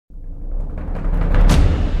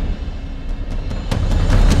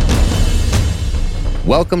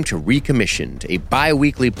Welcome to Recommissioned, a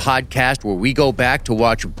bi-weekly podcast where we go back to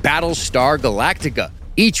watch Battlestar Galactica.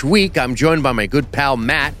 Each week, I'm joined by my good pal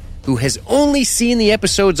Matt, who has only seen the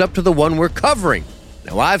episodes up to the one we're covering.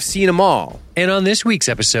 Now, I've seen them all. And on this week's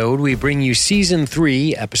episode, we bring you Season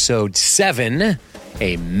 3, Episode 7,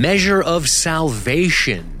 A Measure of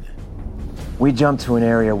Salvation. We jump to an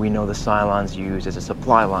area we know the Cylons use as a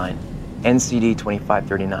supply line, NCD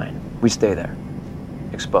 2539. We stay there.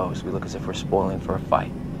 Exposed. We look as if we're spoiling for a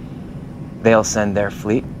fight. They'll send their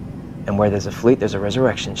fleet, and where there's a fleet, there's a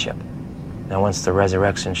resurrection ship. Now, once the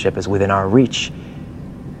resurrection ship is within our reach,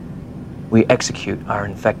 we execute our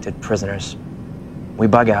infected prisoners. We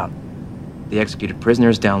bug out. The executed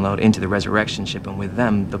prisoners download into the resurrection ship, and with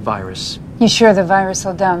them, the virus. You sure the virus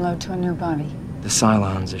will download to a new body? The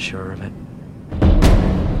Cylons are sure of it.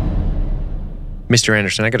 Mr.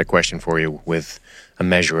 Anderson, I got a question for you with A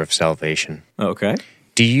Measure of Salvation. Okay.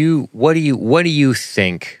 What do you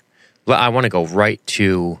think? Well, I want to go right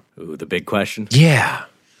to... Ooh, the big question? Yeah.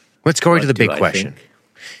 Let's go right to the big I question. think?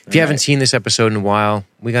 If you haven't seen this episode in a while,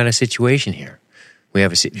 we got a situation here. We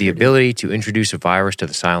have the ability to introduce a virus to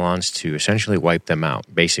the Cylons to essentially wipe them out,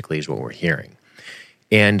 basically is what we're hearing.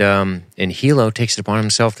 And Helo takes it upon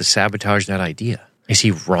himself to sabotage that idea. Is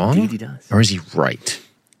he wrong? Indeed he does. Or is he right?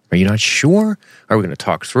 Are you not sure? Are we going to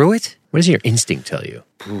talk through it? What does your instinct tell you?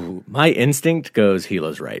 Ooh, my instinct goes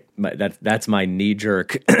Helo's right. That's my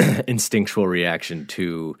knee-jerk instinctual reaction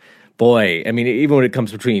to, boy, I mean, even when it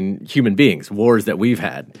comes between human beings, wars that we've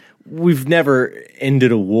had, we've never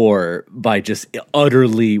ended a war by just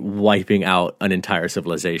utterly wiping out an entire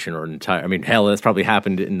civilization or I mean, hell, that's probably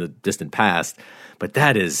happened in the distant past, but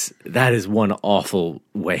that is one awful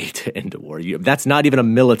way to end a war. That's not even a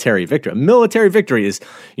military victory. A military victory is,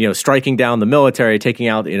 striking down the military, taking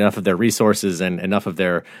out enough of their resources and enough of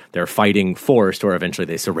their fighting force to where eventually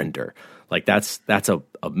they surrender. Like that's a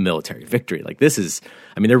military victory. Like this is,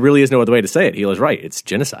 I mean, there really is no other way to say it. Helo's right. It's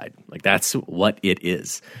genocide. Like that's what it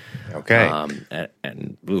is. Okay.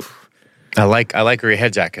 And oof. I like where your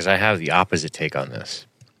head's at because I have the opposite take on this.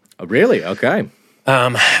 Oh, really? Okay.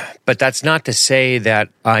 But that's not to say that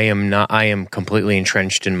I am completely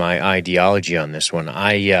entrenched in my ideology on this one.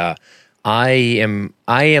 I am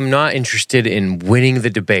not interested in winning the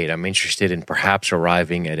debate. I'm interested in perhaps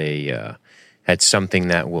arriving at something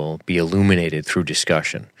that will be illuminated through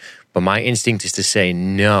discussion. But my instinct is to say,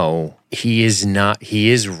 no, he is not.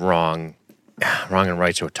 He is wrong. Wrong and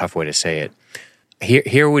right's a tough way to say it.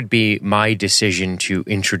 Here would be my decision to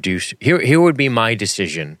introduce. Here would be my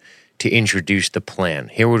decision to introduce the plan.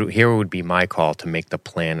 Here would be my call to make the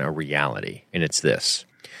plan a reality, and it's this.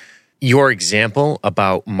 Your example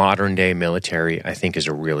about modern-day military, I think, is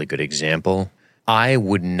a really good example. I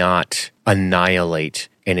would not annihilate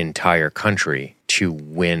an entire country to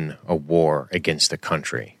win a war against the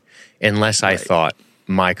country unless I thought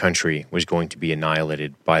my country was going to be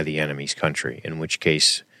annihilated by the enemy's country, in which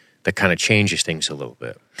case that kind of changes things a little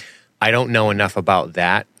bit. I don't know enough about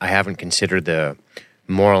that. I haven't considered the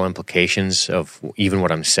moral implications of even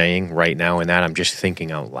what I'm saying right now, and that I'm just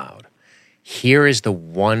thinking out loud. Here's the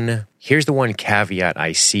one caveat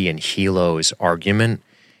I see in Helo's argument,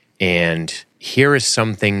 and here is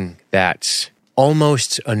something that's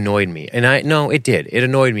almost annoyed me. And it did. It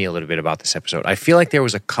annoyed me a little bit about this episode. I feel like there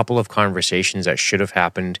was a couple of conversations that should have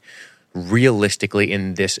happened realistically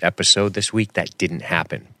in this episode this week that didn't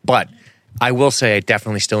happen. But I will say I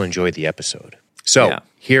definitely still enjoyed the episode. So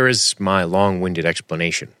Here is my long-winded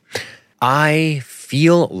explanation. I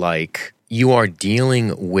feel like you are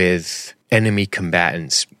dealing with enemy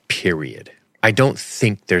combatants, period. I don't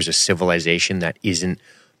think there's a civilization that isn't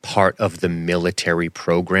part of the military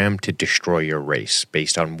program to destroy your race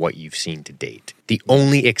based on what you've seen to date. The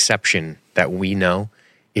only exception that we know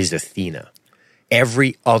is Athena.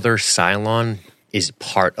 Every other Cylon is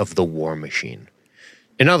part of the war machine.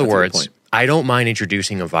 In other words, I don't mind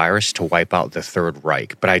introducing a virus to wipe out the Third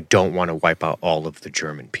Reich, but I don't want to wipe out all of the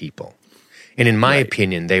German people. And in my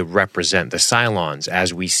opinion, they represent the Cylons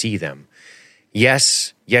as we see them.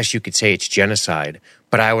 Yes, you could say it's genocide,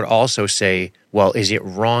 but I would also say, well, is it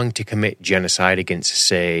wrong to commit genocide against,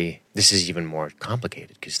 say, this is even more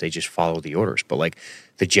complicated because they just follow the orders, but like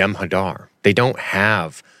the Jem'Hadar, they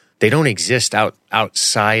don't exist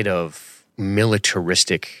outside of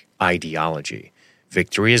militaristic ideology.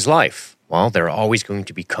 Victory is life. Well, they're always going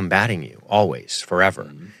to be combating you, always,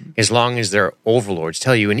 forever, as long as their overlords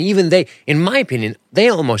tell you. And even they, in my opinion, they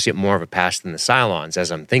almost get more of a pass than the Cylons, as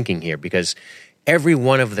I'm thinking here, because every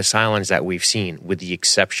one of the Cylons that we've seen, with the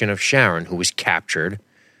exception of Sharon, who was captured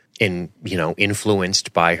and,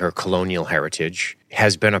 influenced by her colonial heritage,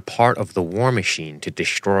 has been a part of the war machine to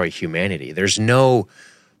destroy humanity. There's no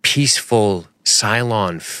peaceful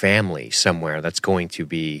Cylon family somewhere that's going to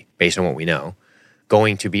be, based on what we know,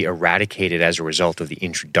 going to be eradicated as a result of the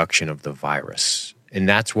introduction of the virus. And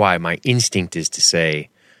that's why my instinct is to say,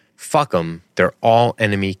 fuck them, they're all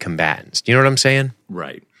enemy combatants. Do you know what I'm saying?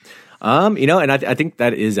 Right. And I think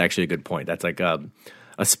that is actually a good point. That's like a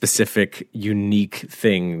specific, unique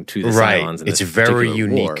thing to the Cylons. In It's this very particular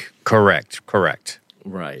unique. war. Correct.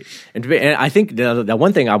 Right. And I think the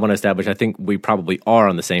one thing I want to establish, I think we probably are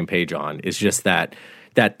on the same page on, is just that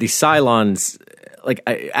the Cylons, like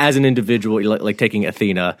as an individual, like taking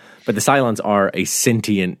Athena, but the Cylons are a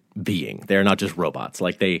sentient being. They're not just robots.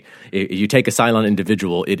 Like you take a Cylon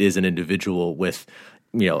individual, it is an individual with,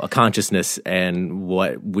 a consciousness and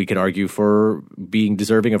what we could argue for being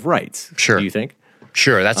deserving of rights. Sure. Do you think?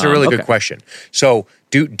 Sure, that's a really good question. So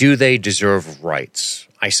do they deserve rights?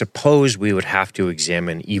 I suppose we would have to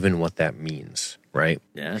examine even what that means, right?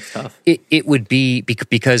 Yeah, it's tough. It would be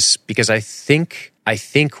because I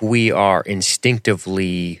think we are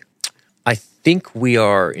instinctively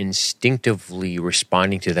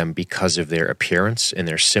responding to them because of their appearance and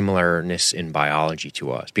their similarness in biology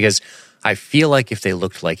to us. Because I feel like if they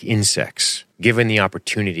looked like insects, given the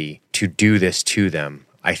opportunity to do this to them,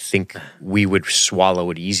 I think we would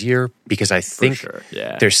swallow it easier, because I think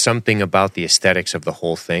there's something about the aesthetics of the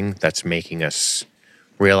whole thing that's making us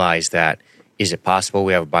realize that, is it possible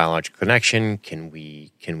we have a biological connection? Can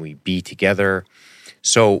we be together?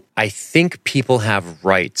 So I think people have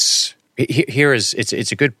rights.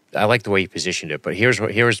 It's a good, I like the way you positioned it, but here's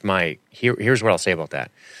what I'll say about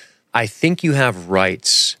that. I think you have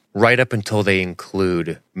rights right up until they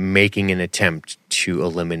include making an attempt to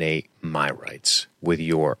eliminate my rights with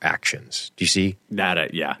your actions. Do you see?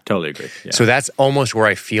 That, yeah, totally agree. Yeah. So that's almost where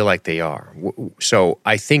I feel like they are. So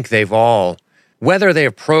I think they've all, whether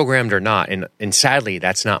they're programmed or not, and sadly,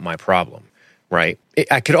 that's not my problem, right?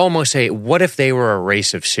 I could almost say, what if they were a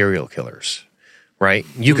race of serial killers, right?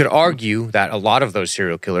 You could argue that a lot of those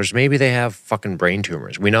serial killers, maybe they have fucking brain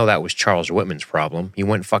tumors. We know that was Charles Whitman's problem. He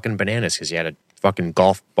went fucking bananas because he had a fucking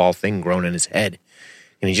golf ball thing grown in his head.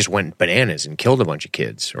 And he just went bananas and killed a bunch of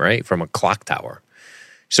kids, right? From a clock tower.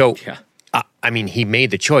 So, I mean, he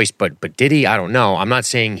made the choice, but did he? I don't know. I'm not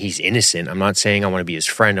saying he's innocent. I'm not saying I want to be his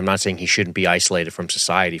friend. I'm not saying he shouldn't be isolated from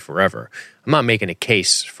society forever. I'm not making a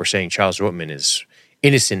case for saying Charles Whitman is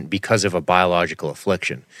innocent because of a biological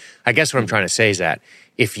affliction. I guess what I'm trying to say is that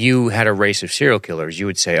if you had a race of serial killers, you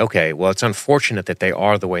would say, okay, well, it's unfortunate that they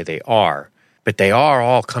are the way they are, but they are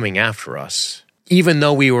all coming after us. Even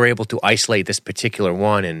though we were able to isolate this particular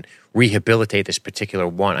one and rehabilitate this particular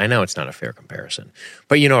one, I know it's not a fair comparison,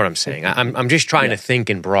 but you know what I'm saying. I'm just trying to think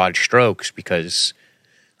in broad strokes, because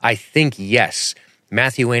I think, yes,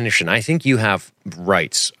 Matthew Anderson, I think you have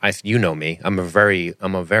rights. You know me. I'm a very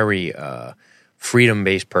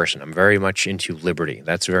freedom-based person. I'm very much into liberty.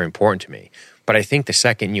 That's very important to me. But I think the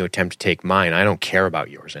second you attempt to take mine, I don't care about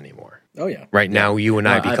yours anymore. Oh yeah. Right now, you and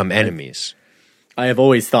I become enemies. I have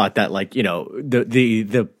always thought that, like,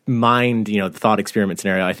 the mind, the thought experiment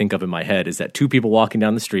scenario I think of in my head is that two people walking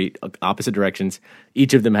down the street, opposite directions,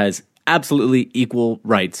 each of them has absolutely equal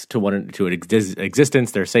rights to an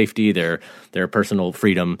existence, their safety, their personal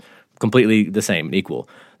freedom, completely the same, equal.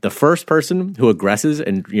 The first person who aggresses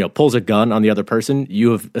and pulls a gun on the other person,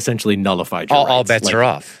 you have essentially nullified your rights. All bets are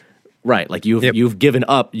off. Right, like you've given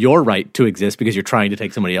up your right to exist because you're trying to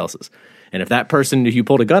take somebody else's. And if that person who you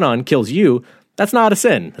pulled a gun on kills you, that's not a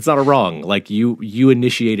sin. That's not a wrong. Like you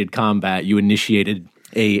initiated combat. You initiated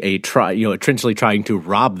essentially trying to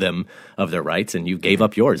rob them of their rights, and you gave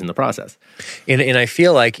up yours in the process. And I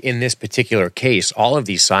feel like in this particular case, all of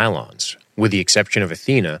these Cylons, with the exception of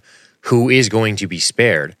Athena, who is going to be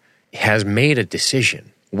spared, has made a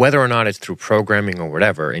decision, whether or not it's through programming or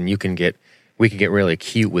whatever. And we can get really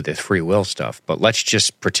cute with this free will stuff, but let's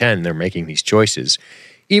just pretend they're making these choices,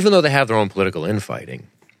 even though they have their own political infighting.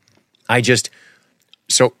 I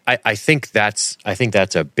think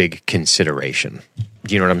that's a big consideration.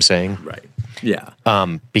 Do you know what I'm saying? Right. Yeah.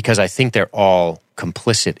 Because I think they're all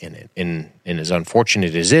complicit in it. And as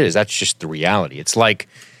unfortunate as it is, that's just the reality. It's like,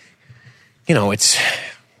 it's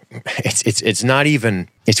not even,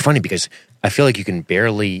 it's funny because I feel like you can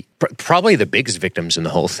barely, probably the biggest victims in the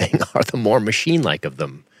whole thing are the more machine-like of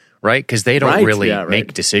them, right? Because they don't really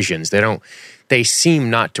make decisions. They seem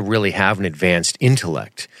not to really have an advanced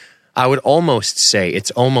intellect. I would almost say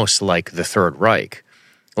it's almost like the Third Reich.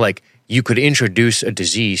 Like, you could introduce a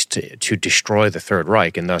disease to destroy the Third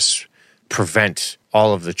Reich and thus prevent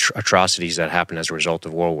all of the atrocities that happened as a result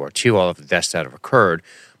of World War II, all of the deaths that have occurred.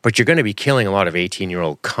 but you're going to be killing a lot of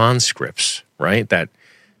 18-year-old conscripts, right? That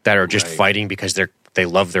are just fighting because they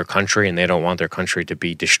love their country and they don't want their country to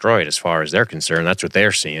be destroyed as far as they're concerned. That's what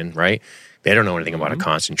they're seeing, right? They don't know anything about a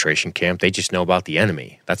concentration camp. They just know about the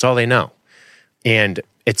enemy. That's all they know. And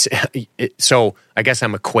so I guess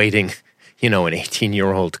I'm equating, an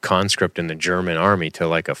 18-year-old conscript in the German army to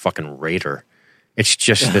like a fucking raider. It's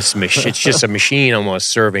just this it's just a machine almost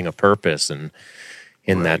serving a purpose, and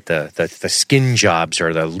in that the skin jobs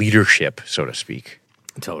are the leadership, so to speak.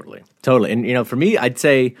 Totally. And for me, I'd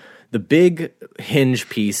say the big hinge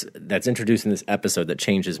piece that's introduced in this episode that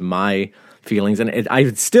changes my feelings, and I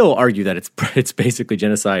would still argue that it's basically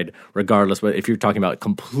genocide, regardless. But if you're talking about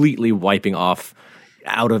completely wiping off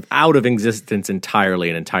out of existence entirely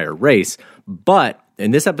an entire race, but in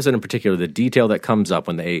this episode in particular, the detail that comes up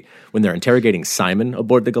when they're interrogating Simon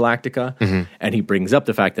aboard the Galactica, and he brings up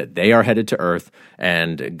the fact that they are headed to Earth,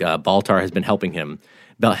 and Baltar has been helping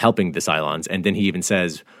the Cylons, and then he even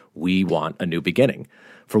says, "We want a new beginning."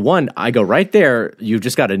 For one, I go right there, you've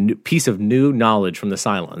just got a new piece of new knowledge from the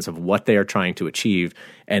Cylons of what they are trying to achieve.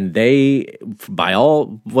 And they, by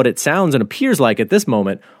all what it sounds and appears like at this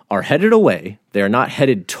moment, are headed away. They are not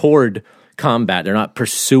headed toward combat. They're not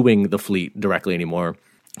pursuing the fleet directly anymore.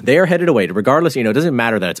 They are headed away. Regardless, it doesn't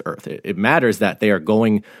matter that it's Earth. It matters that they are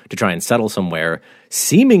going to try and settle somewhere,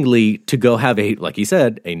 seemingly to go have like he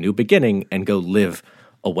said, a new beginning and go live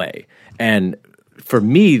away. And for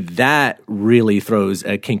me, that really throws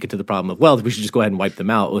a kink into the problem of, well, we should just go ahead and wipe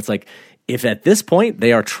them out. It's like, if at this point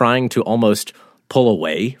they are trying to almost pull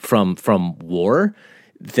away from war,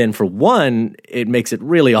 then for one, it makes it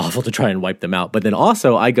really awful to try and wipe them out. But then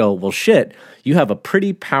also I go, well, shit, you have a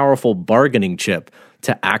pretty powerful bargaining chip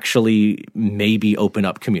to actually maybe open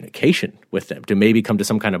up communication with them, to maybe come to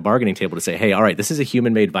some kind of bargaining table to say, hey, all right, this is a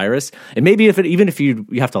human-made virus. And maybe even if you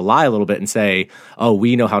have to lie a little bit and say, oh,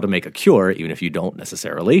 we know how to make a cure, even if you don't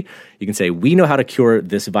necessarily, you can say, we know how to cure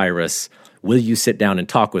this virus. Will you sit down and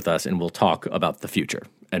talk with us, and we'll talk about the future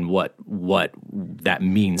and what that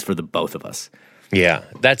means for the both of us. Yeah,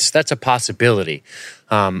 that's a possibility.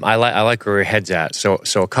 I like where your head's at. So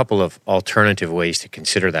a couple of alternative ways to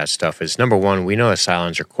consider that stuff is, number one, we know the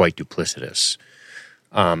Cylons are quite duplicitous.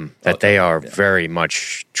 They are very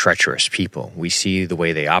much treacherous people. We see the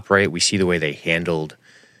way they operate. We see the way they handled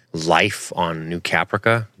life on New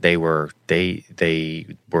Caprica. They were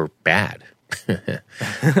bad.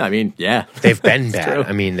 I mean, yeah, they've been bad. True.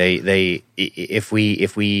 I mean, if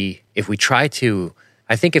we try to.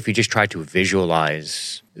 I think if you just try to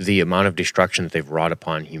visualize the amount of destruction that they've wrought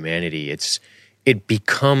upon humanity, it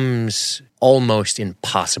becomes almost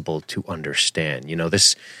impossible to understand.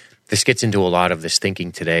 This gets into a lot of this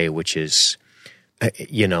thinking today, which is,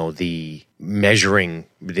 the measuring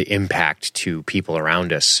the impact to people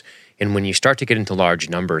around us. And when you start to get into large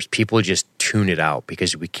numbers, people just tune it out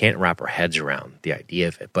because we can't wrap our heads around the idea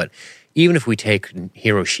of it. But even if we take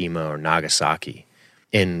Hiroshima or Nagasaki,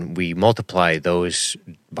 and we multiply those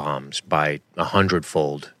bombs by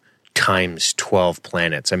 100-fold times 12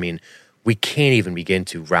 planets. I mean, we can't even begin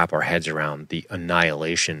to wrap our heads around the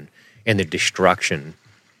annihilation and the destruction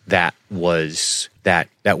that was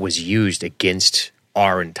used against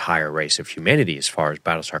our entire race of humanity as far as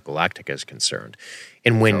Battlestar Galactica is concerned.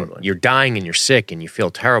 And when you're dying and you're sick and you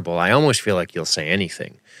feel terrible, I almost feel like you'll say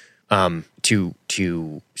anything.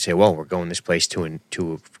 To say, well, we're going this place to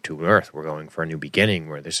Earth. We're going for a new beginning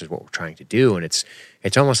where this is what we're trying to do. And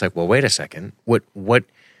it's almost like, well, wait a second. What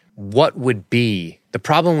would be the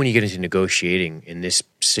problem when you get into negotiating in this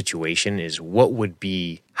situation is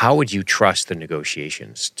how would you trust the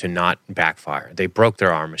negotiations to not backfire? They broke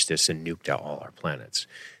their armistice and nuked out all our planets.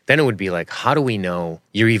 Then it would be like, how do we know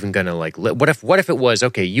you're even going to what if it was,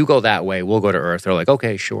 okay, you go that way, we'll go to Earth. They're like,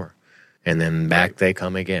 okay, sure. And then back they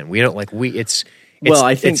come again. We don't it's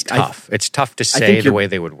tough. It's tough to say the way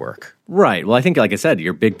they would work. Right. Well, I think, like I said,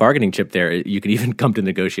 your big bargaining chip there, you could even come to the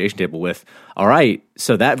negotiation table with, all right,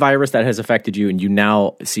 so that virus that has affected you and you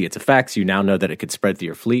now see its effects, you now know that it could spread through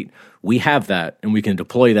your fleet. We have that and we can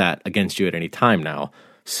deploy that against you at any time now.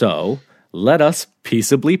 So let us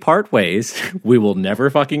peaceably part ways. We will never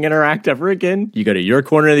fucking interact ever again. You go to your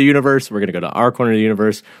corner of the universe. We're going to go to our corner of the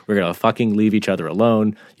universe. We're going to fucking leave each other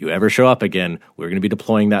alone. You ever show up again, we're going to be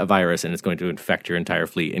deploying that virus and it's going to infect your entire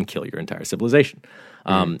fleet and kill your entire civilization.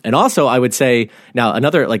 And also, I would say, now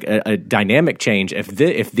another, like a dynamic change, if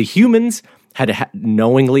the humans had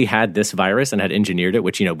knowingly had this virus and had engineered it,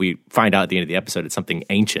 which, we find out at the end of the episode, it's something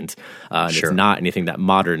ancient. And It's not anything that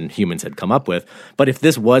modern humans had come up with. But if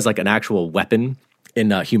this was like an actual weapon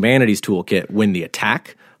in humanity's toolkit when the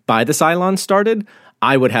attack by the Cylons started,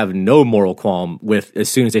 I would have no moral qualm with as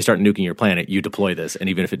soon as they start nuking your planet, you deploy this. And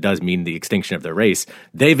even if it does mean the extinction of their race,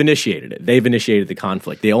 they've initiated it. They've initiated the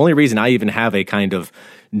conflict. The only reason I even have a kind of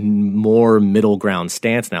more middle ground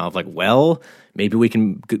stance now of like, well, maybe we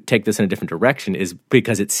can take this in a different direction is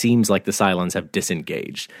because it seems like the Cylons have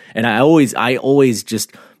disengaged. And I always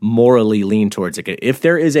just morally lean towards it. If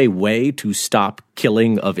there is a way to stop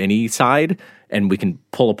killing of any side, and we can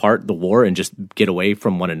pull apart the war and just get away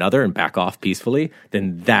from one another and back off peacefully,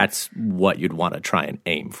 then that's what you'd want to try and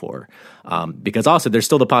aim for. Because also there's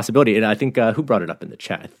still the possibility, and I think who brought it up in the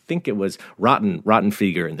chat? I think it was Rotten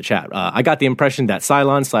Figure in the chat. I got the impression that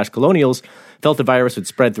Cylons/Colonials felt the virus would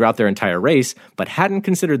spread throughout their entire race, but hadn't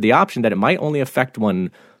considered the option that it might only affect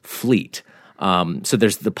one fleet. So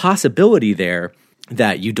there's the possibility there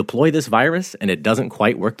that you deploy this virus and it doesn't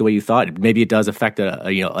quite work the way you thought. Maybe it does affect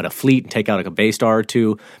a fleet and take out like a Bay Star or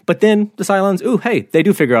two. But then the Cylons, they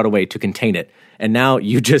do figure out a way to contain it. And now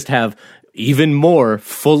you just have even more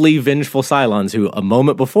fully vengeful Cylons who a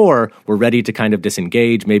moment before were ready to kind of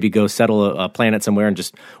disengage, maybe go settle a planet somewhere and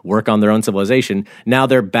just work on their own civilization. Now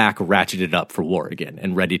they're back ratcheted up for war again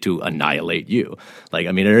and ready to annihilate you. Like,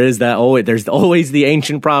 I mean, there's always the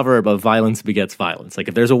ancient proverb of violence begets violence. Like,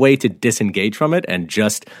 if there's a way to disengage from it and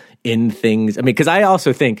just end things, I mean, because I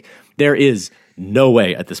also think there is no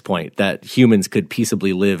way at this point that humans could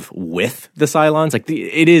peaceably live with the Cylons. Like,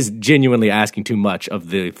 it is genuinely asking too much of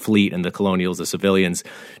the fleet and the Colonials, the civilians,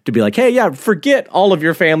 to be like, hey, yeah, forget all of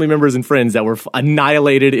your family members and friends that were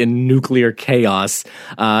annihilated in nuclear chaos,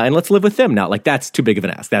 and let's live with them now. Like, that's too big of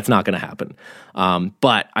an ask. That's not going to happen.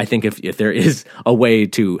 But I think if there is a way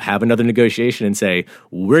to have another negotiation and say,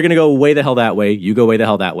 we're going to go way the hell that way, you go way the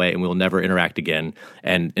hell that way, and we'll never interact again,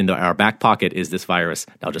 and in our back pocket is this virus,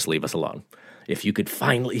 now just leave us alone. If you could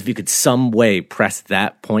some way press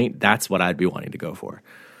that point, that's what I'd be wanting to go for.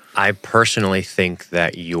 I personally think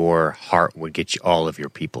that your heart would get you all of your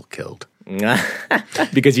people killed.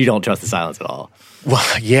 Because you don't trust the Cylons at all.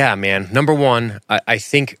 Well, yeah, man. Number one, I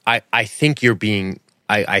think you're being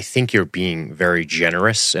very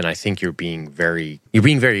generous, and I think you're being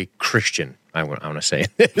very Christian. I want to say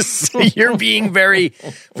this. You're being very,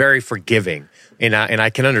 very forgiving, and I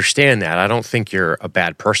can understand that. I don't think you're a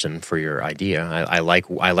bad person for your idea. I like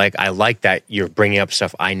that you're bringing up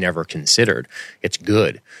stuff I never considered. It's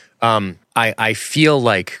good. I feel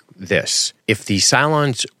like this. If the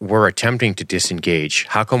Cylons were attempting to disengage,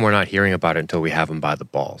 how come we're not hearing about it until we have them by the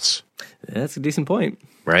balls? That's a decent point,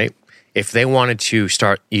 right? If they wanted to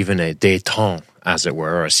start even a détente, as it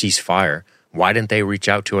were, or a ceasefire, why didn't they reach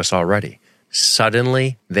out to us already?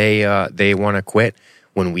 Suddenly, they want to quit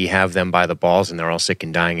when we have them by the balls and they're all sick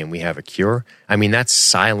and dying and we have a cure. I mean, that's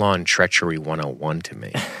Cylon treachery 101 to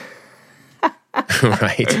me,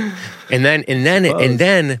 right? And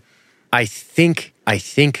then I think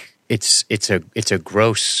it's a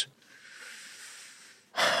gross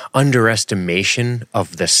underestimation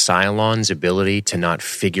of the Cylons' ability to not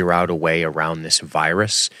figure out a way around this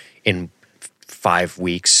virus in 5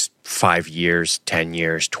 weeks, 5 years, 10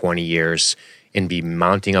 years, 20 years, and be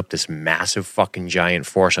mounting up this massive fucking giant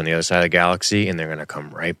force on the other side of the galaxy, and they're going to come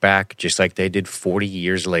right back, just like they did 40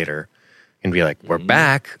 years later, and be like, we're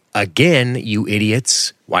back again, you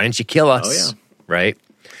idiots. Why didn't you kill us? Oh, yeah. Right?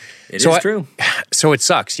 It is true. So it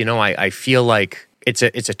sucks. You know, I feel like it's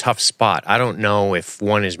a tough spot. I don't know if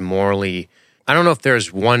one is morally... I don't know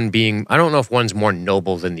if one's more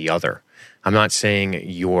noble than the other. I'm not saying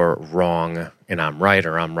you're wrong and I'm right,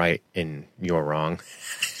 or I'm right and you're wrong.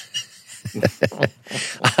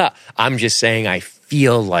 I'm just saying I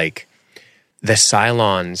feel like the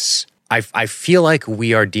Cylons, I feel like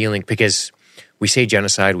we are dealing, because we say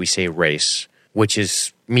genocide, we say race, which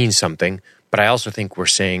means something, but I also think we're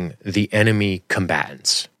saying the enemy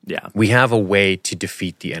combatants. Yeah. We have a way to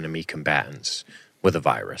defeat the enemy combatants with a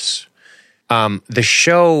virus. The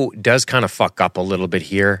show does kind of fuck up a little bit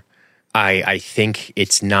here. I think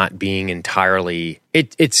it's not being entirely...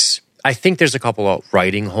 I think there's a couple of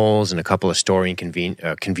writing holes and a couple of story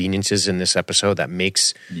conveniences in this episode that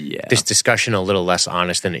makes this discussion a little less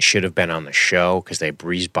honest than it should have been on the show, because they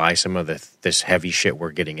breezed by some of this heavy shit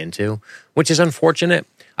we're getting into, which is unfortunate.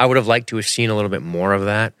 I would have liked to have seen a little bit more of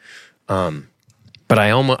that. But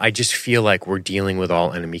I just feel like we're dealing with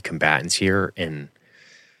all enemy combatants here, and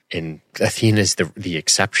Athena's the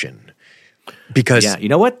exception. Because... Yeah, you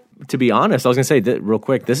know what? To be honest, I was going to say that real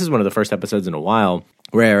quick, this is one of the first episodes in a while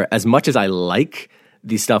where, as much as I like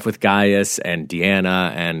the stuff with Gaius and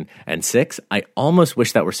Deanna and Six, I almost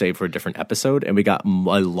wish that were saved for a different episode and we got a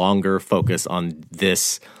longer focus on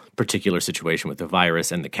this particular situation with the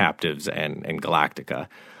virus and the captives and Galactica.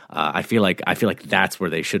 I feel like that's where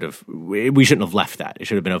they should have. We shouldn't have left that. It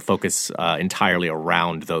should have been a focus entirely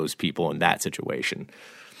around those people in that situation.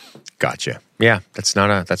 Gotcha. Yeah, that's not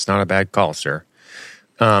a bad call, sir.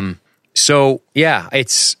 So yeah,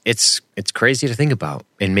 it's crazy to think about,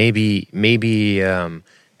 and maybe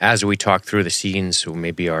as we talk through the scenes,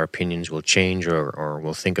 maybe our opinions will change, or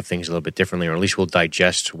we'll think of things a little bit differently, or at least we'll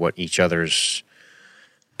digest what each other's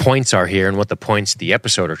points are here and what the points of the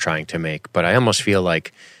episode are trying to make. But I almost feel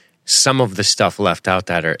like some of the stuff left out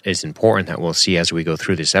that is important that we'll see as we go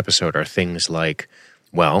through this episode are things like,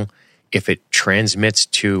 well, if it transmits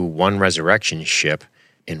to one resurrection ship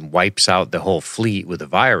and wipes out the whole fleet with a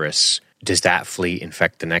virus, does that fleet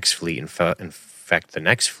infect the next fleet, infect the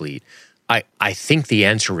next fleet? I think the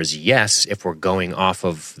answer is yes, if we're going off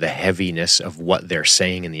of the heaviness of what they're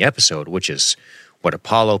saying in the episode, which is what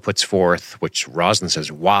Apollo puts forth, which Roslin says,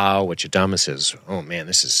 wow, which Adama says, oh man,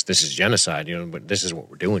 this is genocide, but this is what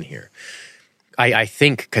we're doing here. I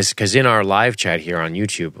think, because in our live chat here on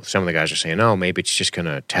YouTube, some of the guys are saying, oh, maybe it's just going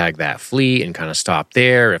to tag that fleet and kind of stop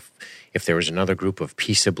there. If there was another group of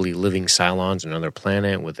peaceably living Cylons on another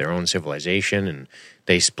planet with their own civilization and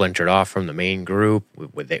they splintered off from the main group,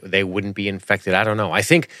 they wouldn't be infected. I don't know. I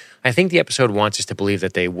think the episode wants us to believe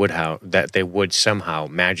that they would somehow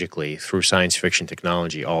magically, through science fiction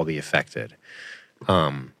technology, all be affected.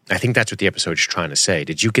 I think that's what the episode's trying to say.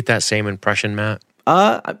 Did you get that same impression, Matt?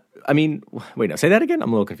 I mean, wait, now say that again? I'm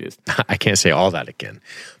a little confused. I can't say all that again.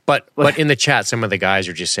 But in the chat, some of the guys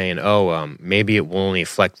are just saying, maybe it will only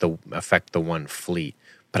affect the one fleet.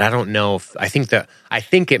 But I don't know if I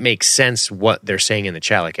think it makes sense what they're saying in the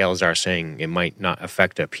chat. Like Elzar saying it might not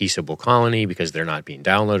affect a peaceable colony because they're not being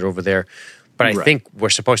downloaded over there. But I think we're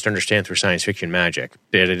supposed to understand through science fiction magic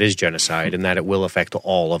that it is genocide and that it will affect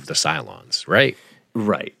all of the Cylons, right?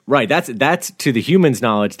 Right. That's to the humans'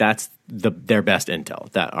 knowledge. That's their best intel.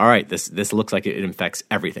 That all right. This looks like it infects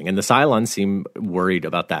everything, and the Cylons seem worried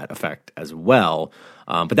about that effect as well.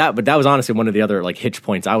 But that was honestly one of the other like hitch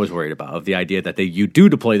points I was worried about, of the idea that you do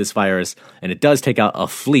deploy this virus and it does take out a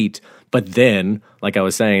fleet, but then, like I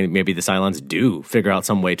was saying, maybe the Cylons do figure out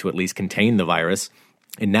some way to at least contain the virus.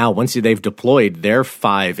 And now, once they've deployed their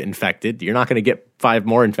 5 infected, you're not going to get 5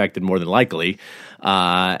 more infected, more than likely.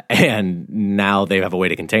 And now they have a way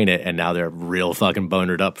to contain it, and now they're real fucking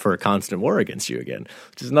bonered up for a constant war against you again,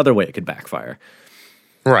 which is another way it could backfire.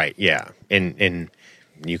 Right, yeah. And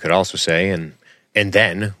you could also say, and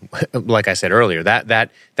then, like I said earlier,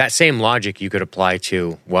 that same logic you could apply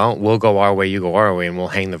to, well, we'll go our way, you go our way, and we'll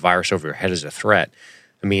hang the virus over your head as a threat.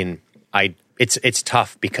 I mean, It's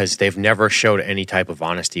tough because they've never showed any type of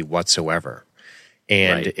honesty whatsoever.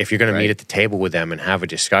 And if you're going to meet at the table with them and have a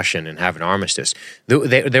discussion and have an armistice,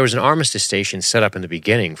 there was an armistice station set up in the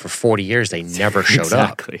beginning for 40 years. They never showed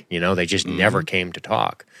up. They just never came to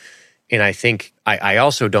talk. And I think I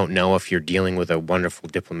also don't know if you're dealing with a wonderful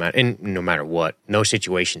diplomat, and no matter what, no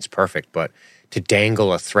situation's perfect, but to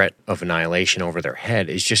dangle a threat of annihilation over their head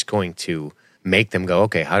is just going to make them go,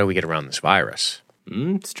 okay, how do we get around this virus?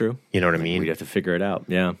 It's true. You know what I mean? We have to figure it out.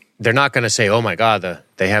 Yeah. They're not going to say, oh my God,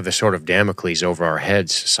 they have the sword of Damocles over our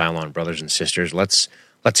heads, Cylon brothers and sisters. Let's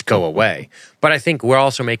go away. But I think we're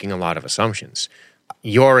also making a lot of assumptions.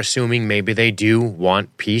 You're assuming maybe they do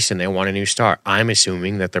want peace and they want a new start. I'm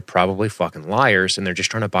assuming that they're probably fucking liars and they're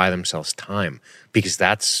just trying to buy themselves time, because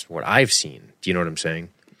that's what I've seen. Do you know what I'm saying?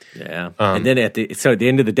 Yeah. And then at the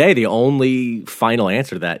end of the day, the only final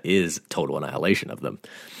answer to that is total annihilation of them.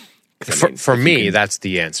 For me, that's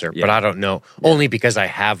the answer, but I don't know. Only because I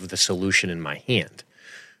have the solution in my hand.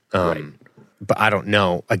 But I don't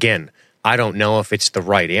know. Again, I don't know if it's the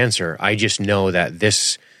right answer. I just know that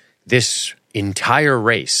this entire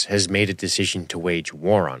race has made a decision to wage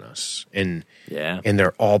war on us, and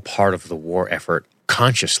they're all part of the war effort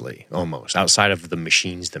consciously, almost outside of the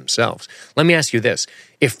machines themselves. Let me ask you this: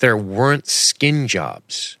 if there weren't skin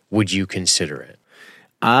jobs, would you consider it?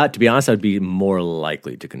 To be honest, I'd be more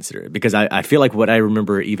likely to consider it, because I feel like what I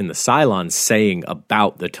remember even the Cylons saying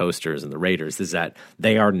about the Toasters and the Raiders is that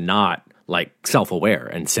they are not like self-aware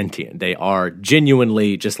and sentient. They are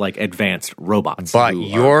genuinely just like advanced robots. But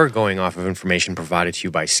you're going off of information provided to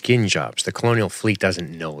you by skin jobs. The Colonial Fleet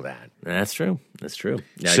doesn't know that. That's true. Now,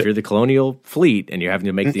 if you're the Colonial Fleet and you're having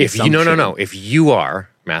to make the assumption... No. If you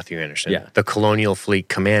are, Matthew Anderson, the Colonial Fleet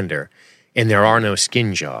commander, and there are no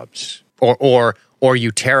skin jobs, or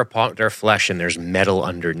you tear apart their flesh and there's metal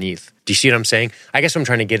underneath. Do you see what I'm saying? I guess what I'm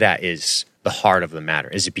trying to get at is the heart of the matter.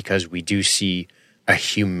 Is it because we do see a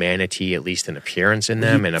humanity, at least an appearance in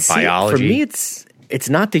them, and a biology? For me, it's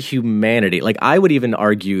not the humanity. Like, I would even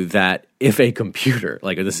argue that if a computer,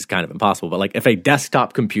 like, this is kind of impossible, but like if a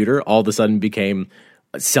desktop computer all of a sudden became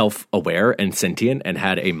self-aware and sentient and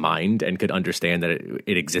had a mind and could understand that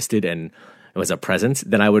it existed and it was a presence,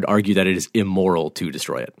 then I would argue that it is immoral to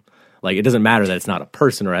destroy it. Like, it doesn't matter that it's not a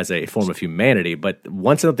person or as a form of humanity, but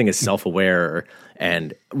once something is self-aware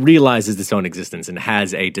and realizes its own existence and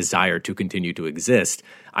has a desire to continue to exist,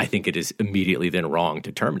 I think it is immediately then wrong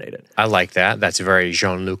to terminate it. I like that. That's very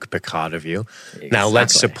Jean-Luc Picard of you. Exactly. Now,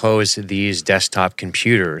 let's suppose these desktop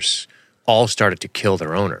computers all started to kill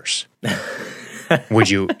their owners. Would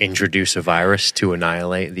you introduce a virus to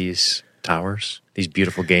annihilate these towers, these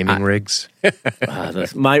beautiful gaming rigs?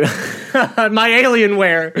 My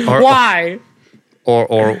Alienware. Why?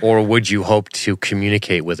 Or would you hope to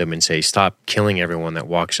communicate with them and say, stop killing everyone that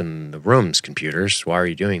walks in the rooms, computers? Why are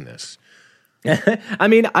you doing this? I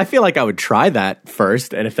mean, I feel like I would try that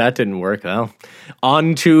first, and if that didn't work, well,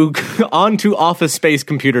 on to Office Space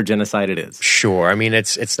computer genocide it is. Sure. I mean,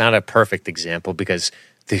 it's not a perfect example because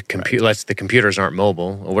the computers aren't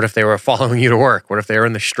mobile. What if they were following you to work? What if they were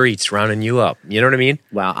in the streets rounding you up? You know what I mean?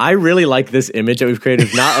 Wow, I really like this image that we've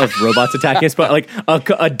created, not of robots attacking us, but like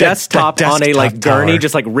a desktop on a like gurney,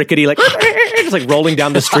 just like rickety, like just like rolling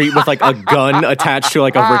down the street with like a gun attached to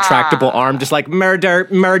like a retractable arm, just like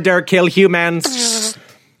murder, kill humans.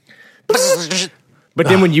 But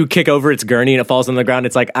then when you kick over its gurney and it falls on the ground,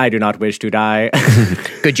 it's like, I do not wish to die.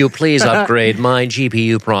 Could you please upgrade my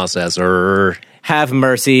GPU processor? Have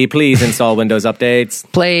mercy. Please install Windows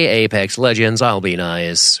updates. Play Apex Legends. I'll be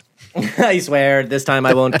nice. I swear, this time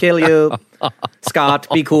I won't kill you. Scott,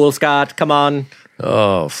 be cool, Scott. Come on.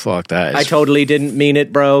 Oh, fuck that. I totally didn't mean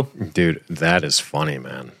it, bro. Dude, that is funny,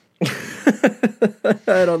 man.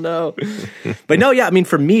 I don't know. But no, yeah, I mean,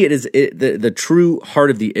 for me, the true heart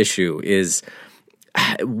of the issue is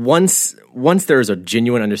once there is a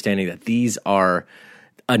genuine understanding that these are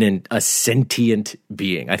a sentient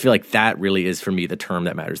being. I feel like that really is, for me, the term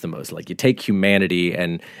that matters the most. Like, you take humanity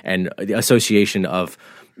and the association of,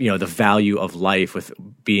 you know, the value of life with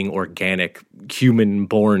being organic,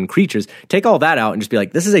 human-born creatures, take all that out and just be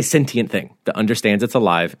like, this is a sentient thing that understands it's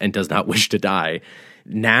alive and does not wish to die.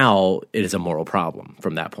 Now it is a moral problem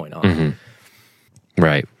from that point on. Mm-hmm.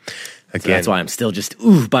 Right. Again, so that's why I'm still just,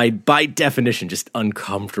 by definition, just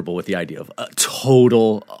uncomfortable with the idea of a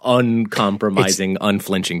total, uncompromising,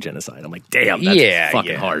 unflinching genocide. I'm like, damn, that's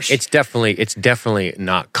fucking harsh. It's definitely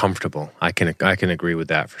not comfortable. I can agree with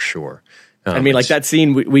that for sure. I mean, like that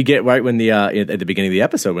scene we get right when at the beginning of the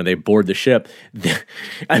episode when they board the ship.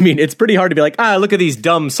 I mean, it's pretty hard to be like, look at these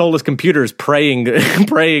dumb soulless computers praying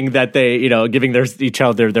that they, you know, giving each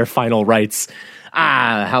other their final rites.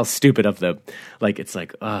 How stupid of them. Like, it's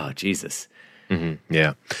like, oh, Jesus. Mm-hmm.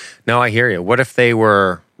 Yeah. No, I hear you. What if they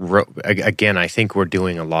were, again, I think we're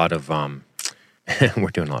doing a lot of, we're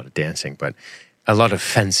doing a lot of dancing, but a lot of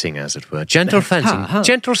fencing, as it were. Gentle fencing,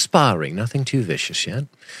 gentle sparring, nothing too vicious yet.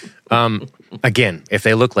 Again, if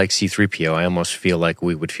they look like C-3PO, I almost feel like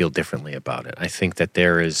we would feel differently about it. I think that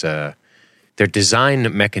their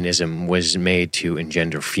design mechanism was made to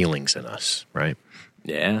engender feelings in us, right?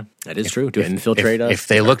 Yeah, that is true. To infiltrate us. If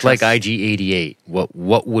they look like IG-88,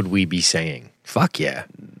 what would we be saying? Fuck yeah.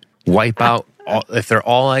 Wipe out, if they're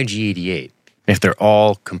all IG-88, if they're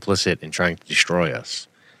all complicit in trying to destroy us,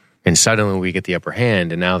 and suddenly we get the upper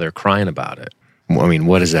hand and now they're crying about it. I mean,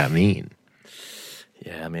 what does that mean?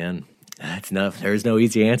 Yeah, man. There's no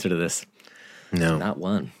easy answer to this. No. Not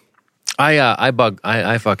one.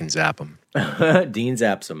 I fucking zap them. Dean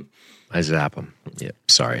zaps them. I zap them. Yeah.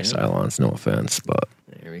 Sorry, Cylons. No offense, but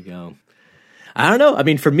there we go. I don't know. I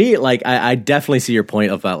mean, for me, like, I definitely see your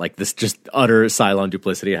point about like this just utter Cylon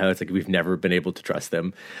duplicity. How it's like we've never been able to trust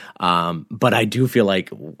them. But I do feel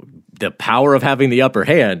like the power of having the upper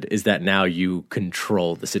hand is that now you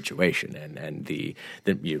control the situation, and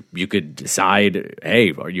you could decide,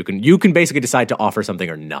 hey, or you can basically decide to offer something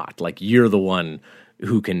or not. Like, you're the one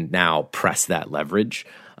who can now press that leverage.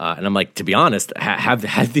 And I'm like, to be honest, have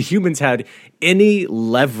the humans had any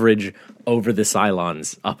leverage over the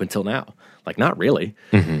Cylons up until now? Like, not really.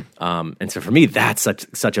 Mm-hmm. And so for me, that's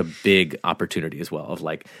such a big opportunity as well. Of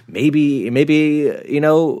like, maybe you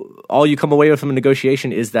know, all you come away with from a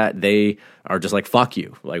negotiation is that they are just like, fuck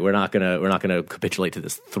you. Like, we're not gonna capitulate to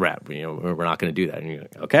this threat. You know, we're not gonna do that. And you're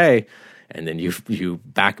like, okay. And then you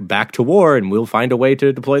back to war, and we'll find a way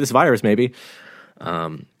to deploy this virus, maybe.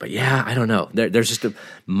 But yeah, I don't know. There's just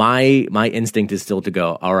my instinct is still to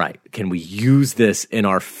go, all right, can we use this in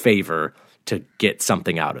our favor to get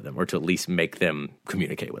something out of them, or to at least make them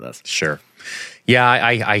communicate with us? Sure. Yeah,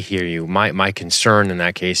 I hear you. My concern in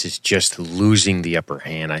that case is just losing the upper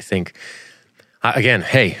hand. I think Again,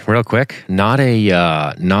 hey, real quick, not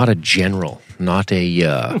a general, not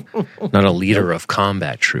a leader of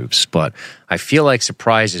combat troops, but I feel like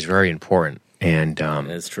surprise is very important, and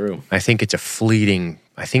That's true. I think it's a fleeting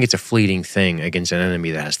thing against an enemy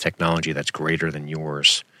that has technology that's greater than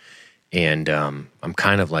yours, and I'm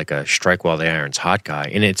kind of like a strike while the iron's hot guy,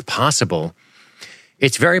 and it's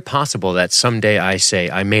very possible that someday I say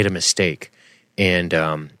I made a mistake, and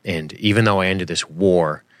even though I ended this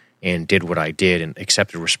war and did what I did and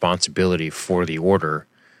accepted responsibility for the order,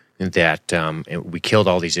 that we killed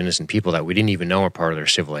all these innocent people that we didn't even know are part of their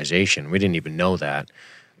civilization. We didn't even know that.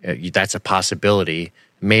 That's a possibility.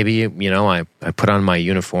 Maybe, I put on my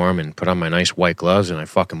uniform and put on my nice white gloves and I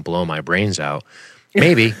fucking blow my brains out.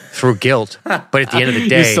 Maybe through guilt. But at the end of the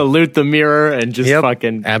day... You salute the mirror and just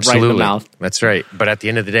fucking absolutely. right in the mouth. That's right. But at the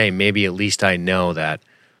end of the day, maybe at least I know that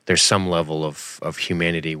there's some level of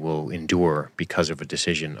humanity will endure because of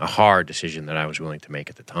a hard decision that I was willing to make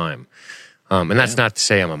at the time. And that's not to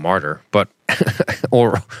say I'm a martyr, but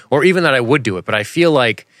or even that I would do it. But I feel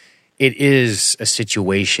like it is a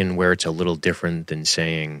situation where it's a little different than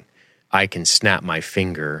saying I can snap my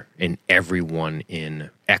finger and everyone in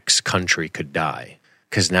X country could die.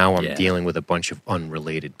 Because now I'm dealing with a bunch of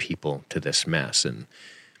unrelated people to this mess. And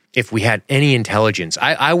if we had any intelligence,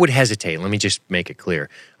 I would hesitate. Let me just make it clear.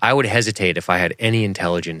 I would hesitate if I had any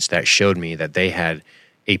intelligence that showed me that they had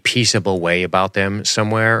a peaceable way about them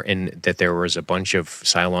somewhere and that there was a bunch of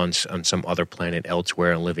Cylons on some other planet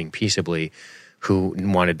elsewhere and living peaceably who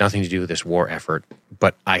wanted nothing to do with this war effort.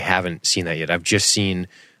 But I haven't seen that yet. I've just seen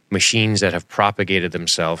machines that have propagated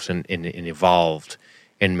themselves and evolved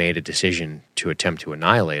and made a decision to attempt to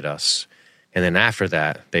annihilate us. And then after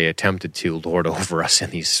that, they attempted to lord over us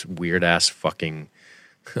in these weird-ass fucking,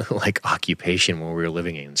 occupation where we were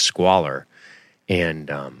living in squalor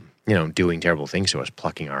and, doing terrible things to us,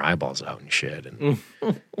 plucking our eyeballs out and shit.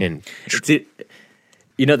 And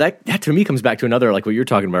that to me comes back to another, like what you were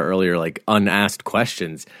talking about earlier, like unasked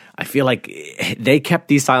questions. I feel like they kept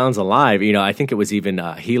these Cylons alive. I think it was even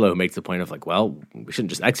Hilo who makes the point of like, well, we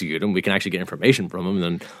shouldn't just execute them. We can actually get information from them.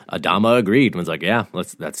 And then Adama agreed and was like, yeah,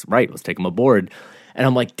 that's right. Let's take them aboard. And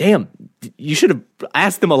I'm like, damn, you should have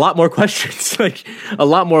asked them a lot more questions. Like a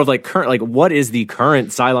lot more of like current, like what is the current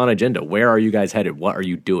Cylon agenda? Where are you guys headed? What are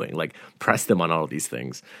you doing? Like press them on all of these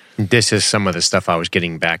things. This is some of the stuff I was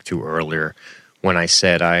getting back to earlier when I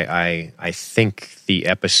said I think the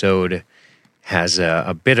episode has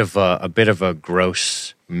a bit of a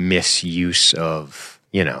gross misuse of,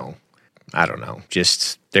 I don't know,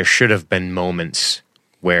 just there should have been moments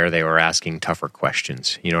where they were asking tougher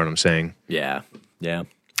questions. You know what I'm saying? Yeah. Yeah.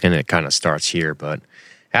 And it kind of starts here, but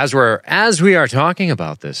as we are talking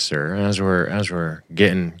about this, sir, as we're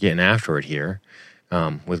getting after it here,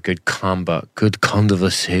 with good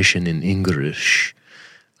conversation in English,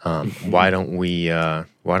 why don't we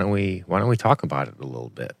talk about it a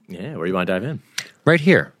little bit? Yeah, where do you want to dive in? Right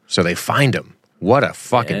here. So they find him. What a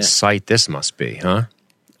fucking sight this must be, huh?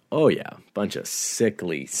 Oh yeah, bunch of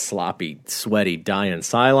sickly, sloppy, sweaty, dying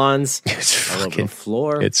Cylons all over the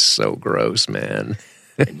floor. It's so gross, man.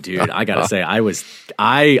 And dude, I gotta say,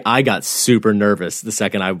 I got super nervous the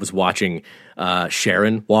second I was watching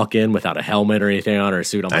Sharon walk in without a helmet or anything on her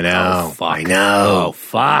suit. I'm like, oh fuck, I know. Oh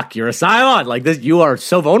fuck, you're a Cylon. Like this, you are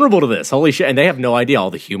so vulnerable to this. Holy shit! And they have no idea.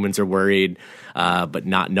 All the humans are worried, but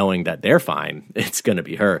not knowing that they're fine. It's gonna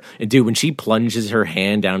be her. And dude, when she plunges her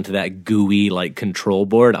hand down to that gooey like control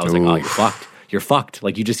board, I was like, oh, you're fucked. You're fucked.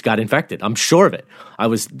 Like you just got infected. I'm sure of it. I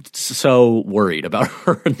was so worried about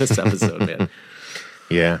her in this episode, man.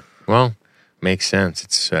 Yeah, well, makes sense.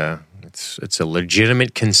 It's a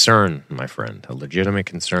legitimate concern, my friend. A legitimate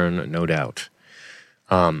concern, no doubt.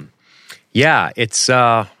 Yeah, it's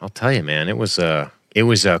I'll tell you, man. It was a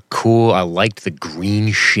cool. I liked the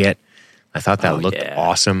green shit. I thought that looked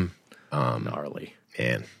awesome. Gnarly,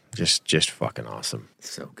 man. Just fucking awesome.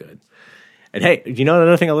 So good. And hey, you know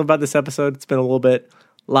another thing I love about this episode? It's been a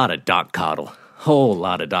lot of Doc Coddle. Whole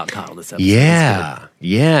lot of Doc Coddle this episode.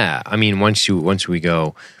 Yeah. I mean, once we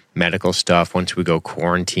go medical stuff, once we go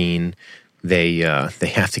quarantine, they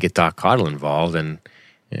have to get Doc Coddle involved, and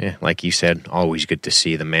like you said, always good to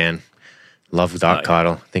see the man. Love Doc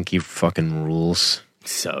Coddle. Think he fucking rules.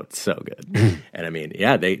 So good. And I mean,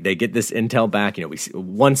 yeah, they get this intel back.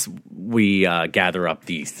 Once we gather up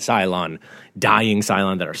these dying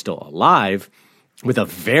Cylon that are still alive. with a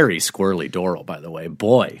very squirrely Doral, by the way.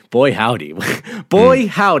 Boy howdy. Boy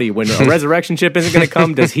howdy, when a resurrection ship isn't going to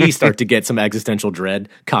come, does he start to get some existential dread,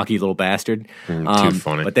 cocky little bastard. Too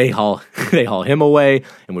funny. But they haul him away,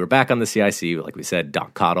 and we're back on the CIC, like we said,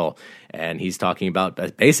 Doc Cottle, and he's talking about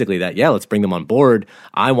basically that, let's bring them on board.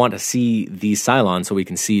 I want to see these Cylons so we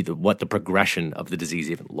can see what the progression of the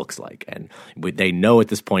disease even looks like. And they know at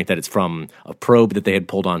this point that it's from a probe that they had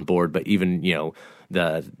pulled on board, but even,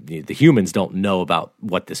 the humans don't know about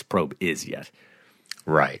what this probe is yet.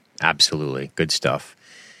 Right. Absolutely. Good stuff.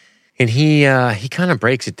 And he kind of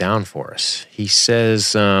breaks it down for us. He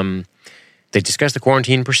says they discuss the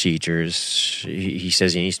quarantine procedures. He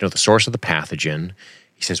says he needs to know the source of the pathogen.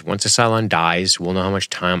 He says once a Cylon dies, we'll know how much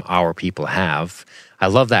time our people have. I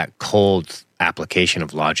love that cold application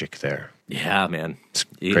of logic there. Yeah, man. It's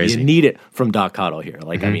crazy. You need it from Doc Cottle here.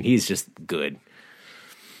 I mean, he's just good.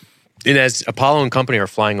 And as Apollo and company are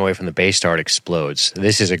flying away from the base star, it explodes.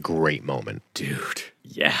 This is a great moment. Dude,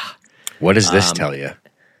 yeah. What does this tell you?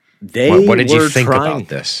 What did you think about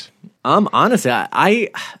this? Honestly, I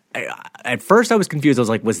at first I was confused. I was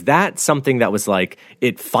like, was that something that was like,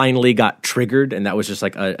 it finally got triggered and that was just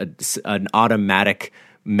like an automatic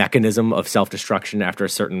mechanism of self-destruction after a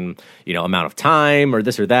certain, amount of time or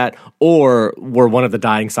this or that? Or were one of the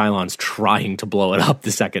dying Cylons trying to blow it up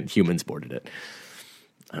the second humans boarded it?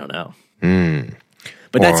 I don't know.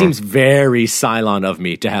 But that seems very Cylon of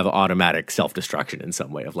me to have automatic self-destruction in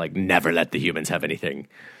some way of like never let the humans have anything.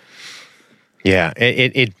 Yeah,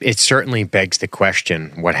 it certainly begs the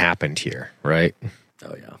question, what happened here, right?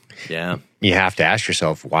 Oh yeah. Yeah. You have to ask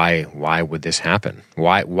yourself, why would this happen?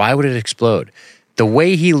 Why would it explode? The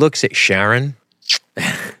way he looks at Sharon,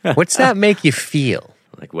 what's that make you feel?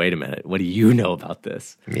 Like, wait a minute, what do you know about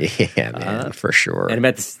this? Yeah, man, for sure. And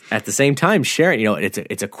at the same time, Sharon,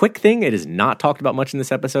 it's a quick thing. It is not talked about much in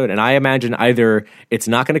this episode. And I imagine either it's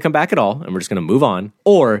not going to come back at all and we're just going to move on,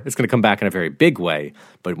 or it's going to come back in a very big way.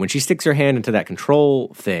 But when she sticks her hand into that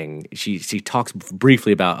control thing, she talks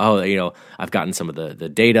briefly about, I've gotten some of the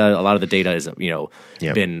data. A lot of the data is,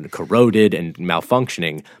 been corroded and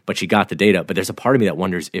malfunctioning, but she got the data. But there's a part of me that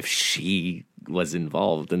wonders if she was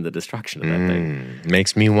involved in the destruction of that thing.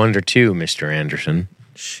 Makes me wonder too, Mr. Anderson.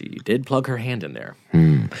 She did plug her hand in there.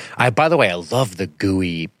 By the way, I love the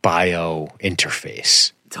GUI bio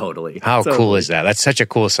interface. Totally. How cool is that? That's such a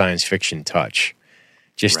cool science fiction touch.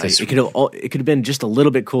 Just right. this. It could have been just a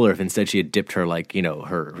little bit cooler if instead she had dipped her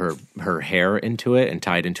her hair into it and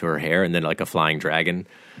tied into her hair, and then like a flying dragon,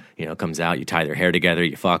 comes out. You tie their hair together,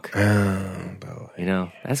 you fuck. Oh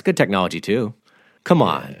boy. That's good technology too. Come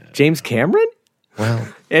on, James Cameron? Well,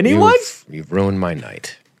 anyone? You've ruined my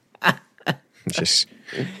night. Just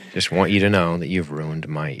want you to know that you've ruined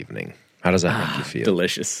my evening. How does that make you feel?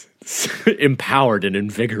 Delicious. Empowered and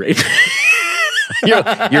invigorated.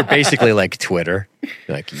 You're basically like Twitter.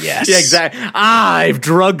 You're like, yes. Yeah, exactly. I've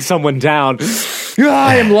drugged someone down.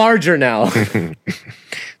 I am larger now.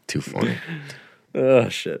 Too funny. Oh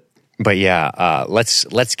shit. But yeah,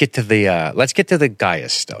 let's get to the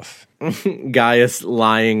Gaius stuff. Gaius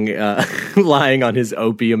lying on his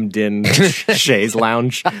opium den chaise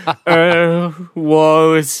lounge.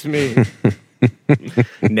 Woe is me.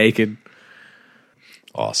 Naked.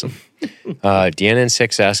 Awesome. Deanna and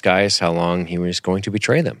Six ask Gaius how long he was going to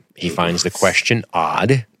betray them. He finds the question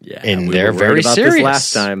odd, and they're very serious. This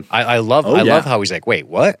last time, I love how he's like, wait,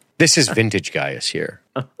 what? This is vintage Gaius here.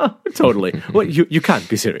 Totally. Well, you can't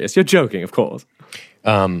be serious. You're joking, of course.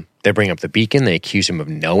 They bring up the beacon. They accuse him of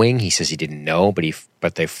knowing. He says he didn't know,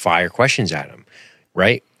 but they fire questions at him.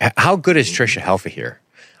 Right? How good is Trisha Helfer here?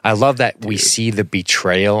 I love that we see the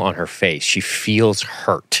betrayal on her face. She feels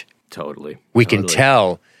hurt. Totally. We can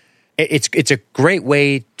tell. It's a great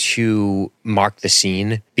way to mark the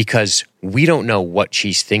scene because we don't know what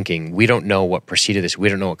she's thinking. We don't know what preceded this. We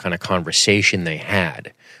don't know what kind of conversation they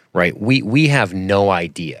had. Right? We have no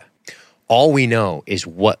idea. All we know is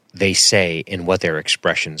what they say and what their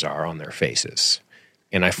expressions are on their faces.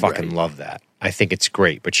 And I fucking love that. I think it's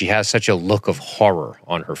great. But she has such a look of horror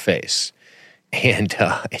on her face. And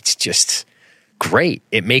it's just great.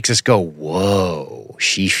 It makes us go, whoa,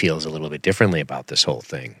 she feels a little bit differently about this whole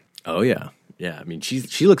thing. Oh, yeah. Yeah, I mean,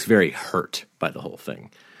 she looks very hurt by the whole thing.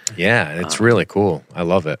 Yeah, it's really cool. I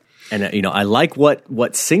love it. And, I like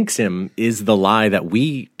what sinks him is the lie that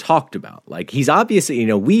we talked about. Like, he's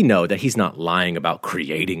obviously, we know that he's not lying about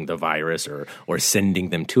creating the virus or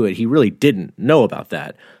sending them to it. He really didn't know about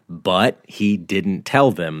that. But he didn't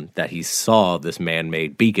tell them that he saw this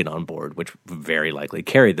man-made beacon on board, which very likely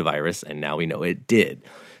carried the virus, and now we know it did.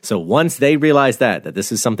 So once they realize that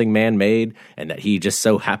this is something man-made and that he just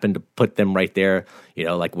so happened to put them right there,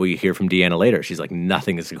 like we hear from Deanna later, she's like,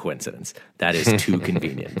 nothing is a coincidence. That is too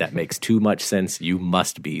convenient. That makes too much sense. You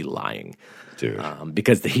must be lying. Dude.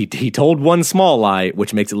 Because he told one small lie,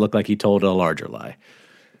 which makes it look like he told a larger lie.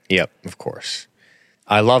 Yep, of course.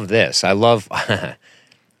 I love this. I love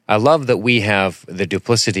I love that we have the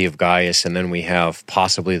duplicity of Gaius, and then we have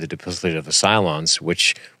possibly the duplicity of the Cylons,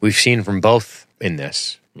 which we've seen from both in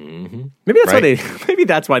this. Mm-hmm. Maybe that's why Maybe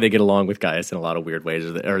that's why they get along with Gaius in a lot of weird ways,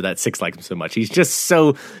 or that Six likes him so much. He's just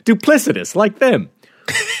so duplicitous, like them.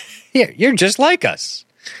 Yeah, you're just like us.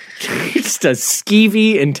 You're just a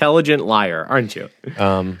skeevy, intelligent liar, aren't you?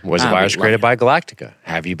 Was the virus created by Galactica?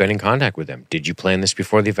 Have you been in contact with them? Did you plan this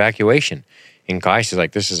before the evacuation? And Gaius is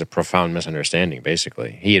like, this is a profound misunderstanding,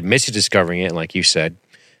 basically. He admits to discovering it, like you said.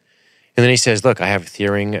 And then he says, look, I have a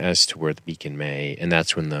theory as to where the beacon may. And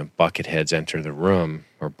that's when the bucket heads enter the room,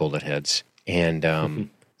 or bullet heads. And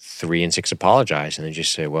 3 and 6 apologize. And they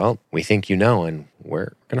just say, well, we think you know, and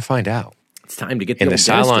we're going to find out. It's time to get the And the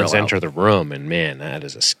Cylons out. enter the room, and man, that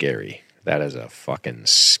is a fucking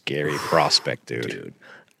scary prospect, dude.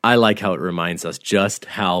 I like how it reminds us just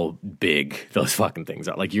how big those fucking things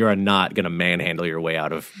are. Like, you're not going to manhandle your way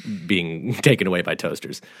out of being taken away by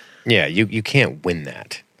toasters. Yeah, you can't win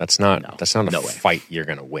that. That's not a way. fight you're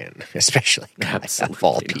going to win, especially Absolutely of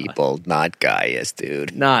all not. people, not Gaius,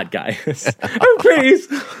 dude. Not Gaius. Oh, please.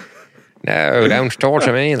 No, don't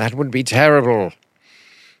torture me. That would be terrible.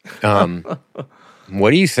 What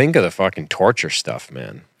do you think of the fucking torture stuff,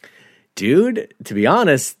 man? Dude, to be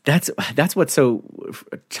honest, that's what's so,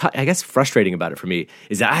 I guess, frustrating about it for me,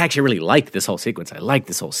 is that I actually really like this whole sequence. I like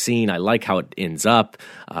this whole scene. I like how it ends up,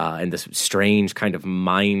 and this strange kind of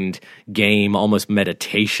mind game, almost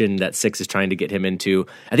meditation that Six is trying to get him into.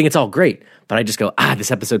 I think it's all great, but I just go,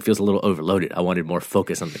 this episode feels a little overloaded. I wanted more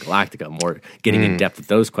focus on the Galactica, more getting in depth with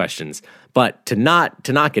those questions. But to not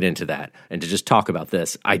get into that and to just talk about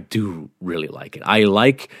this, I do really like it. I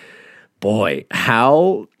like, boy,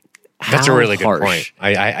 how... That's a really good harsh. point.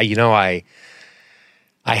 I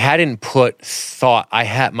hadn't put thought.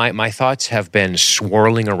 My thoughts have been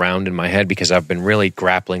swirling around in my head because I've been really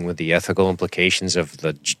grappling with the ethical implications of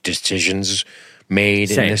the decisions made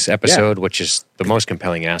in this episode, which is the most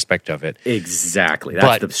compelling aspect of it. Exactly,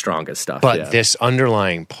 that's the strongest stuff. But this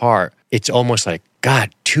underlying part, it's almost like, God,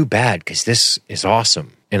 too bad, because this is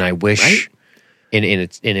awesome, and I wish, right? and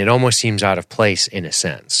it almost seems out of place in a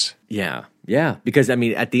sense. Yeah, because, I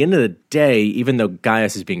mean, at the end of the day, even though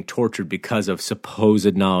Gaius is being tortured because of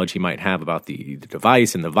supposed knowledge he might have about the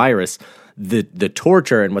device and the virus, the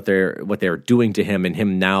torture and what they're doing to him, and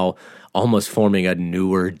him now almost forming a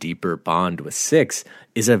newer, deeper bond with Six,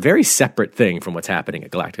 is a very separate thing from what's happening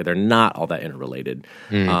at Galactica. They're not all that interrelated.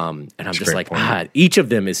 And I'm just like, each of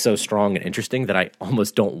them is so strong and interesting that I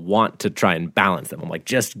almost don't want to try and balance them. I'm like,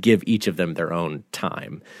 just give each of them their own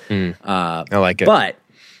time. I like it.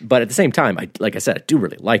 But at the same time, like I said, I do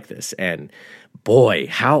really like this. And boy,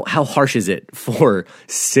 how harsh is it for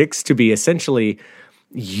Six to be essentially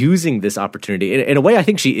using this opportunity? In a way, I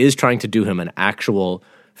think she is trying to do him an actual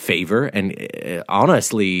favor, and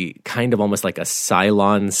honestly, kind of almost like a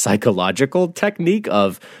Cylon psychological technique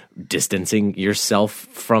of distancing yourself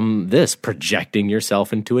from this, projecting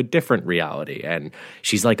yourself into a different reality. And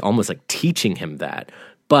she's like almost like teaching him that.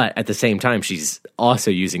 But at the same time, she's also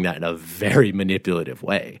using that in a very manipulative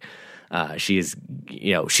way. She's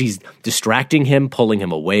distracting him, pulling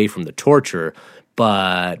him away from the torture.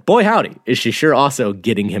 But boy, howdy, is she sure also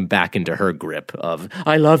getting him back into her grip of,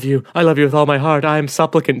 I love you with all my heart, I am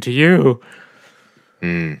supplicant to you.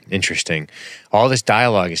 Interesting. All this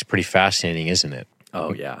dialogue is pretty fascinating, isn't it?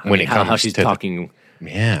 Oh, yeah. When it comes how she's to talking...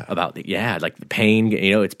 about like the pain,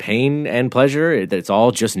 it's pain and pleasure. It's all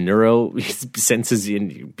just neuro senses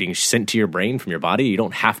being sent to your brain from your body. You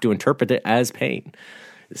don't have to interpret it as pain.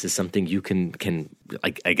 This is something you can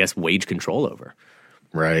I guess wage control over.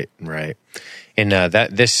 Right. And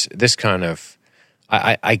this kind of,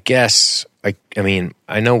 I guess, I mean,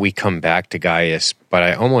 I know we come back to Gaius, but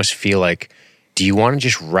I almost feel like, do you want to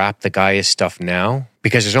just wrap the Gaius stuff now?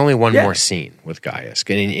 Because there's only one more scene with Gaius,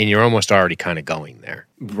 and you're almost already kind of going there.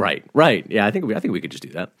 Right. Yeah, I think we could just do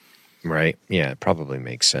that. Right. Yeah, it probably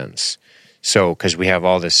makes sense. So, because we have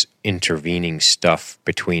all this intervening stuff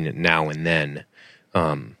between now and then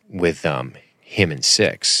with him and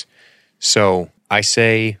Six. So I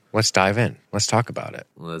say, let's dive in. Let's talk about it.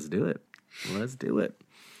 Let's do it.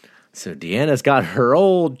 So Deanna's got her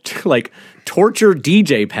old torture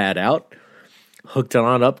DJ pad out, hooked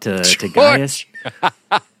on up to Gaius.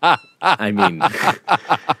 I mean,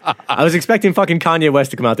 I was expecting fucking Kanye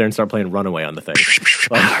West to come out there and start playing Runaway on the thing.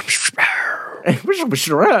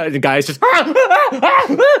 The guy's just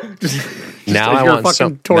Now I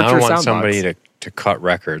want somebody to cut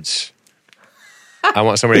records. I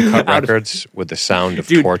want somebody to cut records with the sound of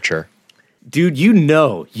torture. Dude, you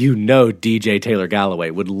know DJ Taylor Galloway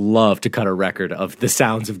would love to cut a record of the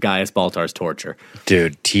sounds of Gaius Baltar's torture.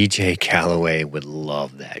 Dude, TJ Calloway would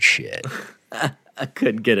love that shit. I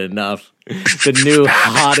couldn't get enough. The new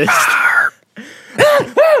hottest...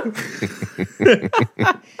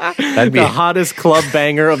 the hottest club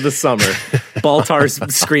banger of the summer. Baltar's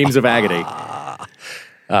screams of agony.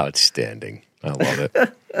 Outstanding. I love it.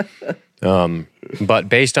 But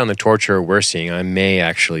based on the torture we're seeing, I may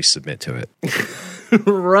actually submit to it.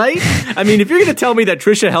 Right? I mean, if you're going to tell me that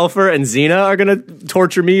Trisha Helfer and Xena are going to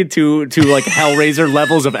torture me to like Hellraiser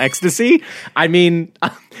levels of ecstasy, I mean,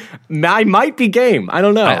 I might be game. I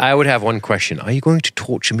don't know. I would have one question. Are you going to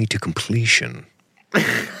torture me to completion?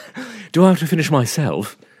 Do I have to finish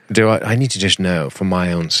myself? I need to just know for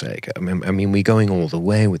my own sake. I mean, we're going all the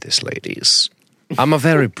way with this, ladies. I'm a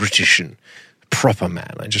very British and proper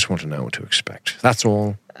man. I just want to know what to expect. That's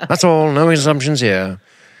all. That's all. No assumptions here.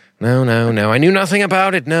 No. I knew nothing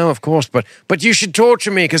about it. No, of course. But you should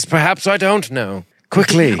torture me because perhaps I don't know.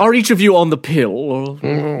 Quickly. Are each of you on the pill? Or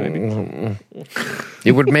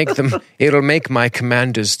It'll make my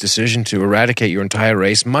commander's decision to eradicate your entire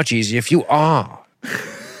race much easier if you are.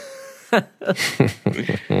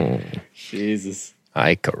 Jesus.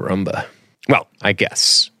 Ay caramba. Well, I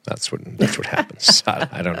guess that's what happens.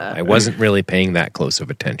 I don't know. I wasn't really paying that close of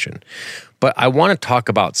attention. But I want to talk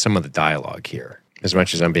about some of the dialogue here, as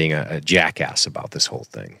much as I'm being a jackass about this whole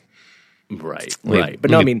thing. Right. But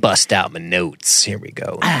no, I mean, bust out my notes. Here we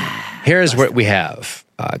go. Here's what we have.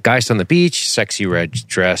 Gaius on the beach, sexy red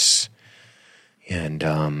dress. And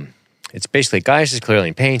it's basically, Gaius is clearly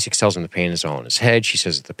in pain. She tells him the pain is all in his head. She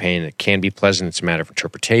says that the pain, it can be pleasant. It's a matter of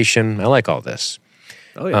interpretation. I like all this.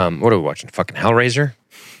 Oh, yeah. What are we watching? Fucking Hellraiser?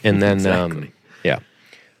 And then, exactly.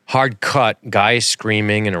 Hard cut, Gaius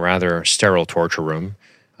screaming in a rather sterile torture room.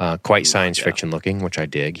 Quite science fiction looking, which I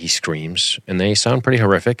dig. He screams, and they sound pretty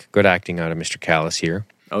horrific. Good acting out of Mr. Callis here.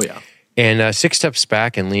 Oh, yeah. And 6 steps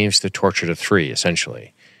back and leaves the torture to 3,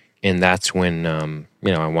 essentially. And that's when,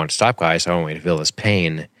 I want to stop Gaius. I don't want to feel this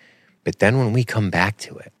pain. But then when we come back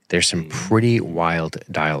to it, there's some pretty wild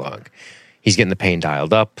dialogue. He's getting the pain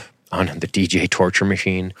dialed up on the DJ torture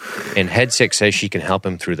machine, and Head 6 says she can help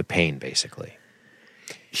him through the pain, basically.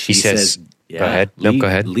 She says go ahead. Go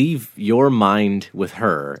ahead. Leave your mind with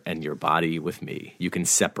her and your body with me. You can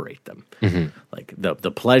separate them. Mm-hmm. Like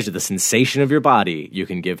the pleasure, the sensation of your body, you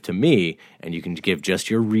can give to me, and you can give just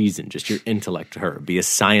your reason, just your intellect to her. Be a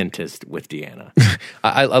scientist with Deanna.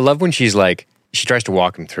 I love when she's like, she tries to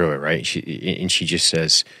walk him through it, right? She just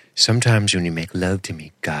says, sometimes when you make love to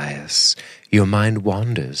me, Gaius, your mind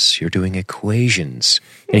wanders. You're doing equations.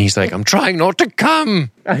 And he's like, I'm trying not to come.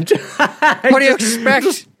 What do you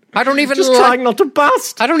expect? I don't even trying not to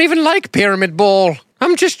bust. I don't even like Pyramid Ball.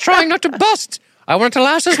 I'm just trying not to bust. I want it to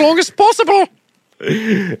last as long as possible.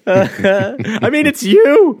 I mean, it's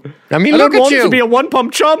you. I mean, look at you. I don't want to be a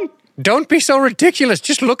one-pump chum. Don't be so ridiculous.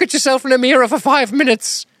 Just look at yourself in a mirror for 5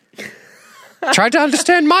 minutes. Try to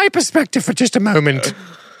understand my perspective for just a moment.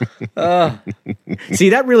 See,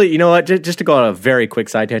 that really, you know what, just to go on a very quick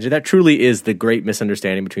side tangent, that truly is the great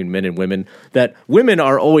misunderstanding between men and women, that women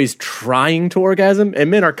are always trying to orgasm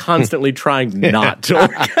and men are constantly trying not to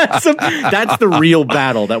orgasm. That's the real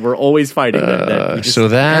battle that we're always fighting. So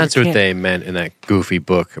that's what they meant in that goofy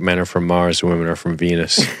book, Men Are From Mars, Women Are From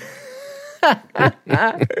Venus.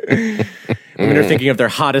 Women are thinking of their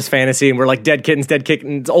hottest fantasy, and we're like dead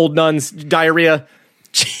kittens, old nuns, diarrhea.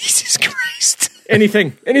 Jesus Christ.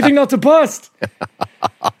 Anything not to bust.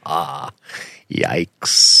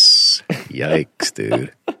 Yikes,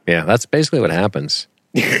 dude. Yeah, that's basically what happens.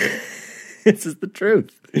 This is the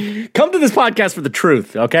truth. Come to this podcast for the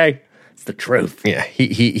truth, okay? It's the truth. Yeah,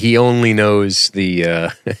 he only knows the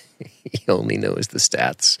he only knows the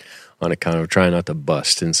stats on account of trying not to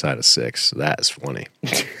bust inside of 6. That's funny.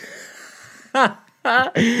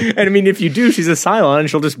 And I mean, if you do, she's a Cylon and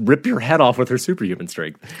she'll just rip your head off with her superhuman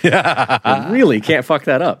strength. You really can't fuck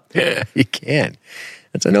that up. Yeah, you can't.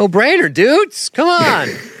 It's a no-brainer, dudes. Come on.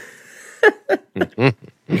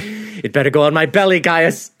 It better go on my belly,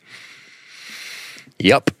 Gaius.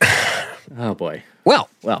 Yep. Oh, boy. Well.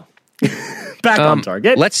 Back on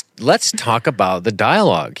target. Let's talk about the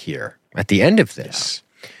dialogue here at the end of this.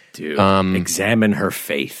 Dude, examine her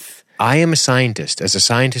faith. I am a scientist. As a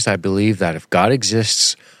scientist, I believe that if God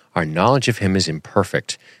exists, Our knowledge of him is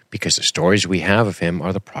imperfect because the stories we have of him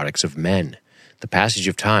are the products of men. The passage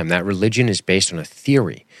of time, that religion is based on a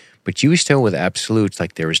theory, but you still with absolutes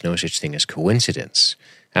like there is no such thing as coincidence.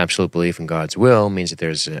 Absolute belief in God's will means that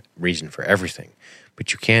there's a reason for everything.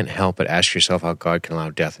 But you can't help but ask yourself how God can allow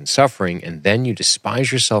death and suffering, and then you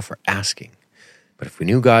despise yourself for asking. But if we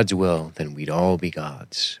knew God's will, then we'd all be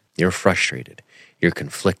gods. You're frustrated. You're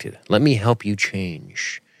conflicted. Let me help you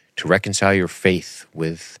change. To reconcile your faith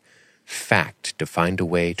with fact, to find a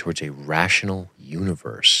way towards a rational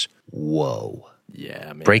universe. Whoa.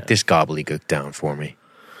 Yeah, man. Break this gobbledygook down for me.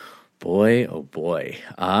 Boy, oh boy.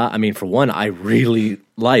 I mean, for one, I really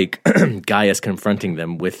like Gaius confronting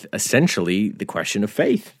them with essentially the question of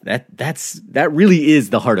faith. That really is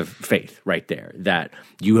the heart of faith right there, that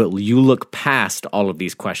you look past all of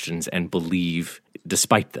these questions and believe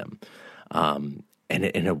despite them. And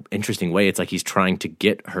in an interesting way, it's like he's trying to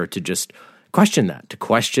get her to just question that, to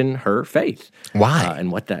question her faith. Why?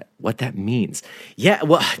 And what that means. Yeah,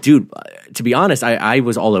 well, dude, to be honest, I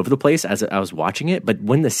was all over the place as I was watching it, but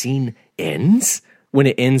when the scene ends,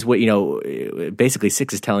 basically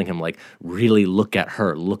Six is telling him, like, really look at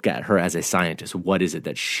her as a scientist. What is it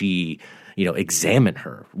that she, examine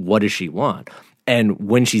her. What does she want? And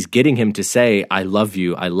when she's getting him to say, I love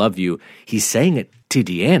you, he's saying it to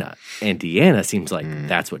Deanna, and Deanna seems like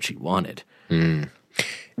that's what she wanted.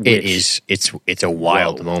 It's a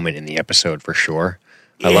wild moment in the episode for sure.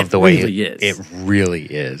 I love the way it really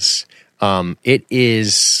is. It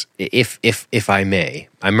is, if I may,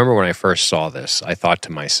 I remember when I first saw this, I thought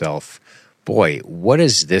to myself, boy, what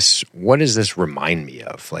does this remind me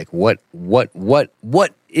of? Like, what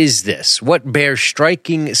is this? What bears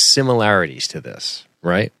striking similarities to this,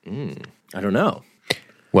 right? I don't know.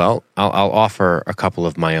 Well, I'll offer a couple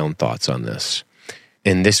of my own thoughts on this.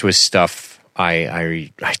 And this was stuff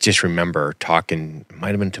I just remember talking,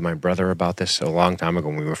 might have been to my brother about this a long time ago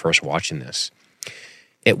when we were first watching this.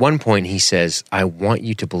 At one point, he says, I want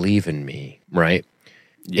you to believe in me, right?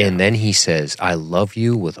 Yeah. And then he says, I love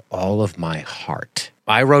you with all of my heart.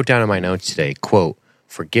 I wrote down in my notes today, quote,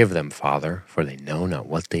 forgive them, Father, for they know not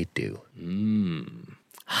what they do.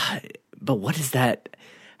 But what is that?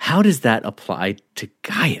 How does that apply to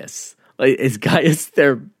Gaius? Like, is Gaius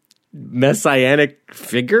their messianic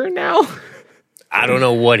figure now? I don't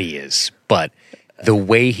know what he is, but the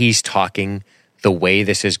way he's talking, the way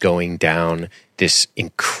this is going down, this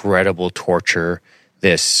incredible torture,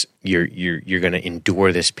 this you're going to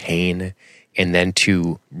endure this pain, and then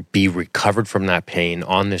to be recovered from that pain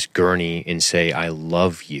on this gurney and say, I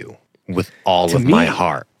love you with all of my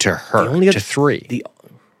heart to her, to three.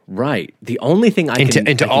 Right. The only thing I can...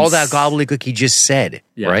 And to all that gobbledygook he just said,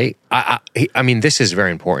 right? I mean, this is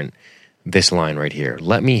very important, this line right here.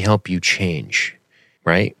 Let me help you change,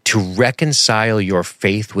 right? To reconcile your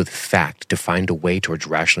faith with fact, to find a way towards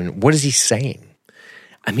rational... What is he saying?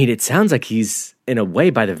 I mean, it sounds like he's, in a way,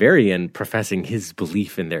 by the very end, professing his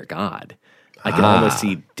belief in their God. I can almost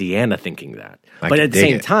see Deanna thinking that. But at the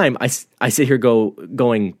same time, I sit here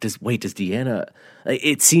going, does Deanna...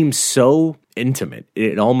 It seems so intimate.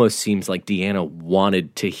 It almost seems like Deanna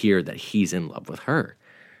wanted to hear that he's in love with her.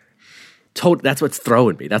 That's what's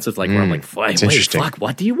throwing me. That's what's like, where I'm like, wait, fuck,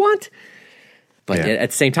 what do you want? But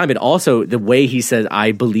at the same time, it also, the way he says,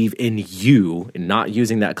 I believe in you, and not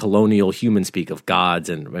using that colonial human speak of gods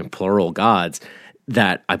and plural gods,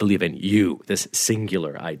 that I believe in you, this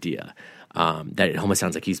singular idea. That it almost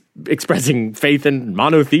sounds like he's expressing faith in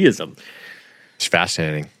monotheism. It's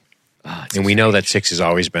fascinating. And we know that Six has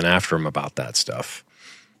always been after him about that stuff.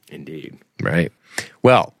 Indeed. Right.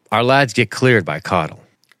 Well, our lads get cleared by Coddle.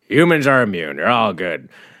 Humans are immune. They're all good.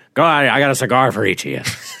 Go on, I got a cigar for each of you.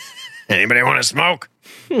 Anybody want to smoke?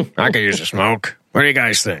 I could use a smoke. What do you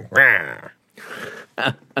guys think?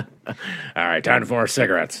 All right, time for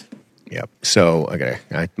cigarettes. Yep. So, okay,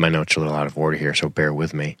 my notes are a little out of order here, so bear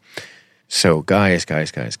with me. So, Gaius,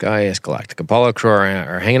 Galactic Apollo crew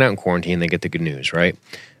are hanging out in quarantine. They get the good news, right?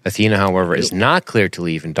 Athena, however, is not cleared to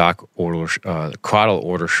leave, and Doc Coddle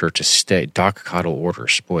orders her to stay. Doc Coddle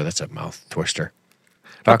orders. Boy, that's a mouth twister.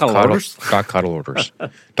 Doc Coddle orders. Doc Coddle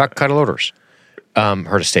orders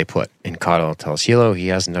her to stay put. And Coddle tells Hilo he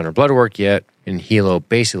hasn't done her blood work yet, and Hilo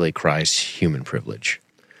basically cries human privilege.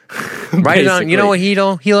 Write it on. You know what,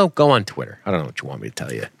 Hilo? Go on Twitter. I don't know what you want me to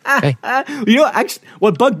tell you. Okay? Actually,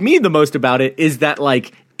 what bugged me the most about it is that,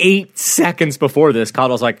 like, 8 seconds before this,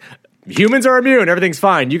 Coddle's like, humans are immune, everything's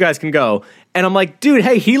fine, you guys can go. And I'm like, dude,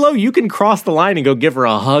 hey, Hilo, you can cross the line and go give her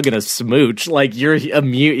a hug and a smooch. Like, you're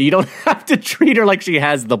immune. You don't have to treat her like she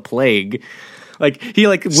has the plague. Like, he,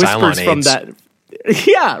 like, whispers from that.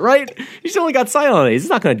 Yeah, right? She's only got Cylon AIDS. It's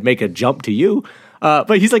not going to make a jump to you.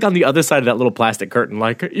 But he's like on the other side of that little plastic curtain,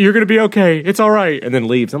 like, you're going to be okay. It's all right. And then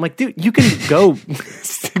leaves. I'm like, dude, you can go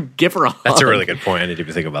give her a hug. That's a really good point. I didn't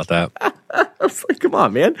even think about that. I was like, come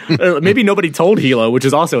on, man. Maybe nobody told Hilo, which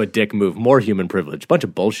is also a dick move. More human privilege. Bunch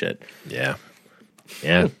of bullshit. Yeah.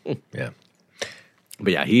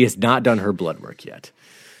 But yeah, he has not done her blood work yet.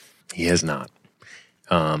 He has not.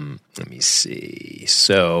 Let me see.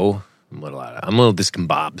 So I'm a little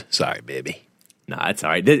discombobed. Sorry, baby. No, that's all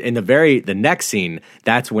right. In the next scene,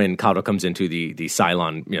 that's when Kato comes into the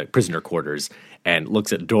Cylon prisoner quarters and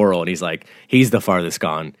looks at Doro, and he's like, he's the farthest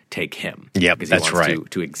gone. Take him. Yep, because that's he wants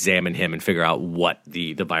right. to examine him and figure out what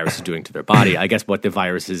the virus is doing to their body. I guess what the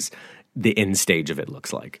virus is, the end stage of it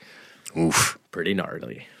looks like. Oof. Pretty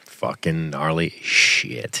gnarly. Fucking gnarly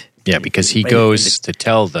shit. Yeah, because he goes to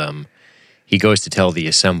tell them. He goes to tell the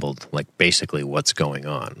assembled, like, basically what's going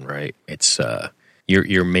on, right? It's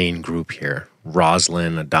your main group here.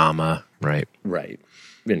 Roslyn, Adama, right? Right.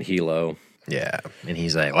 And Hilo. Yeah. And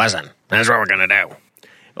he's like, listen, that's what we're going to do.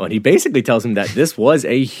 Oh, and he basically tells him that this was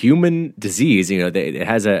a human disease. It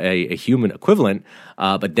has a human equivalent,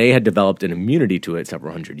 but they had developed an immunity to it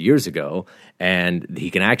several hundred years ago, and he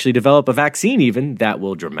can actually develop a vaccine even that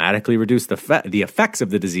will dramatically reduce the effects of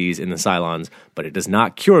the disease in the Cylons, but it does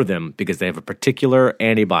not cure them because they have a particular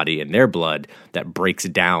antibody in their blood that breaks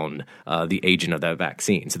down the agent of that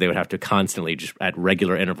vaccine. So they would have to constantly, just at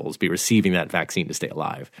regular intervals, be receiving that vaccine to stay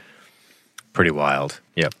alive. Pretty wild.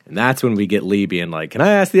 Yep. And that's when we get Lee being like, can I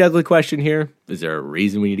ask the ugly question here? Is there a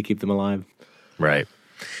reason we need to keep them alive? Right.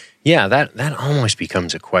 Yeah, that almost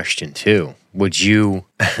becomes a question too. Would you,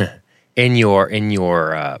 in your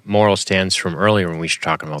moral stance from earlier when we were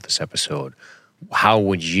talking about this episode, how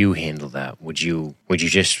would you handle that? Would you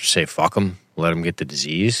just say fuck them, let them get the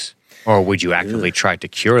disease, or would you actively try to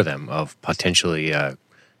cure them of potentially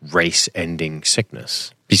race-ending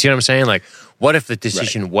sickness? You see what I'm saying? Like, what if the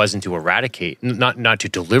decision wasn't to eradicate, not to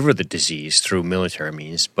deliver the disease through military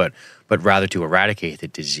means, but rather to eradicate the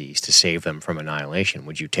disease to save them from annihilation?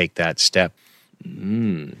 Would you take that step?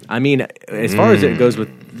 I mean, as far as it goes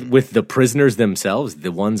with the prisoners themselves,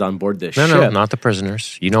 the ones on board this ship. No, not the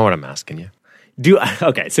prisoners. You know what I'm asking you.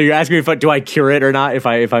 Okay, so you're asking me do I cure it or not if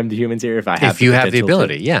I'm the humans here? If you have the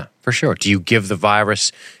ability, yeah, for sure. Do you give the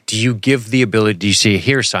virus? Do you give the ability? Do you say,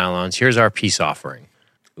 here, Cylons, here's our peace offering?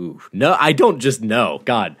 Ooh, no, I don't just know.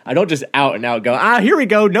 God, I don't just out and out go, here we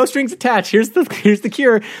go, no strings attached. Here's the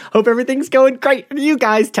cure. Hope everything's going great for you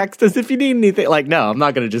guys. Text us if you need anything. Like, no, I'm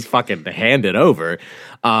not going to just fucking hand it over.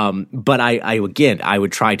 But I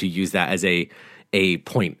would try to use that as a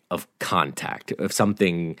point of contact of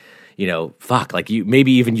something. Like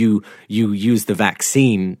you use the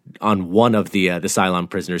vaccine on one of the Cylon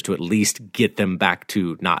prisoners to at least get them back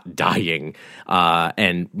to not dying,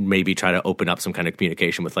 and maybe try to open up some kind of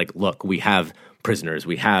communication with like, look, we have prisoners,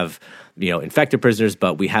 we have infected prisoners,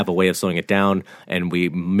 but we have a way of slowing it down, and we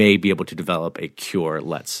may be able to develop a cure.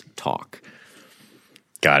 Let's talk.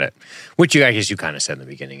 Got it. Which I guess you kind of said in the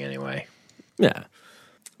beginning, anyway. Yeah.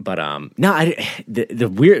 But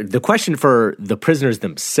the question for the prisoners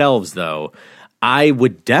themselves, though, I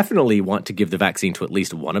would definitely want to give the vaccine to at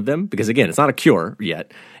least one of them because, again, it's not a cure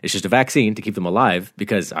yet. It's just a vaccine to keep them alive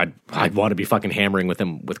because I'd want to be fucking hammering with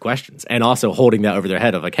them with questions and also holding that over their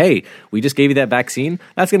head of like, hey, we just gave you that vaccine.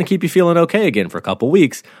 That's going to keep you feeling okay again for a couple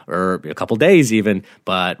weeks or a couple days even,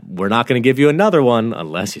 but we're not going to give you another one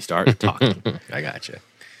unless you start talking. I gotcha.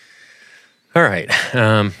 All right.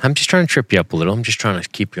 I'm just trying to trip you up a little. I'm just trying to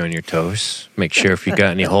keep you on your toes. Make sure if you got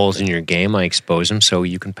any holes in your game, I expose them so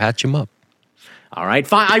you can patch them up. All right,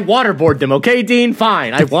 fine. I waterboard them, okay, Dean?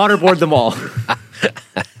 Fine. I waterboard them all.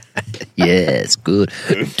 Yes, good.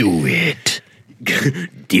 Do it.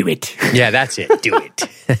 Do it. Yeah, that's it. Do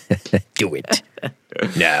it. Do it.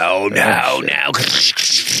 No.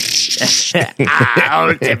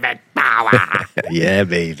 Ultimate power. Yeah,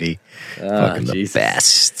 baby. Fucking the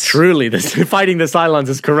best. Truly, fighting the Cylons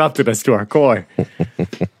has corrupted us to our core.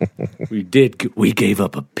 We gave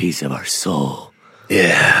up a piece of our soul.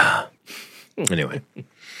 Yeah. Anyway.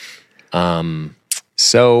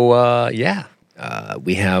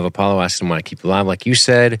 We have Apollo asking him why to keep it alive. Like you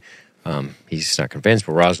said, he's not convinced,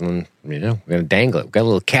 but Rosalind, we're going to dangle it. We've got a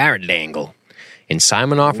little carrot dangle. And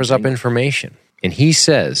Simon offers up information. And he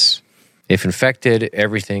says, if infected,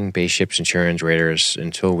 everything, base ships, Centurions, raiders,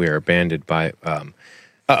 until we are abandoned by...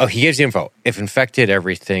 he gives the info. If infected,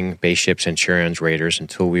 everything, base ships, Centurions, raiders,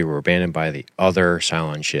 until we were abandoned by the other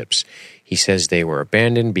Cylon ships. He says they were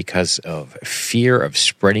abandoned because of fear of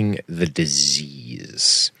spreading the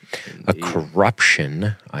disease. Indeed. A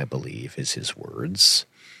corruption, I believe, is his words.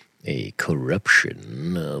 A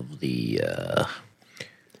corruption of the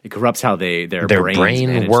It corrupts how their brains brain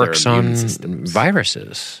manage works their immune on systems.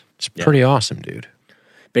 viruses. It's pretty awesome, dude.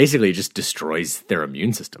 Basically, it just destroys their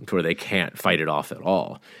immune system to where they can't fight it off at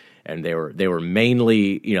all. And they were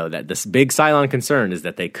mainly, that this big Cylon concern is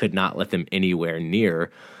that they could not let them anywhere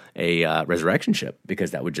near a resurrection ship,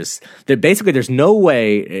 because that would basically there's no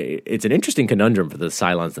way. It's an interesting conundrum for the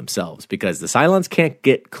Cylons themselves, because the Cylons can't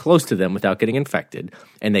get close to them without getting infected,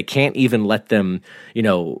 and they can't even let them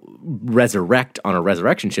resurrect on a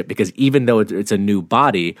resurrection ship, because even though it's a new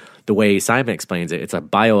body, the way Simon explains it, it's a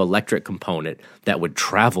bioelectric component that would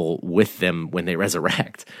travel with them when they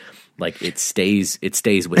resurrect. Like it stays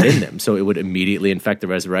within them, so it would immediately infect the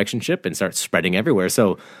resurrection ship and start spreading everywhere.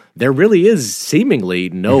 So there really is seemingly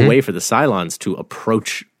no way for the Cylons to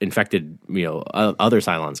approach infected, other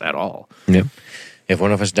Cylons at all. Yep. If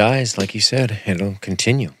one of us dies, like you said, it'll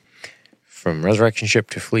continue from resurrection ship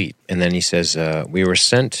to fleet. And then he says, "We were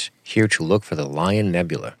sent here to look for the Lion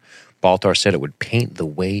Nebula. Baltar said it would paint the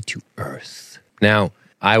way to Earth." Now,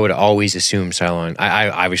 I would always assume Cylon.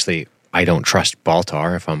 I don't trust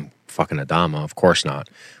Baltar if I'm fucking Adama, of course not.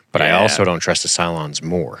 But I also don't trust the Cylons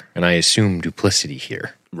more. And I assume duplicity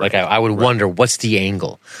here. Right. Like I would wonder, what's the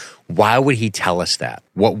angle? Why would he tell us that?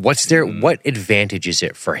 What advantage is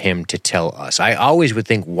it for him to tell us? I always would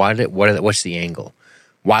think, what's the angle?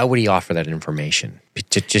 Why would he offer that information?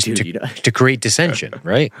 To create dissension,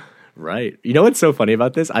 right? Right. You know what's so funny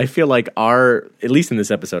about this? I feel like at least in this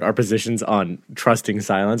episode, our positions on trusting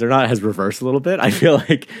Cylons has reversed a little bit. I feel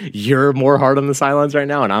like you're more hard on the Cylons right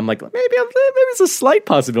now, and I'm like, maybe it's a slight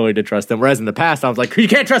possibility to trust them. Whereas in the past, I was like, you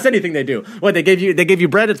can't trust anything they do. What they give you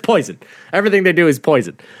bread, it's poison. Everything they do is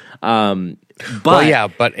poison. But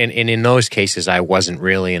in those cases, I wasn't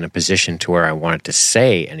really in a position to where I wanted to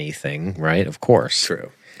say anything, right? Of course.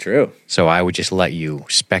 True. So I would just let you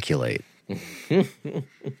speculate.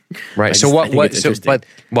 Right.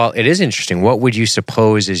 It is interesting. What would you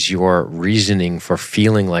suppose is your reasoning for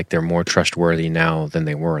feeling like they're more trustworthy now than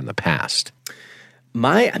they were in the past?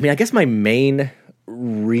 I guess my main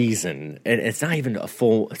reason, and it's not even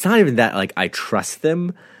that like I trust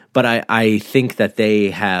them, but I think that they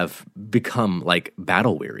have become like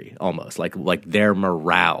battle weary almost, like their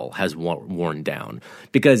morale has worn down.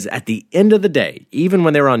 Because at the end of the day, even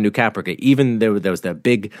when they were on New Caprica, even there was that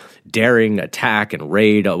big daring attack and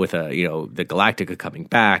raid with the Galactica coming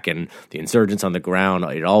back and the insurgents on the ground,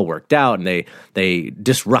 it all worked out, and they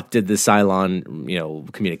disrupted the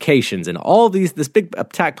Cylon communications, and all this big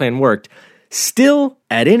attack plan worked. Still,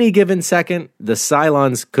 at any given second, the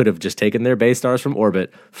Cylons could have just taken their base stars from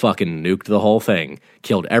orbit, fucking nuked the whole thing,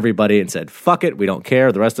 killed everybody, and said, fuck it, we don't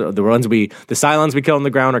care. The rest of the Cylons we kill on the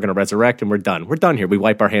ground are going to resurrect, and we're done. We're done here. We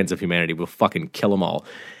wipe our hands of humanity. We'll fucking kill them all.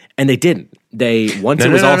 And they didn't. Once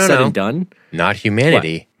it was all said and done. Not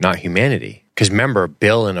humanity. What? Not humanity. Because remember,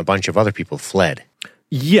 Bill and a bunch of other people fled.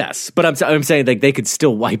 Yes, but I'm saying like they could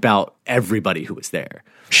still wipe out everybody who was there.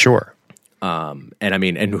 Sure.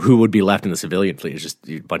 And who would be left in the civilian fleet is just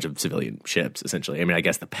a bunch of civilian ships, essentially. I mean, I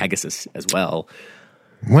guess the Pegasus as well.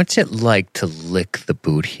 What's it like to lick the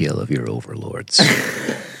boot heel of your overlords?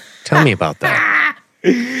 Tell me about that.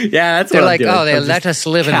 Yeah, that's they're what like, I'm doing. oh, they let us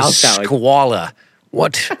live in squalor.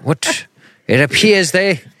 What? It appears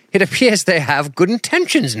they have good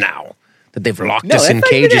intentions now. That they've locked us in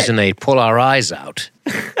cages and they pull our eyes out.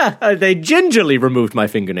 They gingerly removed my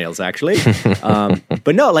fingernails, actually.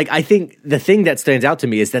 But no, like I think the thing that stands out to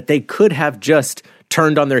me is that they could have just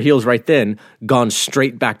turned on their heels right then, gone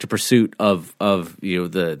straight back to pursuit of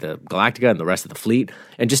the Galactica and the rest of the fleet,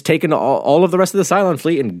 and just taken all of the rest of the Cylon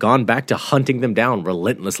fleet and gone back to hunting them down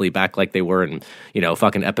relentlessly, back like they were in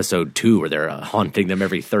fucking episode 2, where they're haunting them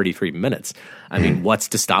every 33 minutes. I mean, what's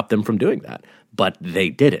to stop them from doing that? But they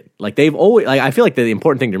did it. Like they've always. Like, I feel like the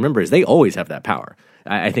important thing to remember is they always have that power.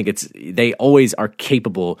 I think they always are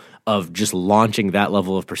capable of just launching that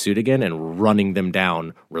level of pursuit again and running them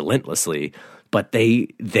down relentlessly. But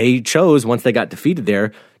they chose, once they got defeated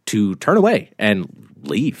there, to turn away and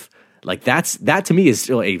leave. Like that to me is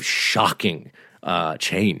still a shocking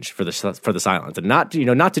change for the Cylons, and not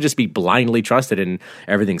to just be blindly trusted and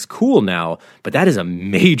everything's cool now, but that is a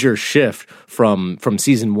major shift from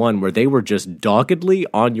season 1, where they were just doggedly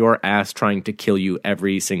on your ass trying to kill you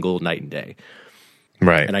every single night and day.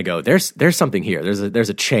 Right. And I go, there's something here. There's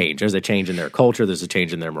a change. There's a change in their culture. There's a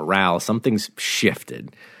change in their morale. Something's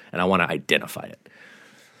shifted, and I want to identify it.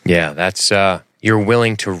 Yeah, that's you're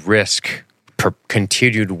willing to risk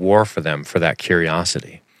continued war for them for that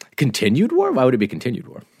curiosity. Continued war? Why would it be continued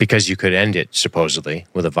war? Because you could end it, supposedly,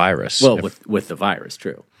 with a virus. Well, with the virus,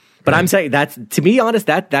 true. But I'm saying to be honest,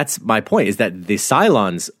 that's my point, is that the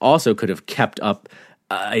Cylons also could have kept up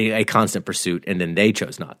a constant pursuit, and then they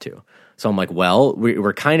chose not to. So I'm like, well,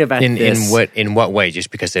 we're kind of at this. In what way?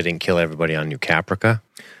 Just because they didn't kill everybody on New Caprica?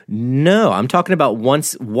 No, I'm talking about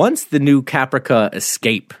once the New Caprica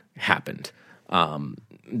escape happened,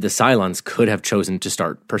 the Cylons could have chosen to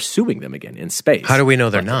start pursuing them again in space. How do we know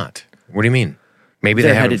they're not? What do you mean? Maybe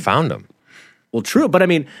they haven't found them. Well, true, but I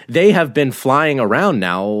mean, they have been flying around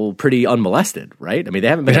now pretty unmolested, right? I mean, they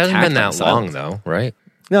haven't been. It hasn't been attacked that long, though, right?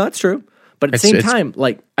 No, that's true. But at the same time,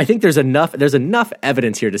 like, I think there's enough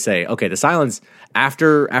evidence here to say, okay, the Cylons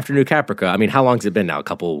after New Caprica. I mean, how long has it been now? A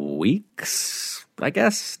couple weeks, I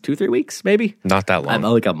guess, 2-3 weeks, maybe. Not that long.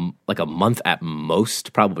 Like a month at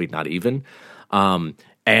most, probably not even. And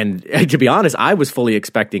to be honest, I was fully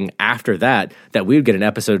expecting after that we would get an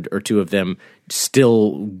episode or two of them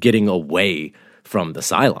still getting away from the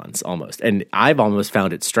Cylons almost. And I've almost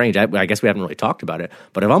found it strange. I guess we haven't really talked about it,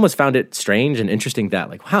 but I've almost found it strange and interesting that,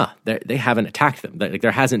 like, they haven't attacked them. Like,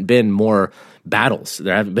 there hasn't been more battles.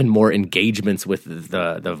 There haven't been more engagements with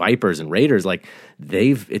the Vipers and Raiders. Like,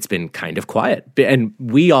 it's been kind of quiet. And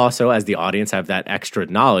we also, as the audience, have that extra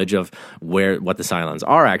knowledge of what the Cylons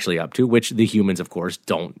are actually up to, which the humans, of course,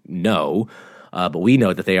 don't know. But we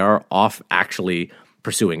know that they are off actually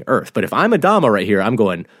pursuing Earth. But if I'm Adama right here, I'm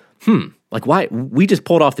going, like, why? We just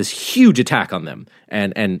pulled off this huge attack on them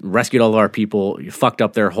and rescued all of our people, fucked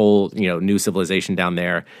up their whole, new civilization down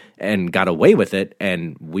there and got away with it.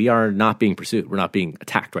 And we are not being pursued. We're not being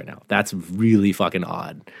attacked right now. That's really fucking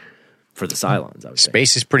odd for the Cylons, I would say.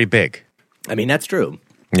 Space is pretty big. I mean, that's true.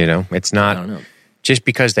 It's not I don't know. Just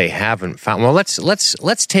because they haven't found. Well, let's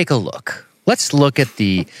take a look. Let's look at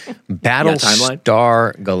the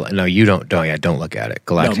Battlestar. No, you don't. Don't look at it.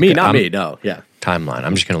 Galactica. No, me. No, yeah. Timeline.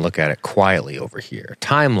 I'm just going to look at it quietly over here.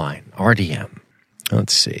 Timeline. RDM.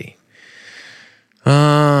 Let's see. That's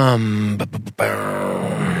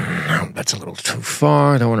a little too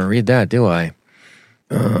far. I don't want to read that, do I?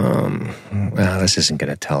 This isn't going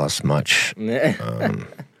to tell us much. Return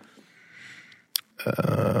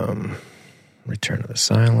of the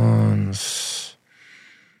Cylons.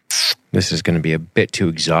 This is going to be a bit too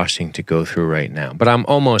exhausting to go through right now. But I'm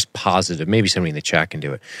almost positive, maybe somebody in the chat can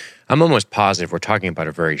do it. I'm almost positive we're talking about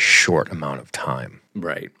a very short amount of time.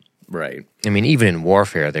 Right. I mean, even in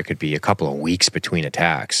warfare, there could be a couple of weeks between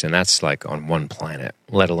attacks, and that's like on one planet,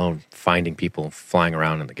 let alone finding people flying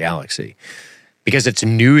around in the galaxy. Because it's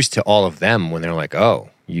news to all of them when they're like, oh,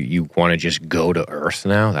 you want to just go to Earth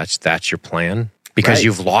now? That's your plan? Because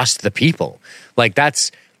you've lost the people. Like,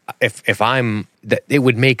 that's... it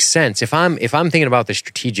would make sense if I'm thinking about this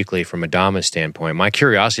strategically from Adama's standpoint. My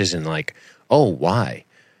curiosity isn't like, oh, why?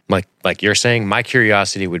 Like you're saying, my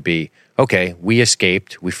curiosity would be, okay, we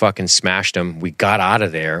escaped, we fucking smashed them, we got out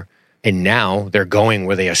of there, and now they're going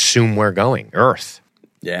where they assume we're going, Earth.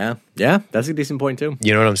 Yeah, that's a decent point too.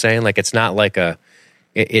 You know what I'm saying? Like, it's not like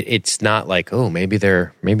it's not like, oh, maybe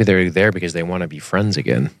they're there because they want to be friends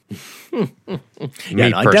again.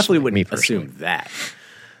 I definitely wouldn't assume that.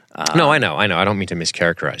 No, I know. I don't mean to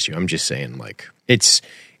mischaracterize you. I'm just saying, like, it's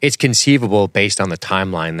conceivable based on the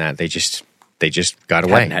timeline that they just got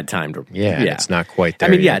away. Hadn't had time to. Yeah, it's not quite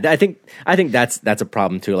there. I mean, I think that's a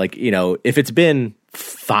problem too. Like, if it's been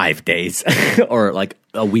 5 days or like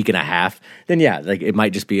a week and a half, then like it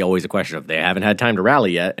might just be always a question of they haven't had time to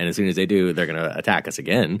rally yet, and as soon as they do, they're going to attack us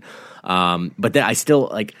again. But then I still,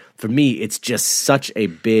 like, for me, it's just such a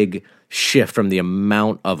big shift from the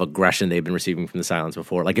amount of aggression they've been receiving from the Cylons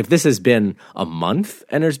before. Like, if this has been a month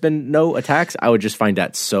and there's been no attacks, I would just find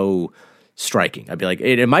that so striking. I'd be like,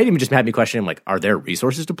 it might even just have me questioning, like, are their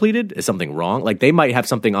resources depleted? Is something wrong? Like, they might have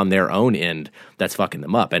something on their own end that's fucking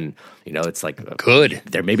them up. And, it's like, good.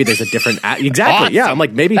 Maybe there's a different, exactly. Awesome. Yeah. I'm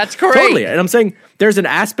like, maybe that's correct. Totally. And I'm saying there's an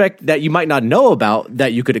aspect that you might not know about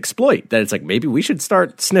that you could exploit. That it's like, maybe we should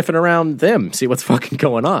start sniffing around them, see what's fucking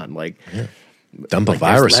going on. Like, dump a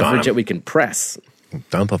virus on leverage them. that we can press.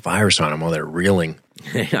 Dump a virus on them while they're reeling.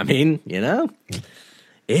 I mean,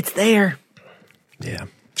 it's there. Yeah.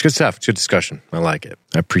 It's good stuff. It's good discussion. I like it.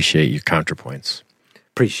 I appreciate your counterpoints.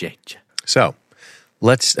 Appreciate you. So,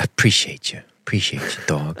 let's appreciate you. Appreciate you,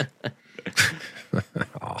 dog.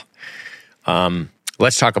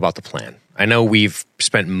 Let's talk about the plan. I know we've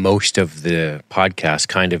spent most of the podcast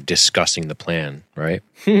kind of discussing the plan, right?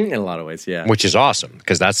 In a lot of ways, yeah. Which is awesome,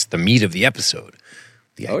 because that's the meat of the episode.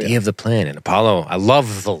 The idea of the plan. And Apollo, I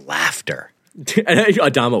love the laughter.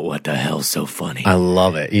 Adama, what the hell's so funny? I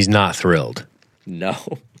love it. He's not thrilled. No.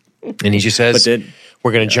 And he just says,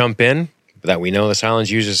 we're going to jump in, that we know the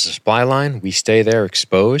Cylons use as a supply line. We stay there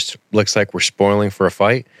exposed. Looks like we're spoiling for a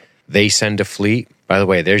fight. They send a fleet. By the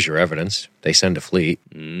way, there's your evidence. They send a fleet.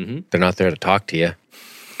 Mm-hmm. They're not there to talk to you.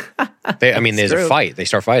 There's true. a fight. They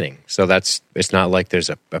start fighting. So it's not like there's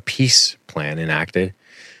a peace plan enacted.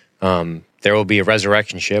 There will be a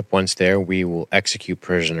resurrection ship. Once there, we will execute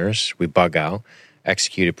prisoners. We bug out.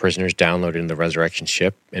 Executed prisoners downloaded in the resurrection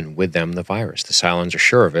ship, and with them, the virus. The Cylons are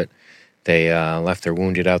sure of it. They left their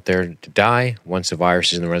wounded out there to die. Once the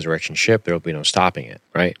virus is in the resurrection ship, there will be no stopping it,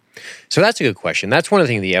 right? So that's a good question. That's one of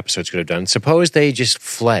the things the episodes could have done. Suppose they just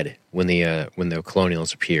fled when the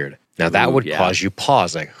colonials appeared. Now, that would cause you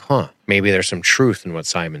pause, like, maybe there's some truth in what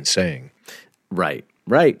Simon's saying. Right.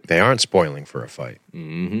 They aren't spoiling for a fight.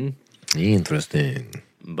 Mm-hmm. Interesting.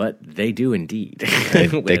 But they do indeed.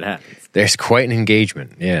 When it happens. There's quite an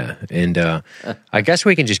engagement, yeah. And I guess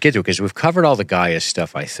we can just get to it because we've covered all the Gaia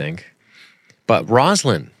stuff, I think. But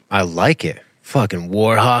Roslin, I like it. Fucking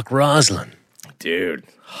Warhawk Roslin. Dude,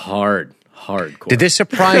 hardcore. Did this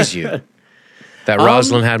surprise you that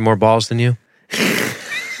Roslin had more balls than you?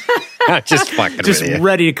 Just fucking just with you.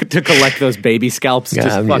 ready to collect those baby scalps, Yeah,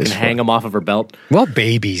 just I'm fucking just hang them off of her belt. Well,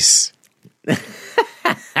 babies.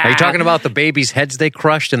 Are you talking about the babies' heads they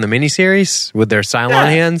crushed in the miniseries with their Cylon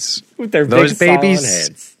hands? With their Those big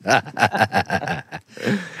babies? Cylon heads.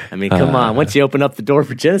 I mean, come on. Once you open up the door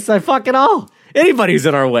for genocide, fuck it all. Anybody who's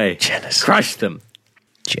in our way, crush them.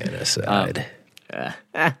 Genocide.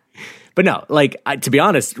 But no, to be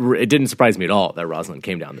honest, it didn't surprise me at all that Rosalind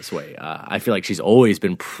came down this way. I feel like she's always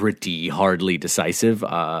been pretty hardly decisive.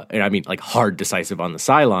 And I mean, hard decisive on the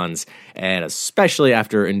Cylons, and especially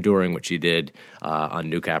after enduring what she did on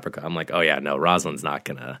New Caprica. I'm like, oh yeah, no, Rosalind's not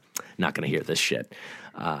gonna hear this shit.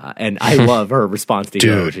 And I love her response to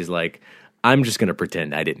Hilo. She's like, I'm just gonna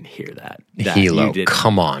pretend I didn't hear that. Hilo,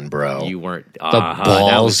 come on, bro. You weren't. The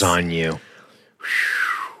balls on you.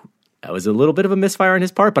 That was a little bit of a misfire on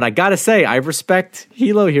his part, but I gotta say, I respect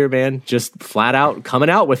Hilo here, man. Just flat out coming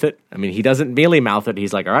out with it. I mean, he doesn't mealy mouth it.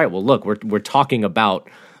 He's like, all right, well, look, we're talking about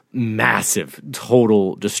massive,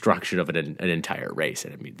 total destruction of an entire race.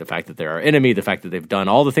 And I mean, the fact that they're our enemy, the fact that they've done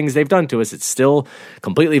all the things they've done to us, it's still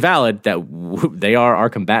completely valid that they are our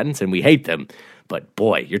combatants and we hate them. But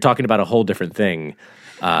boy, you're talking about a whole different thing.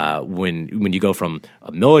 When you go from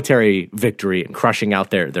a military victory and crushing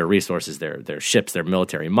out their resources, their ships, their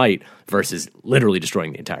military might, versus literally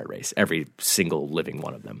destroying the entire race, every single living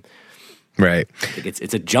one of them. Right. I think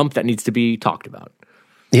it's a jump that needs to be talked about.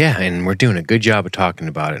 Yeah, and we're doing a good job of talking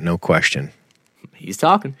about it, no question. He's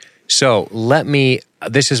talking. So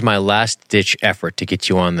this is my last ditch effort to get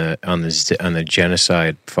you on the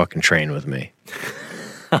genocide fucking train with me.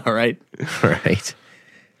 All right. Right.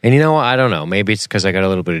 And you know what? I don't know. Maybe it's because I got a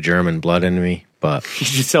little bit of German blood in me, but... You're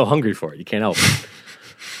just so hungry for it. You can't help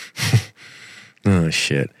it. Oh,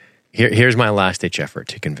 shit. Here's my last-ditch effort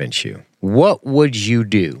to convince you. What would you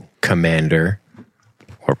do, Commander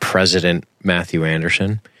or President Matthew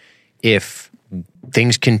Anderson, if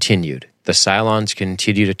things continued? The Cylons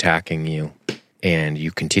continued attacking you, and you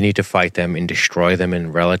continued to fight them and destroy them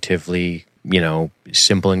in relatively,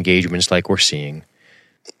 simple engagements like we're seeing,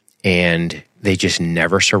 and they just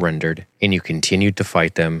never surrendered, and you continued to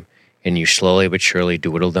fight them, and you slowly but surely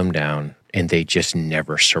dwindled them down, and they just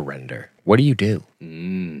never surrender. What do you do?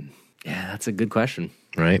 Yeah, that's a good question.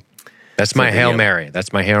 Right? That's my Hail Mary.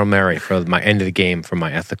 That's my Hail Mary for my end of the game for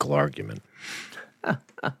my ethical argument.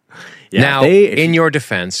 Now, in your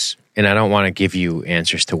defense, and I don't want to give you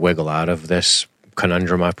answers to wiggle out of this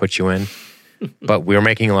conundrum I put you in, but we're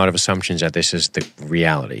making a lot of assumptions that this is the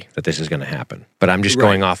reality, that this is going to happen. But I'm just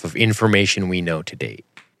going off of information we know to date.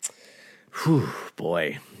 Whew,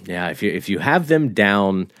 boy. Yeah, if you have them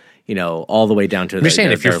down, all the way down to I'm just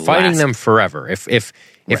saying, if you're fighting them forever, if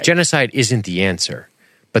genocide isn't the answer,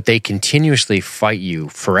 but they continuously fight you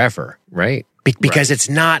forever, right? Because it's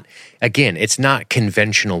not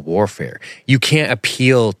conventional warfare. You can't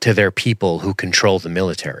appeal to their people who control the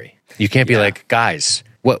military. You can't be like, guys,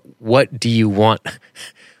 what do you want?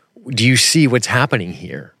 Do you see what's happening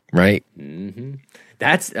here, right? Mm-hmm.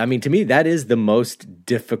 To me, that is the most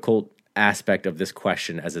difficult aspect of this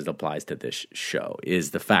question as it applies to this show,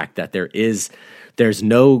 is the fact that there's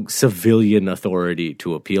no civilian authority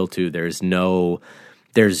to appeal to. There's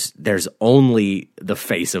only the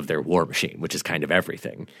face of their war machine, which is kind of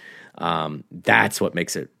everything. That's what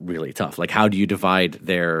makes it really tough. Like, how do you divide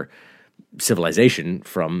their civilization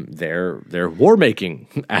from their war making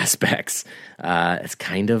aspects? It's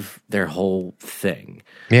kind of their whole thing.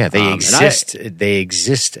 Yeah, they exist. They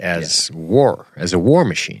exist as as a war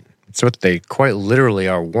machine. It's what they quite literally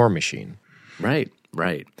are, war machine. Right.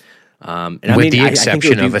 And with the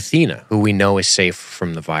exception of Athena, who we know is safe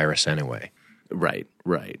from the virus anyway. Right.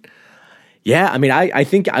 Yeah, I mean, I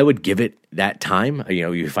think I would give it that time. You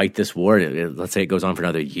know, you fight this war. Let's say it goes on for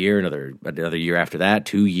another year, another year after that,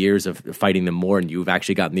 2 years of fighting them more, and you've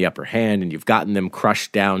actually gotten the upper hand, and you've gotten them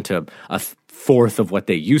crushed down to a fourth of what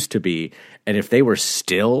they used to be. And if they were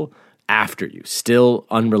still after you, still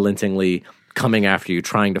unrelentingly coming after you,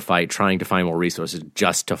 trying to find more resources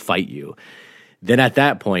just to fight you, then at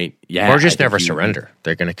that point, yeah, or just never surrender.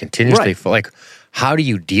 They're going to continuously like. How do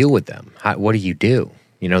you deal with them? What do you do?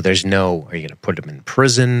 You know, there's no, are you going to put them in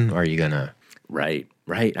prison? Are you going to? Right.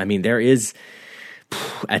 I mean, there is,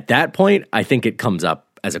 at that point, I think it comes up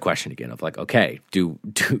as a question again of like, okay, do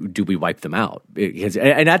we wipe them out?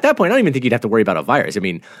 And at that point, I don't even think you'd have to worry about a virus. I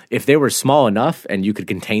mean, if they were small enough and you could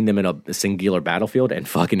contain them in a singular battlefield and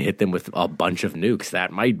fucking hit them with a bunch of nukes,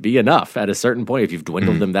 that might be enough at a certain point if you've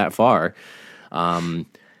dwindled them that far.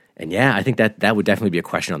 And yeah, I think that would definitely be a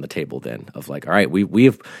question on the table then of like, all right,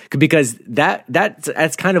 we've because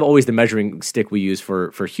that's kind of always the measuring stick we use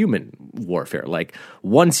for human warfare. Like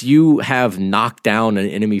once you have knocked down an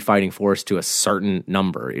enemy fighting force to a certain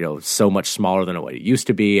number, you know, so much smaller than what it used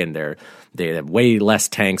to be, and they have way less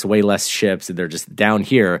tanks, way less ships, and they're just down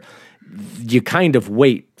here. You kind of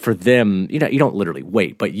wait for them. You know, you don't literally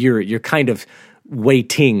wait, but you're kind of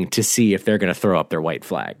waiting to see if they're going to throw up their white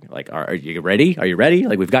flag. Like, are you ready? Are you ready?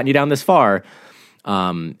 Like, we've gotten you down this far.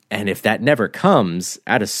 And if that never comes,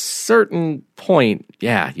 at a certain point,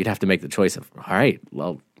 yeah, you'd have to make the choice of, all right,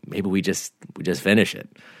 well, maybe we just finish it.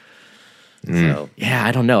 So, yeah,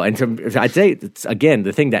 I don't know. And I'd say, it's, again,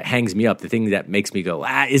 the thing that hangs me up, the thing that makes me go,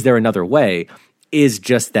 is there another way, is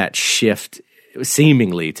just that shift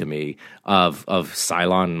seemingly to me of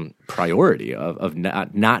Cylon priority of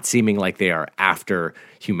not seeming like they are after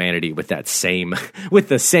humanity with the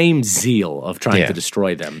same zeal of trying to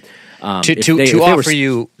destroy them.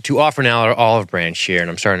 To offer now olive branch here, and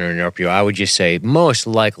I'm starting to interrupt you, I would just say most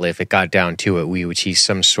likely if it got down to it, we would see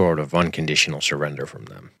some sort of unconditional surrender from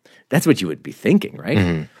them. That's what you would be thinking, right?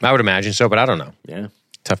 Mm-hmm. I would imagine so, but I don't know. Yeah,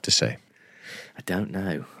 tough to say. I don't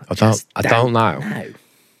know. I don't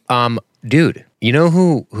know. Dude, you know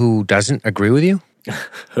who doesn't agree with you?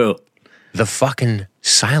 Who? The fucking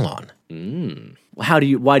Cylon. Why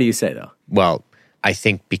do you say though? Well, I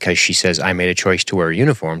think because she says, I made a choice to wear a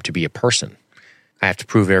uniform to be a person. I have to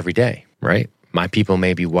prove it every day, right? My people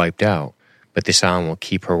may be wiped out, but the Cylon will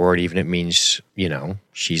keep her word even if it means, you know,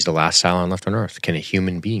 she's the last Cylon left on Earth. Can a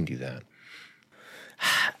human being do that?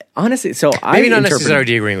 Honestly, so maybe not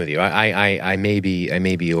necessarily agreeing with you. I may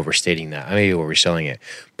be overstating that. I may be overselling it,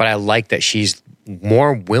 but I like that she's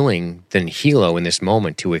more willing than Helo in this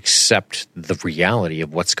moment to accept the reality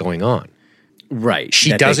of what's going on. Right.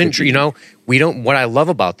 She doesn't. You know, we don't. What I love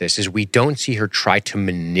about this is we don't see her try to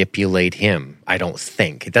manipulate him. I don't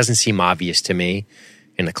think it doesn't seem obvious to me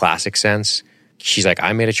in the classic sense. She's like,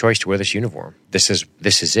 I made a choice to wear this uniform. This is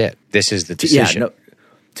it. This is the decision. Yeah, no.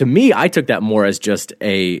 To me, I took that more as just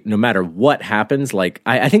no matter what happens, like,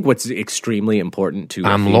 I think what's extremely important to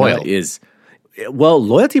I'm Athena loyal. is, well,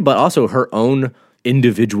 loyalty, but also her own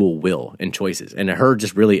individual will and choices. And her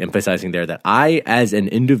just really emphasizing there that I, as an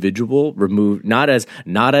individual, not as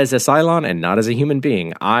a Cylon and not as a human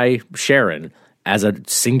being, I, Sharon, as a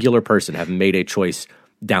singular person, have made a choice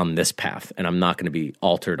down this path. And I'm not going to be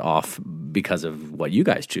altered off because of what you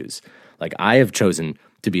guys choose. Like, I have chosen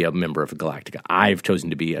to be a member of Galactica. I've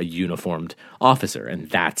chosen to be a uniformed officer, and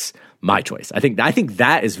that's my choice. I think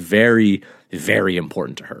that is very, very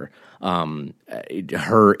important to her.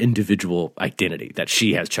 Her individual identity that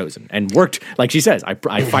she has chosen and worked, like she says, I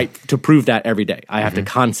fight to prove that every day. I have to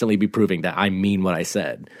constantly be proving that I mean what I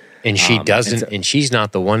said. And she doesn't, and she's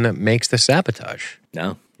not the one that makes the sabotage.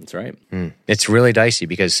 No, that's right. It's really dicey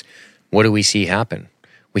because what do we see happen?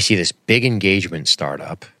 We see this big engagement start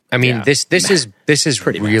up. I mean, this is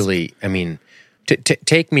really massive. I mean,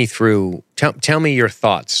 take me through. Tell me your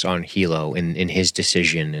thoughts on Helo in his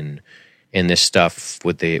decision and this stuff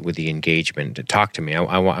with the engagement. Talk to me.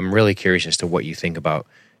 I'm really curious as to what you think about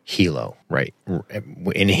Helo, right?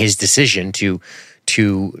 In his decision to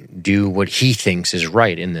do what he thinks is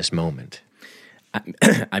right in this moment.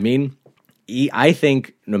 I mean, I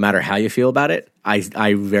think no matter how you feel about it,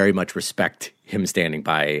 I very much respect him standing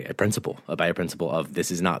by a principle of this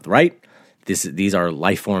is not right. These are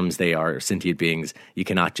life forms. They are sentient beings. You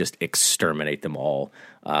cannot just exterminate them all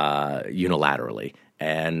unilaterally.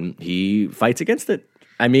 And he fights against it.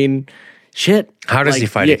 I mean, shit. How does he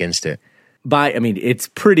fight against it? It's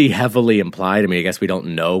pretty heavily implied. I mean, I guess we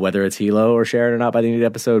don't know whether it's Helo or Sharon or not by the end of the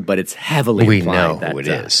episode, but it's heavily implied. We know who it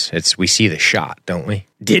is. We see the shot, don't we?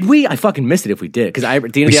 Did we? I fucking missed it if we did. Because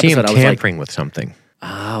at the end of the episode, I was like, tampering with something.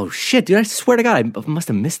 Oh, shit, dude. I swear to God, I must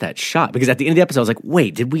have missed that shot. Because at the end of the episode, I was like,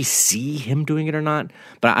 wait, did we see him doing it or not?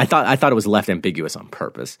 But I thought it was left ambiguous on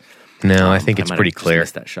purpose. No, I think it's pretty clear.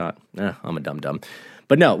 Missed that shot. I'm a dum-dum.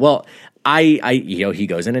 But no, well, he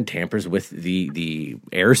goes in and tampers with the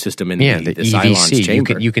air system in the Cylon's EVC.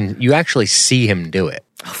 chamber. You actually see him do it.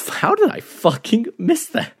 How did I fucking miss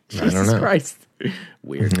that? Jesus Christ.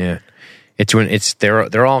 Weird. Yeah. It's when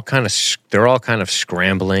they're all kind of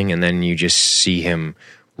scrambling, and then you just see him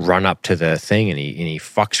run up to the thing, and he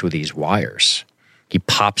fucks with these wires. He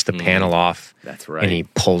pops the panel off. That's right. And he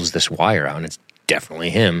pulls this wire out, and it's definitely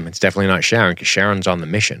him. It's definitely not Sharon, because Sharon's on the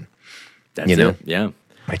mission. That's it. Yeah.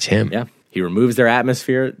 It's him. Yeah. He removes their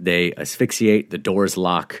atmosphere. They asphyxiate. The doors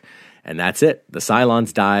lock. And that's it. The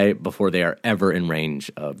Cylons die before they are ever in range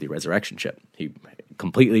of the resurrection ship. He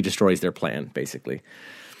completely destroys their plan, basically.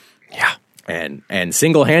 Yeah. And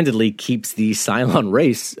single-handedly keeps the Cylon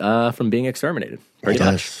race from being exterminated. Pretty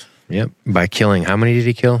much. Yep. By killing, how many did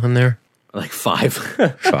he kill in there? Like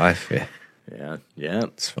 5. 5, yeah. Yeah.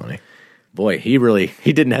 It's funny. Boy, he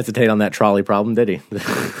didn't hesitate on that trolley problem, did he?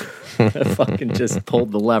 Fucking just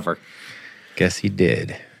pulled the lever. Guess he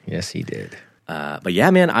did. Yes, he did. But yeah,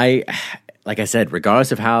 man, like I said,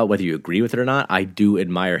 regardless of whether you agree with it or not, I do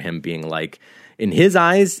admire him being like, in his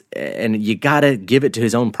eyes, and you gotta give it to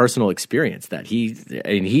his own personal experience, that he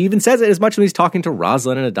even says it as much when he's talking to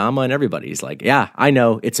Roslin and Adama and everybody. He's like, yeah, I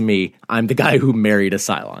know, it's me. I'm the guy who married a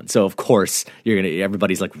Cylon. So of course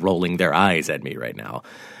everybody's like rolling their eyes at me right now.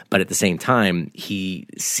 But at the same time, he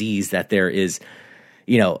sees that there is,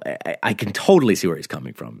 I can totally see where he's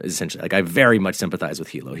coming from, essentially. Like, I very much sympathize with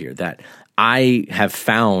Hilo here, that I have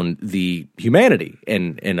found the humanity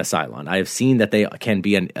in a Cylon. I have seen that they can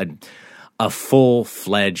be a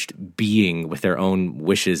full-fledged being with their own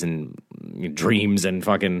wishes and dreams and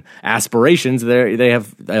fucking aspirations. They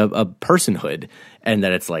have a personhood, and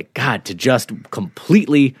that it's like, God, to just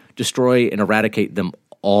completely destroy and eradicate them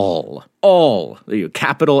all,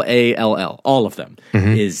 capital ALL, all of them,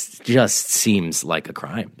 just seems like a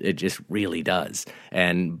crime. It just really does.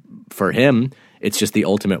 And for him, it's just the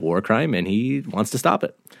ultimate war crime, and he wants to stop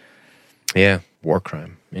it. Yeah, war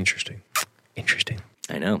crime. Interesting.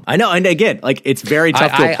 I know. And again, like, it's very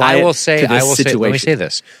tough to apply I will it say, to this situation. let me say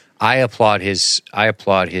this. I applaud his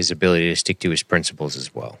ability to stick to his principles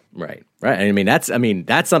as well. Right. I mean,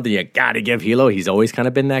 that's something you got to give Hilo. He's always kind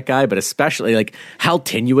of been that guy, but especially, like, how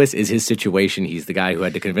tenuous is his situation? He's the guy who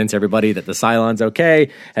had to convince everybody that the Cylon's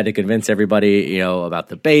okay, had to convince everybody, about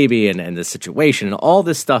the baby and the situation and all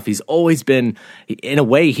this stuff. He's always been, in a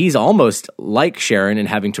way, he's almost like Sharon in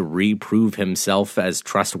having to reprove himself as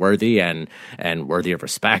trustworthy and worthy of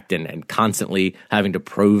respect, and constantly having to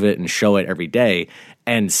prove it and show it every day,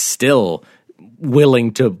 and still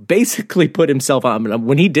willing to basically put himself on.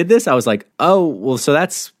 When he did this, I was like, oh, well, so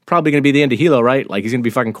that's probably going to be the end of Hilo, right? Like, he's going to be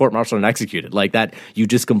fucking court-martialed and executed. Like that, you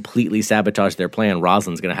just completely sabotage their plan.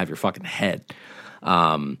 Roslin's going to have your fucking head.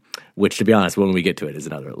 Which, to be honest, when we get to it, is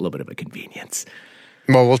a little bit of a convenience.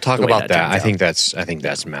 Well, we'll talk about that. I think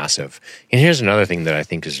that's massive. And here's another thing that I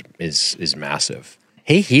think is massive.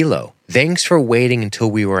 Hey, Hilo, thanks for waiting until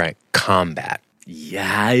we were at combat.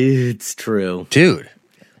 Yeah, it's true. Dude,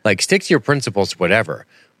 like, stick to your principles, whatever.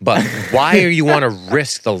 But why do you want to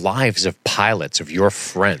risk the lives of pilots, of your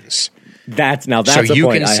friends? That's so you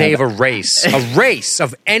can save a race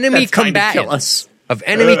of enemy combatants. Of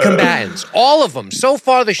enemy combatants. All of them. So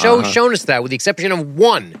far, the show has shown us that, with the exception of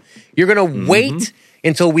one. You're going to wait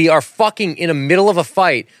until we are fucking in the middle of a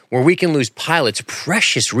fight where we can lose pilots,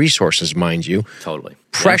 precious resources, mind you. Totally.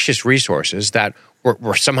 Precious resources that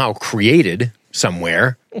were somehow created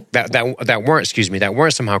somewhere that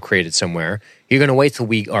weren't somehow created somewhere. You're going to wait till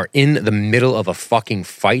we are in the middle of a fucking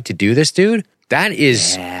fight to do this, dude? That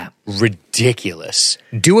is ridiculous.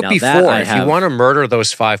 Do it before. If you want to murder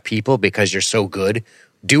those 5 people because you're so good,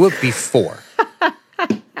 do it before.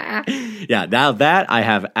 Yeah, now that I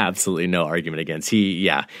have absolutely no argument against.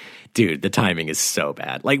 Dude, the timing is so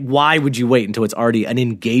bad. Like, why would you wait until it's already an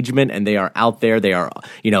engagement and they are out there? They are,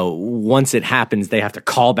 once it happens, they have to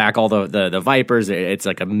call back all the Vipers. It's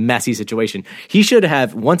like a messy situation. He should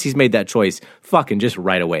have, once he's made that choice, fucking just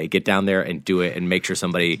right away get down there and do it and make sure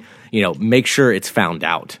somebody, make sure it's found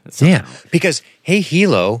out. Somehow. Yeah, because, hey,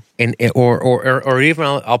 Hilo, or even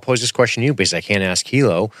I'll pose this question to you because I can't ask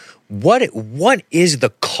Hilo. What is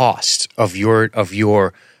the cost of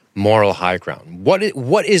your moral high ground? What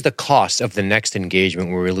is the cost of the next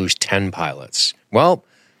engagement where we lose 10 pilots? Well,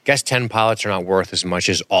 guess 10 pilots are not worth as much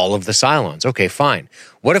as all of the Cylons. Okay, fine.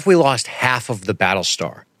 What if we lost half of the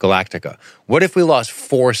Battlestar Galactica? What if we lost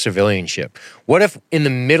 4 civilian ships? What if in the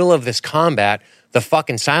middle of this combat, the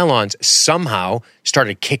fucking Cylons somehow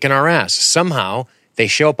started kicking our ass. Somehow they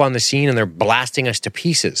show up on the scene and they're blasting us to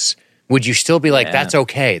pieces. Would you still be like, that's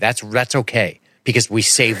okay? That's okay because we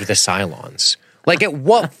saved the Cylons. Like, at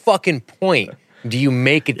what fucking point do you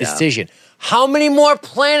make a decision? How many more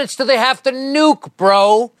planets do they have to nuke,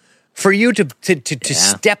 bro, for you to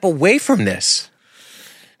step away from this?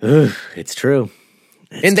 It's true.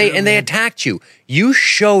 They attacked you. You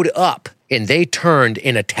showed up and they turned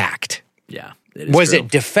and attacked. Yeah. Was it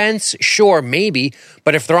defense? Sure, maybe.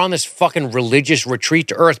 But if they're on this fucking religious retreat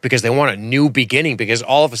to Earth because they want a new beginning because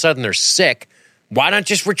all of a sudden they're sick, why not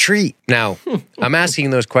just retreat? Now, I'm asking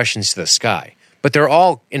those questions to the sky. But they're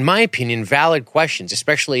all, in my opinion, valid questions,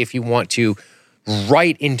 especially if you want to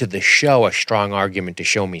write into the show a strong argument to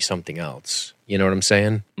show me something else. You know what I'm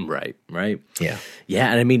saying? Right. Yeah. Yeah,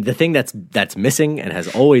 and I mean, the thing that's missing and has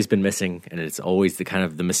always been missing, and it's always the kind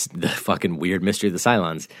of the fucking weird mystery of the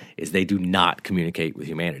Cylons, is they do not communicate with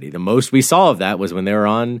humanity. The most we saw of that was when they were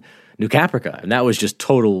on New Caprica, and that was just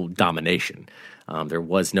total domination. There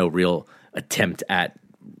was no real attempt at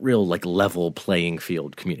real, like, level playing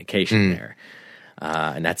field communication there.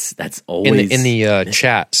 And that's always in the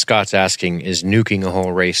chat. Scott's asking, "Is nuking a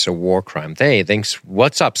whole race a war crime?" Hey, thanks.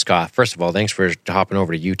 What's up, Scott? First of all, thanks for hopping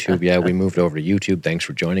over to YouTube. Yeah, we moved over to YouTube. Thanks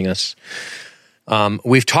for joining us.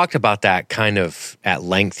 We've talked about that kind of at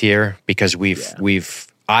length here because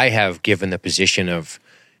I have given the position of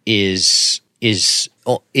is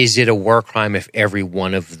it a war crime if every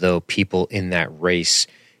one of the people in that race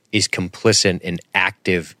is complicit and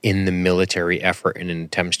active in the military effort and in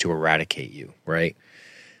attempts to eradicate you, right?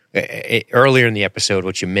 Earlier in the episode,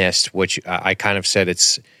 what you missed, which I kind of said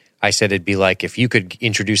I said it'd be like if you could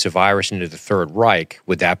introduce a virus into the Third Reich,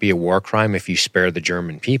 would that be a war crime if you spare the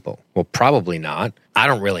German people? Well, probably not. I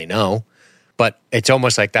don't really know. But it's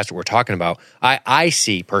almost like that's what we're talking about. I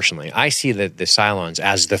see the Cylons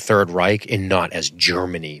as the Third Reich and not as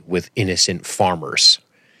Germany with innocent farmers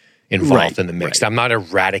involved in the mix. Right. I'm not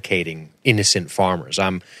eradicating innocent farmers.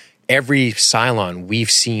 Every Cylon we've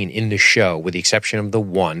seen in the show, with the exception of the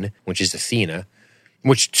one, which is Athena,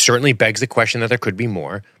 which certainly begs the question that there could be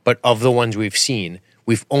more, but of the ones we've seen,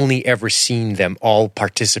 we've only ever seen them all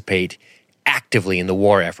participate actively in the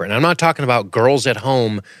war effort. And I'm not talking about girls at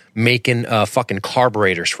home making fucking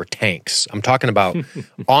carburetors for tanks. I'm talking about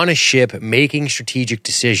on a ship making strategic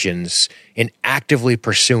decisions and actively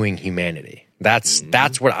pursuing humanity.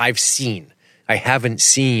 That's what I've seen. I haven't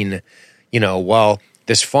seen,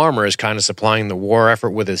 this farmer is kind of supplying the war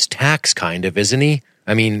effort with his tax, kind of, isn't he?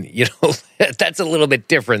 I mean, that's a little bit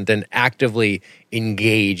different than actively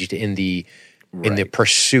engaged in the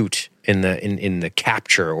pursuit, in the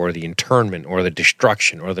capture or the internment or the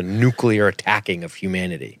destruction or the nuclear attacking of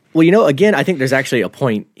humanity. Well, again, I think there's actually a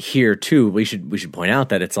point here too. We should point out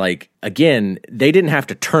that it's like, again, they didn't have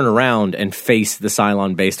to turn around and face the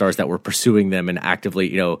Cylon Baystars that were pursuing them and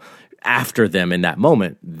actively, after them in that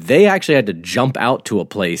moment. They actually had to jump out to a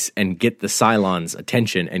place and get the Cylons'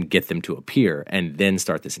 attention and get them to appear and then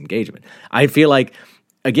start this engagement. I feel like,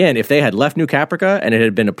 again, if they had left New Caprica and it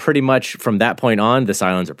had been a pretty much from that point on, the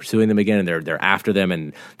Cylons are pursuing them again and they're after them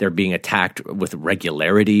and they're being attacked with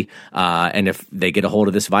regularity. And if they get a hold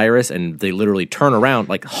of this virus and they literally turn around,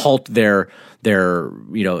 like halt their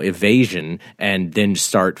evasion and then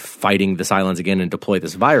start fighting the Cylons again and deploy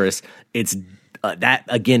this virus, it's that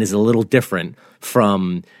again is a little different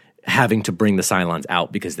from having to bring the Cylons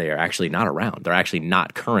out because they are actually not around. They're actually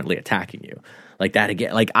not currently attacking you. Like that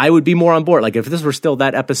again, like I would be more on board. Like if this were still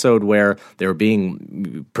that episode where they were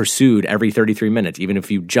being pursued every 33 minutes, even if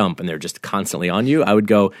you jump and they're just constantly on you, I would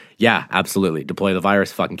go, yeah, absolutely. Deploy the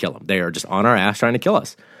virus, fucking kill them. They are just on our ass trying to kill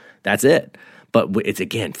us. That's it. But it's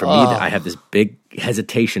again, for me, that I have this big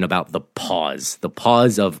hesitation about the pause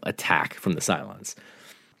of attack from the Cylons.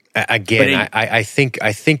 Again, I think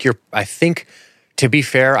to be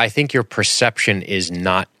fair, I think your perception is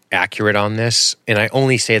not accurate on this. And I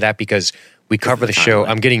only say that because we cover the show.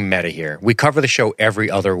 I'm getting meta here. We cover the show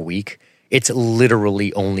every other week. It's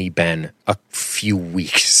literally only been a few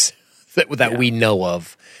weeks that we know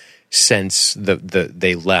of since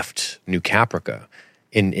they left New Caprica.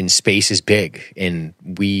 In space is big, and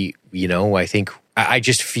I think I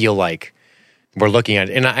just feel like we're looking at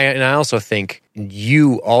it, and I also think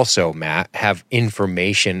you also, Matt, have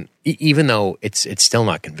information, even though it's still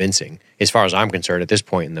not convincing as far as I'm concerned at this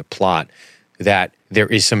point in the plot, that there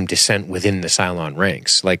is some dissent within the Cylon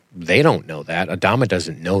ranks. Like, they don't know that. Adama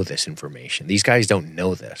doesn't know this information. These guys don't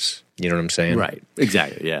know this. You know what I'm saying? Right.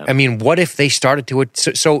 Exactly, yeah. I mean, what if they started to...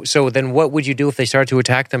 So then what would you do if they started to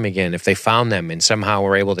attack them again, if they found them and somehow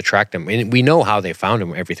were able to track them? And we know how they found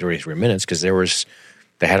them every 33 minutes because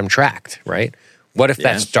they had them tracked, right? What if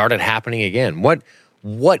that started happening again? What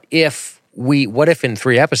if in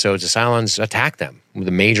 3 episodes the Cylons attack them with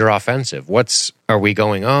a major offensive? Are we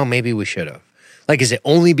going, oh, maybe we should have? Like, is it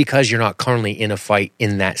only because you're not currently in a fight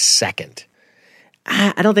in that second?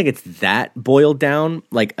 I don't think it's that boiled down.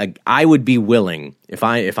 Like, I would be willing, if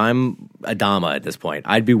I'm Adama at this point,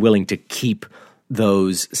 I'd be willing to keep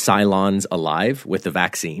those Cylons alive with the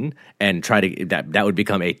vaccine and try to that would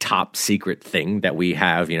become a top secret thing that we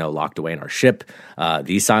have, locked away in our ship.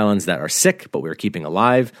 These Cylons that are sick, but we're keeping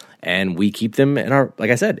alive, and we keep them in our,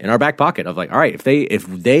 like I said, in our back pocket of like, all right, if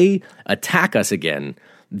they attack us again,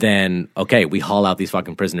 then okay, we haul out these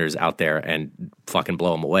fucking prisoners out there and fucking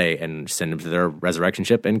blow them away and send them to their resurrection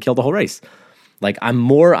ship and kill the whole race. Like, I'm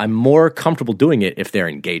more comfortable doing it if they're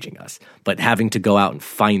engaging us, but having to go out and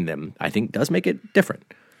find them, I think, does make it different.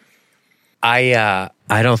 I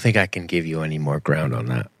don't think I can give you any more ground on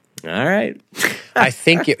that. All right. I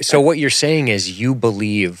think so. What you're saying is you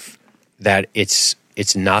believe that it's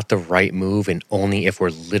not the right move, and only if we're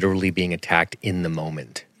literally being attacked in the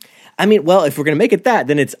moment. I mean, well, if we're going to make it that,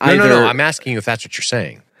 then it's either. No. I'm asking you if that's what you're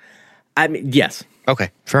saying. I mean, yes. Okay,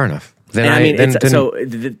 fair enough. Then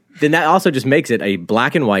then that also just makes it a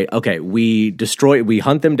black and white. Okay, we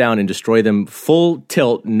hunt them down and destroy them full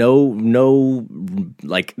tilt, no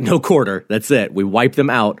quarter. That's it. We wipe them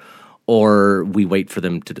out, or we wait for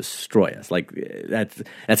them to destroy us. Like,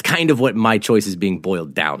 that's kind of what my choice is being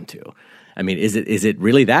boiled down to. I mean, is it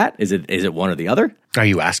really that? Is it one or the other? Are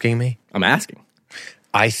you asking me? I'm asking.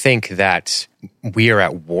 I think that we are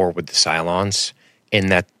at war with the Cylons, in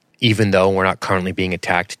that even though we're not currently being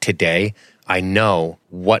attacked today, I know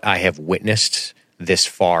what I have witnessed this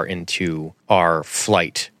far into our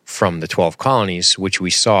flight from the 12 colonies, which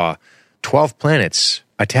we saw 12 planets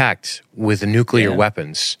attacked with nuclear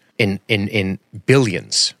weapons in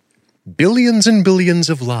billions and billions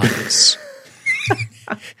of lives.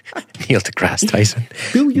 Neil deGrasse Tyson.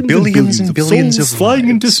 Billions and billions of flying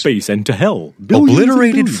into space and to hell.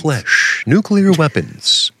 Obliterated flesh, nuclear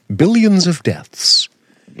weapons, billions of deaths.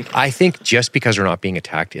 I think just because we're not being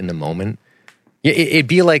attacked in the moment, it'd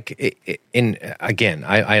be like,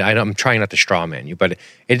 I'm trying not to straw man you, but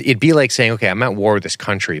it'd be like saying, okay, I'm at war with this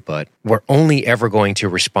country, but we're only ever going to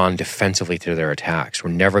respond defensively to their attacks.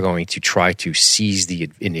 We're never going to try to seize the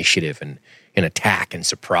initiative and attack and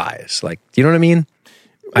surprise. Like, do you know what I mean?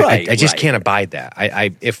 Right, I just can't abide that.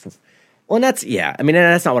 Well, and that's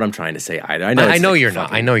not what I'm trying to say either. I know you're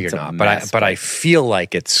not. But I feel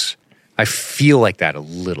like I feel like that a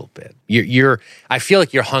little bit. I feel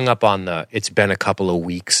like you're hung up on it's been a couple of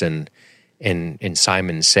weeks and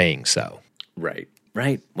Simon saying so. Right.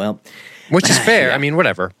 Well, which is fair. Yeah. I mean,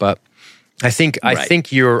 whatever. But I think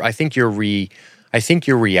you're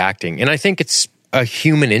reacting, and I think it's a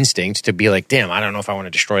human instinct to be like, damn, I don't know if I want to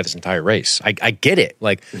destroy this entire race. I get it.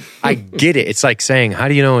 Like, I get it. It's like saying, how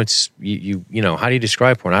do you know it's you know, how do you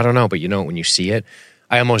describe porn? I don't know, but you know it when you see it.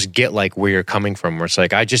 I almost get like where you're coming from, where it's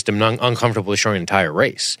like, I just am uncomfortable showing an entire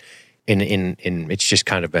race. In it's just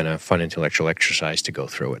kind of been a fun intellectual exercise to go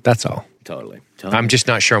through it. That's all. Totally. I'm just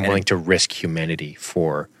not sure I'm willing to risk humanity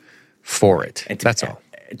for it. That's all.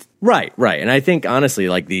 Right. And I think, honestly,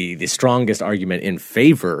 like the strongest argument in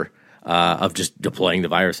favor of just deploying the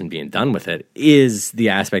virus and being done with it is the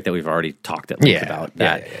aspect that we've already talked at length about,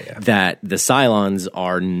 that the Cylons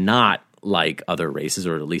are not like other races,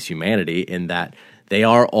 or at least humanity, in that they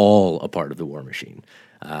are all a part of the war machine.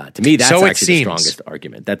 To me, that's actually the strongest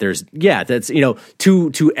argument. That that's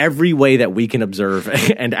to every way that we can observe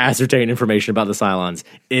and ascertain information about the Cylons,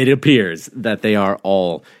 it appears that they are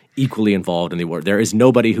all equally involved in the war. There is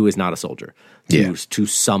nobody who is not a soldier to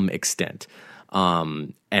some extent.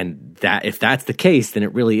 And that if that's the case, then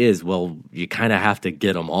it really is. Well, you kind of have to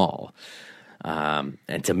get them all. And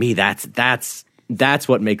to me, that's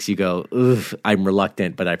what makes you go, ugh, I'm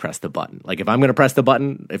reluctant, but I press the button. Like, if I'm going to press the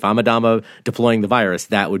button, if I'm Adama deploying the virus,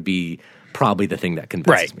 that would be probably the thing that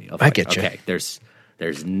convinces me. I get you. Okay,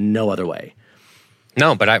 there's no other way.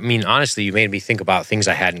 No, but I mean, honestly, you made me think about things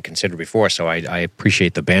I hadn't considered before, so I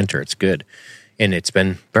appreciate the banter. It's good. And it's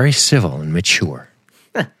been very civil and mature.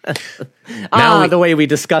 The way we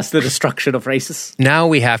discuss the destruction of races. Now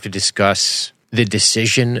we have to discuss the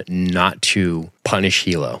decision not to punish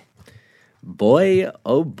Hilo. Boy,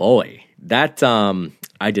 oh boy. That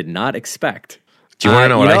I did not expect. Do you want to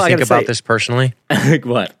know what I think about this personally?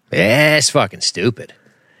 What? It's fucking stupid.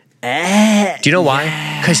 Do you know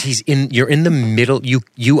why? Because you're in the middle.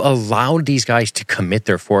 You allowed these guys to commit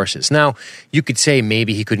their forces. Now, you could say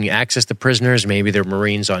maybe he couldn't access the prisoners. Maybe they're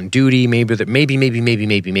Marines on duty.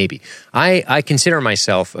 Maybe. I consider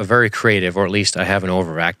myself a very creative, or at least I have an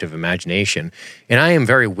overactive imagination, and I am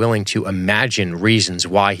very willing to imagine reasons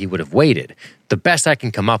why he would have waited. The best I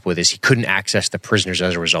can come up with is he couldn't access the prisoners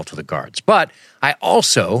as a result of the guards. But I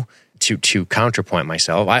also, to counterpoint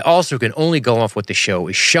myself, I also can only go off what the show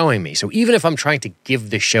is showing me. So even if I'm trying to give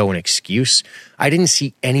the show an excuse, I didn't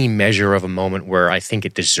see any measure of a moment where I think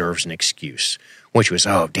it deserves an excuse, which was,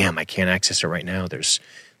 oh, damn, I can't access it right now. There's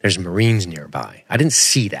Marines nearby. I didn't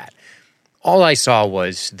see that. All I saw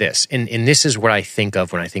was this, and this is what I think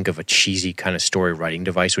of when I think of a cheesy kind of story writing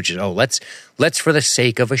device, which is, let's for the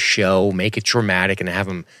sake of a show, make it dramatic and have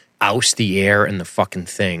them oust the air and the fucking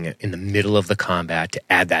thing in the middle of the combat to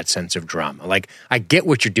add that sense of drama. Like, I get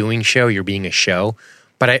what you're doing, show. You're being a show.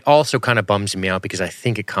 But it also kind of bums me out because I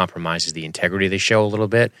think it compromises the integrity of the show a little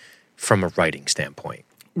bit from a writing standpoint.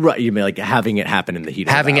 Right. You mean like having it happen in the heat of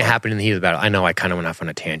the battle. Having it happen in the heat of the battle. I know I kind of went off on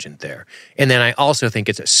a tangent there. And then I also think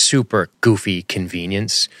it's a super goofy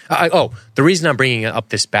convenience. The reason I'm bringing up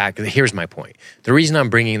this back, here's my point. The reason I'm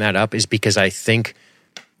bringing that up is because I think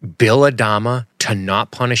Bill Adama to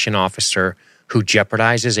not punish an officer who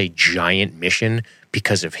jeopardizes a giant mission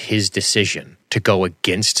because of his decision to go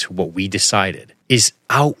against what we decided is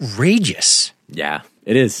outrageous. Yeah,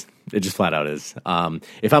 it is. It just flat out is. If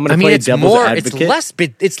I'm going to play devil's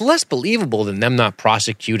advocate, it's less believable than them not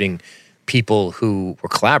prosecuting people who were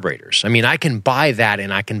collaborators. I mean, I can buy that,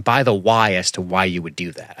 and I can buy the why as to why you would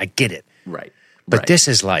do that. I get it. Right. But this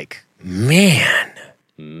is like, man.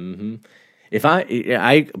 Mm-hmm. If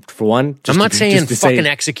I for one, I'm not saying fucking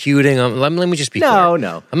executing him. Let me just be clear.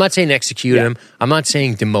 No. I'm not saying execute him. I'm not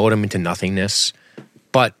saying demote him into nothingness.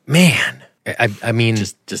 But man, I mean,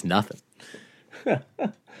 just nothing.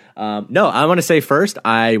 No, I want to say first,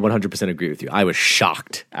 I 100% agree with you. I was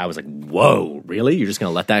shocked. I was like, whoa, really? You're just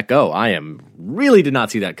going to let that go? Really did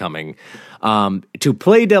not see that coming. To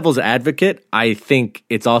play devil's advocate, I think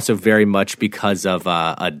it's also very much because of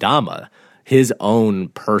Adama, his own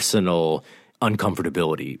personal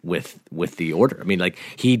uncomfortability with the order. I mean, like,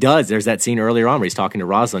 he does. There's that scene earlier on where he's talking to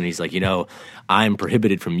Rosalind. He's like, I'm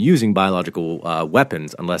prohibited from using biological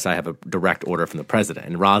weapons unless I have a direct order from the president.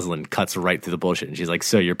 And Rosalind cuts right through the bullshit. And she's like,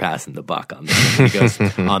 so you're passing the buck on this one. He goes,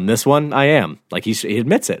 on this one, I am. Like, he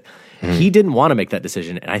admits it. He didn't want to make that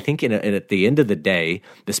decision. And I think at the end of the day,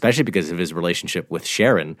 especially because of his relationship with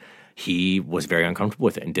Sharon, he was very uncomfortable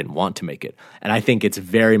with it and didn't want to make it. And I think it's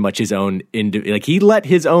very much his own, he let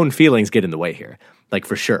his own feelings get in the way here. Like,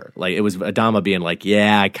 for sure. Like, it was Adama being like,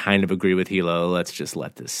 yeah, I kind of agree with Hilo. Let's just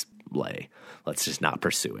let this lay. Let's just not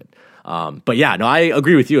pursue it. But yeah, no, I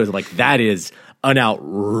agree with you. Like, that is an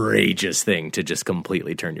outrageous thing to just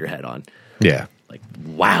completely turn your head on. Yeah. Like,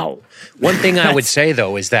 wow. One thing I would say,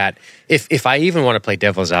 though, is that if I even want to play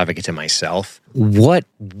devil's advocate to myself, what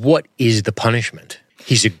is the punishment?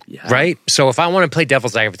 Right? So if I want to play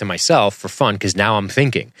devil's advocate to myself for fun, because now I'm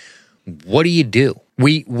thinking, what do you do?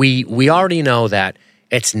 We already know that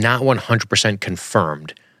it's not 100%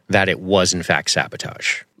 confirmed that it was in fact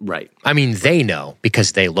sabotage. Right. I mean, they know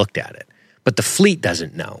because they looked at it, but the fleet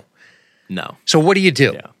doesn't know. No. So what do you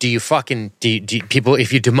do? Yeah. Do you fucking do people?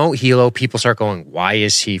 If you demote Hilo, people start going, "Why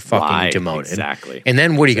is he fucking demoted?" Exactly. And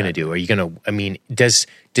then what are you going to do? Are you going to? I mean, does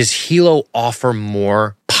Hilo offer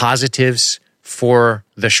more positives for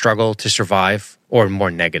the struggle to survive, or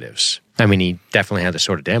more negatives? I mean, he definitely had the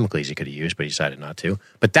sword of Damocles he could have used, but he decided not to.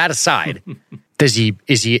 But that aside, is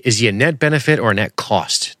he a net benefit or a net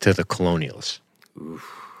cost to the Colonials?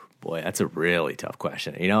 Oof. Boy, that's a really tough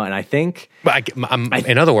question, and I think. But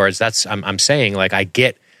in other words, I'm saying, like,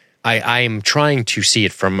 I'm trying to see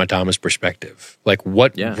it from Adama's perspective. Like,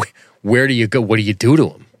 what? Yeah. Where do you go? What do you do to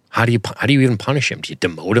him? How do you even punish him? Do you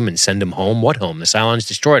demote him and send him home? What home? The Cylons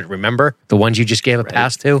destroyed. Remember the ones you just gave a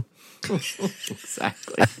pass to?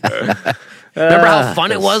 Exactly. Remember how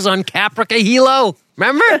fun it was on Caprica, Hilo?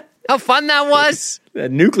 Remember how fun that was?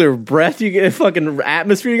 That nuclear breath you get, fucking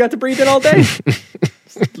atmosphere you got to breathe in all day.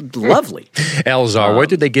 Lovely. Elzar, what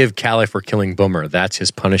did they give Callie for killing Boomer? That's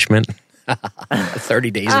his punishment.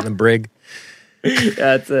 30 days in the brig.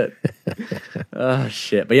 That's it. Oh,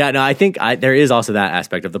 shit. But yeah, no, I think there is also that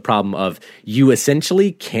aspect of the problem of you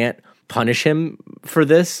essentially can't punish him for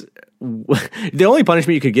this. The only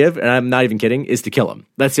punishment you could give, and I'm not even kidding, is to kill him.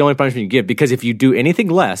 That's the only punishment you give, because if you do anything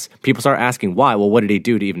less, people start asking why. Well, what did he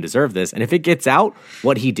do to even deserve this? And if it gets out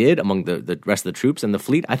what he did among the rest of the troops and the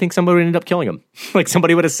fleet, I think somebody would end up killing him. Like,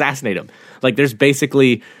 somebody would assassinate him. Like, there's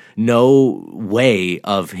basically no way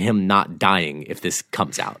of him not dying if this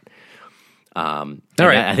comes out. All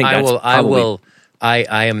right, I think that's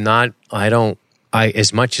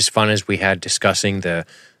as much as fun as we had discussing the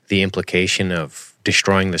implication of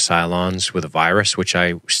destroying the Cylons with a virus, which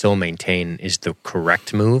I still maintain is the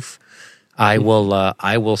correct move. I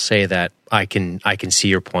will say that I can see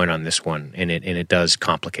your point on this one, and it does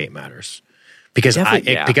complicate matters. Because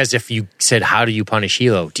because if you said, how do you punish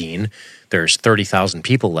Hilo, Dean? There's 30,000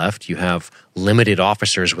 people left. You have limited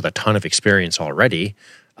officers with a ton of experience already.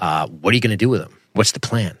 What are you going to do with them? What's the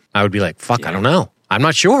plan? I would be like, fuck, I don't know. I'm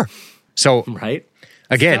not sure. So, right?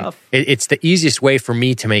 Again, it's the easiest way for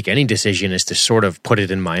me to make any decision is to sort of put it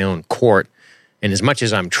in my own court. And as much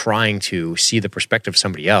as I'm trying to see the perspective of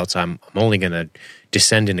somebody else, I'm only going to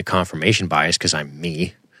descend into confirmation bias because I'm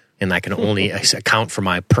me. And I can only account for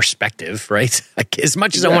my perspective, right? As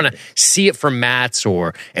much as I want to see it from Matt's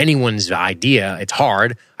or anyone's idea, it's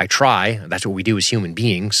hard. I try. That's what we do as human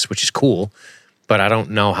beings, which is cool. But I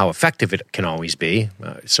don't know how effective it can always be.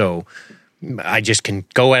 So I just can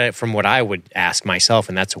go at it from what I would ask myself,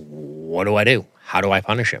 and that's, what do I do? How do I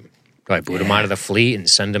punish him? Do I boot him out of the fleet and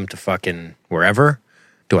send him to fucking wherever?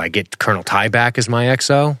 Do I get Colonel Ty back as my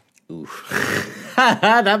XO? Oof.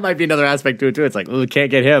 That might be another aspect to it too. It's like,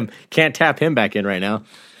 can't get him, can't tap him back in right now.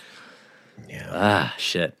 Yeah.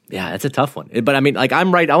 Shit. Yeah, that's a tough one. But I mean, like,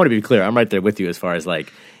 I'm right. I want to be clear. I'm right there with you as far as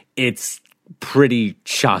like, it's pretty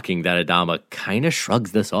shocking that Adama kind of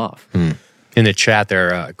shrugs this off. In the chat,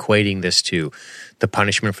 they're equating this to the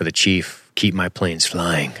punishment for the chief. Keep my planes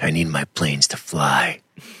flying. I need my planes to fly.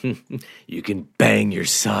 You can bang your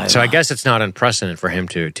side. So I guess it's not unprecedented for him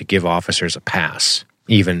to give officers a pass.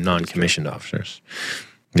 Even non-commissioned officers.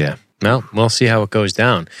 Yeah. Well, we'll see how it goes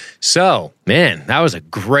down. So, man, that was a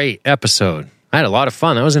great episode. I had a lot of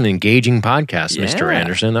fun. That was an engaging podcast, Mr.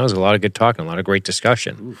 Anderson. That was a lot of good talking, a lot of great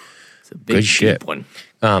discussion. It's a big, good shit. One.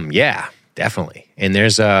 Yeah, definitely. And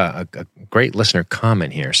there's a great listener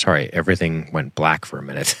comment here. Sorry, everything went black for a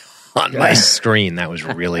minute on my screen. That was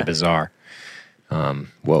really bizarre.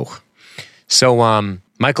 Whoa. So,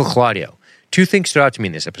 Michael Claudio. 2 things stood out to me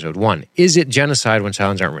in this episode. 1, is it genocide when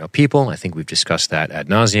Cylons aren't real people? I think we've discussed that ad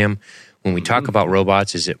nauseum. When we talk about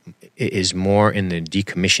robots, is more in the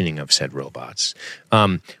decommissioning of said robots.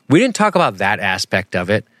 We didn't talk about that aspect of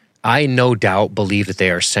it. I no doubt believe that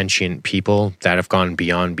they are sentient people that have gone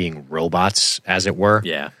beyond being robots, as it were.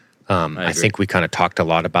 Yeah, I think we kind of talked a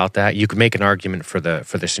lot about that. You could make an argument for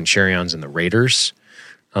the Centurions and the Raiders.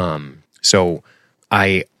 So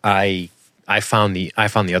I found the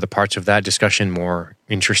other parts of that discussion more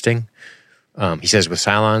interesting. He says, with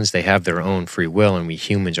Cylons, they have their own free will, and we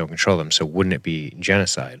humans don't control them. So wouldn't it be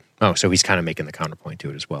genocide? Oh, so he's kind of making the counterpoint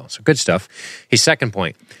to it as well. So good stuff. His second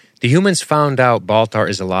point: the humans found out Baltar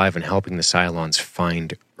is alive and helping the Cylons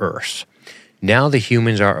find Earth. Now the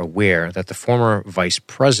humans are aware that the former vice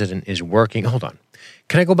president is working. Hold on.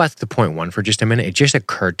 Can I go back to the point 1 for just a minute? It just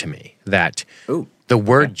occurred to me that the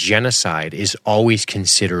word genocide is always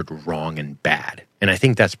considered wrong and bad. And I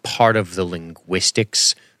think that's part of the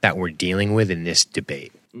linguistics that we're dealing with in this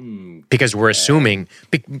debate. Because we're assuming,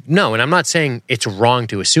 no, and I'm not saying it's wrong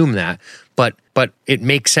to assume that, but it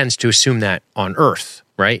makes sense to assume that on Earth,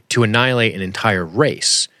 right? To annihilate an entire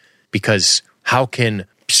race. Because how can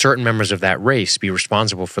certain members of that race be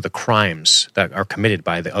responsible for the crimes that are committed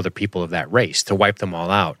by the other people of that race? To wipe them all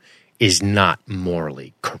out is not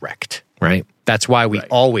morally correct, right? That's why we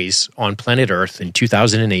always, on planet Earth in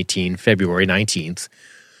 2018, February 19th,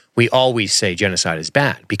 we always say genocide is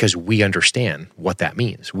bad because we understand what that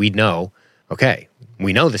means. We know, okay,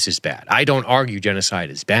 we know this is bad. I don't argue genocide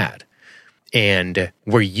is bad. And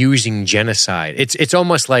we're using genocide. It's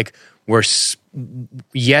almost like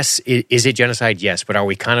yes, is it genocide? Yes, but are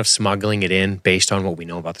we kind of smuggling it in based on what we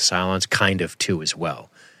know about the Cylons? Kind of too as well.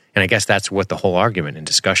 And I guess that's what the whole argument and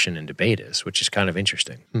discussion and debate is, which is kind of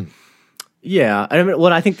interesting. Yeah, I mean,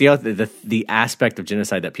 well, I think the aspect of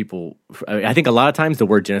genocide that I think a lot of times the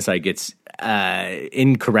word genocide gets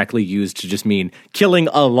incorrectly used to just mean killing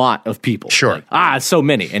a lot of people. Sure. Like, so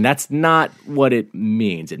many. And that's not what it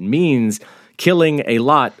means. It means killing a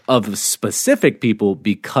lot of specific people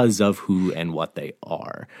because of who and what they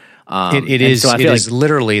are. It is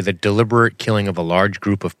literally the deliberate killing of a large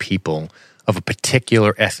group of people of a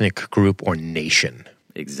particular ethnic group or nation.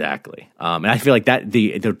 Exactly. And I feel like that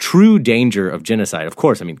the true danger of genocide, of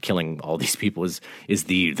course, I mean, killing all these people is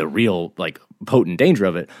the real, like, potent danger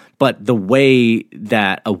of it. But the way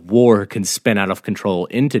that a war can spin out of control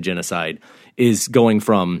into genocide is going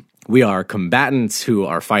from We are combatants who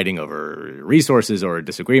are fighting over resources or a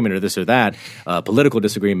disagreement or this or that, political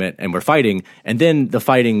disagreement, and we're fighting. And then the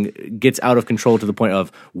fighting gets out of control to the point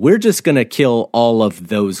of we're just going to kill all of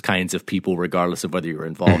those kinds of people, regardless of whether you're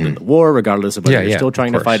involved in the war, regardless of whether you're still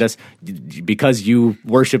trying to fight us. Because you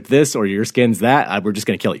worship this or your skin's that, we're just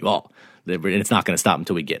going to kill you all. And it's not going to stop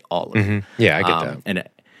until we get all of you. Yeah, I get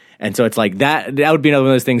that. And so it's like that would be another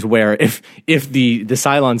one of those things where if the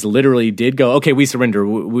Cylons literally did go, okay, we surrender,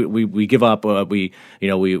 we give up, we're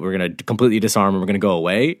going to completely disarm and we're going to go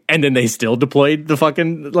away, and then they still deployed the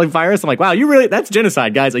fucking like virus. I'm like, wow, that's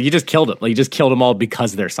genocide, guys. Like you just killed them. Like you just killed them all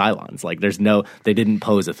because they're Cylons. Like they didn't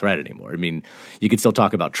pose a threat anymore. I mean, you could still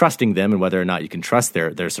talk about trusting them and whether or not you can trust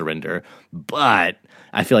their surrender, but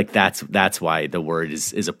I feel like that's why the word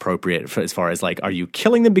is appropriate as far as like, are you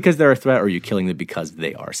killing them because they're a threat or are you killing them because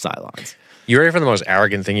they are Cylons? You ready for the most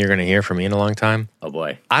arrogant thing you're going to hear from me in a long time? Oh,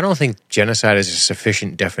 boy. I don't think genocide is a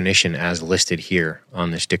sufficient definition as listed here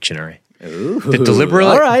on this dictionary. Ooh. The deliberate,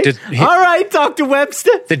 all right, Dr.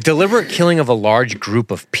 Webster. The deliberate killing of a large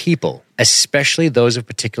group of people, especially those of a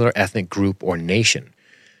particular ethnic group or nation.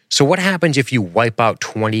 So what happens if you wipe out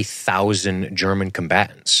 20,000 German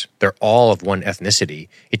combatants? They're all of one ethnicity.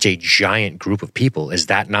 It's a giant group of people. Is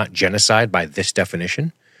that not genocide by this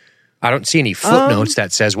definition? I don't see any footnotes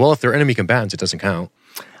that says, well, if they're enemy combatants, it doesn't count.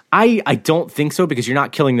 I don't think so, because you're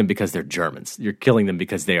not killing them because they're Germans. You're killing them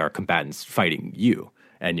because they are combatants fighting you,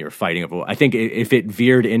 and you're fighting over. I think if it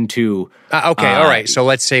veered into all right. So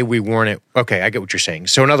let's say we weren't it. Okay, I get what you're saying.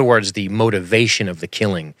 So in other words, the motivation of the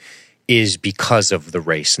killing is because of the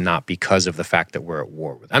race, not because of the fact that we're at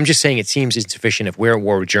war with. I'm just saying it seems insufficient if we're at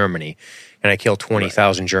war with Germany and I kill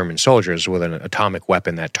 20,000 German soldiers with an atomic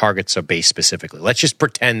weapon that targets a base specifically. Let's just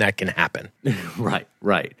pretend that can happen. Right.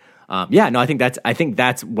 I think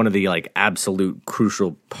that's one of the like absolute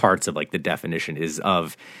crucial parts of like the definition is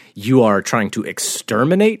of you are trying to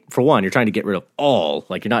exterminate. For one, you're trying to get rid of all.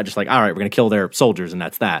 Like you're not just like, all right, we're going to kill their soldiers and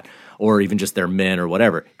that's that, or even just their men or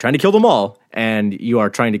whatever. You're trying to kill them all, and you are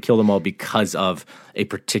trying to kill them all because of a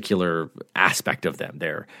particular aspect of them,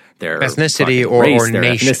 their ethnicity or race, or their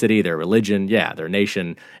nation. ethnicity, their religion, their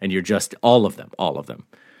nation, and you're just all of them.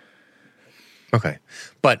 Okay,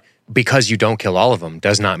 but because you don't kill all of them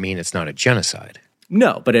does not mean it's not a genocide.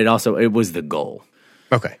 No, but it was the goal.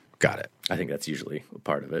 Okay, got it. I think that's usually a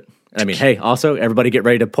part of it. I mean, hey, also, everybody get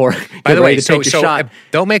ready to pour. By the way, take a shot.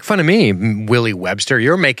 Don't make fun of me, Willie Webster.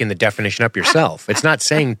 You're making the definition up yourself. It's not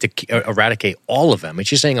saying to eradicate all of them. It's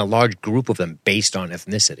just saying a large group of them based on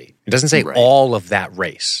ethnicity. It doesn't say all of that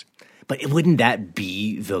race. But wouldn't that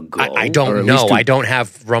be the goal? I don't know. I don't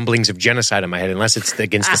have rumblings of genocide in my head unless it's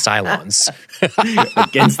against the Cylons.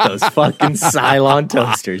 Against those fucking Cylon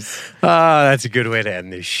toasters. Oh, that's a good way to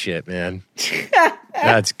end this shit, man.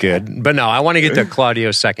 That's good. But no, I want to get to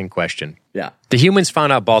Claudio's second question. Yeah. The humans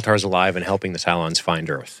found out Baltar's alive and helping the Cylons find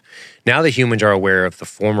Earth. Now the humans are aware of the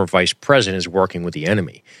former vice president is working with the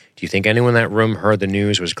enemy. Do you think anyone in that room heard the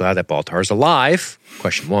news, was glad that Baltar's alive?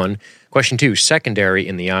 Question 1. Question 2, secondary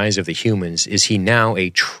in the eyes of the humans, is he now a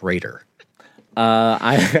traitor?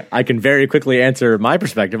 I can very quickly answer my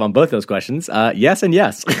perspective on both those questions. Yes and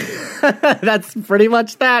yes. That's pretty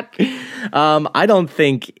much that. I don't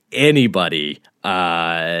think anybody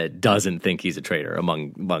doesn't think he's a traitor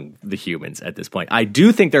among the humans at this point. I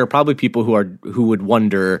do think there are probably people who would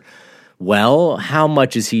wonder, well, how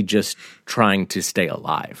much is he just trying to stay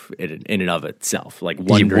alive in and of itself? Like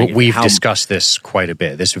wondering. We've discussed this quite a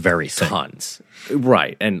bit. This very thing. Tons,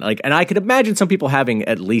 right? And I could imagine some people having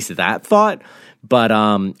at least that thought, but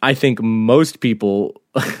I think most people,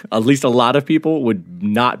 at least a lot of people, would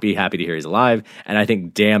not be happy to hear he's alive, and I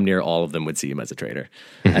think damn near all of them would see him as a traitor.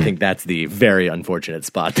 Mm-hmm. I think that's the very unfortunate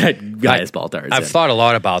spot that Gaius Baltar is I've in. thought a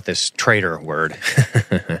lot about this traitor word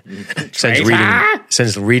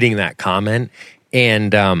since reading that comment.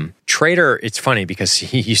 And traitor, it's funny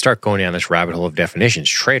because you start going down this rabbit hole of definitions.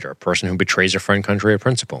 Traitor, a person who betrays a friend, country, or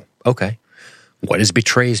principle. Okay. What does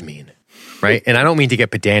betrays mean? Right? And I don't mean to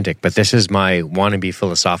get pedantic, but this is my wannabe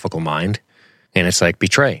philosophical mind. And it's like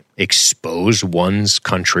betray. Expose one's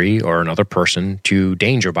country or another person to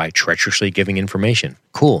danger by treacherously giving information.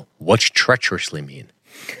 Cool. What's treacherously mean?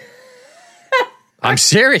 I'm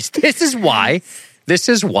serious. This is why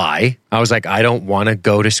I was like, I don't want to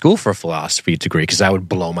go to school for a philosophy degree because I would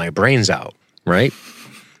blow my brains out, right?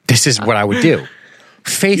 This is what I would do.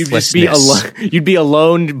 Faithlessness. You'd be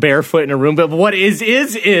alone, barefoot in a room, but what is? What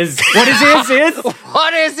is?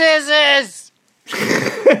 What is?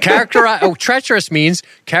 Treacherous means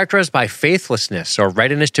characterized by faithlessness or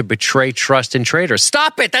readiness to betray trust and traitors.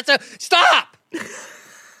 Stop it! Stop!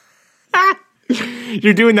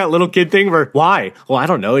 You're doing that little kid thing where, why? Well, I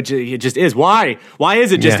don't know. It just is. Why? Why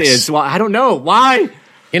is it just is? Well, I don't know. Why?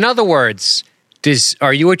 In other words,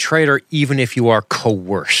 are you a traitor even if you are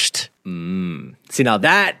coerced? See, now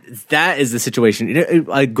that is the situation.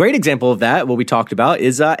 A great example of that, what we talked about,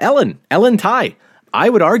 is Ellen Tigh. I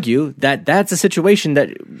would argue that that's a situation that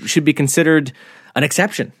should be considered an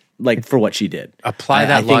exception, like for what she did. Apply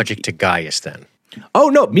that logic to Gaius then. Oh,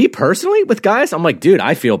 no, me personally with Gaius, I'm like, dude,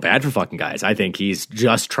 I feel bad for fucking Gaius. I think he's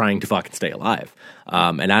just trying to fucking stay alive.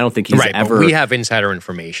 And I don't think he's ever... But we have insider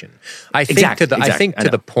information. I think to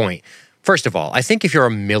the point... First of all, I think if you're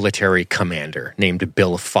a military commander named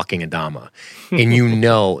Bill fucking Adama, and you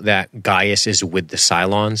know that Gaius is with the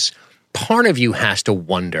Cylons, part of you has to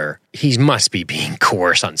wonder, he must be being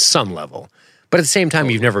coerced on some level. But at the same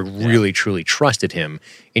time, you've never really, truly trusted him.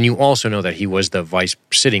 And you also know that he was the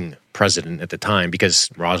sitting president at the time because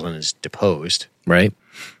Rosalind is deposed, right?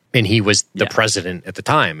 And he was the president at the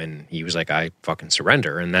time. And he was like, I fucking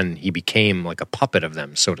surrender. And then he became like a puppet of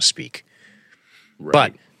them, so to speak. Right.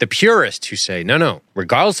 But the purists who say, no,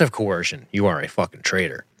 regardless of coercion, you are a fucking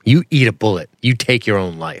traitor. You eat a bullet. You take your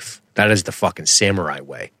own life. That is the fucking samurai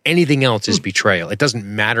way. Anything else is betrayal. It doesn't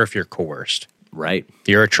matter if you're coerced. Right.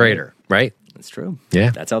 You're a traitor, right? That's true.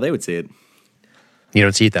 Yeah. That's how they would see it. You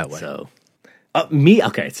don't see it that way. So,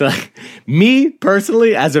 me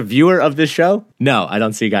personally, as a viewer of this show, no, I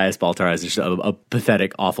don't see Gaius Baltar as a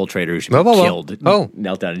pathetic, awful traitor who should be killed,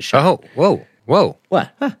 knelt down and shot. Whoa.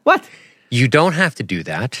 What? Huh? What? You don't have to do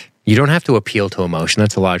that. You don't have to appeal to emotion.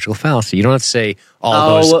 That's a logical fallacy. You don't have to say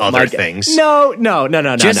all those other things. No.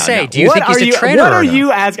 Just say, do you think he's a traitor? What are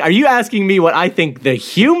you asking? Are you asking me what I think the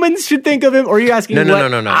humans should think of him, or are you asking me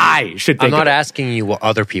what I should think of him? I'm not asking you what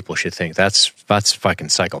other people should think. That's fucking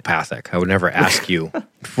psychopathic. I would never ask you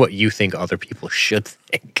what you think other people should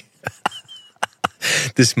think.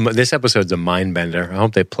 This episode's a mind bender. I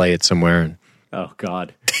hope they play it somewhere. Oh,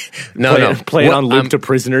 God. Play it on loop to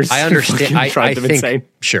prisoners. I understand. I think, insane.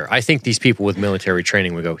 Sure. I think these people with military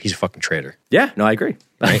training would go, he's a fucking traitor. Yeah, no, I agree.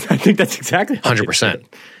 Right? I think that's exactly 100%.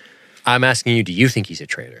 I'm asking you, do you think he's a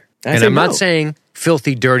traitor? And I'm not saying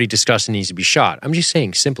filthy, dirty, disgusting needs to be shot. I'm just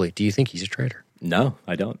saying simply, do you think he's a traitor? No,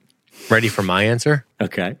 I don't. Ready for my answer?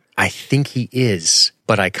 Okay. I think he is,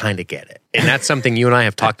 but I kind of get it. And that's something you and I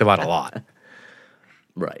have talked about a lot.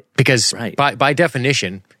 Right. Because by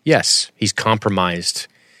definition, yes, he's compromised.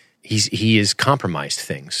 He is compromised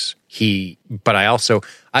things. But I also,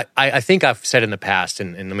 I think I've said in the past,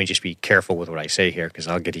 and let me just be careful with what I say here because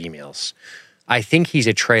I'll get emails. I think he's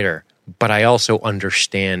a traitor, but I also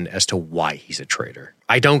understand as to why he's a traitor.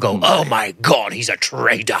 I don't go, oh my God, he's a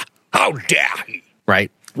traitor. How dare he?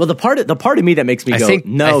 Right? Well, the part of me that makes me go,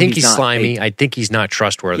 no, I think he's slimy. I think he's not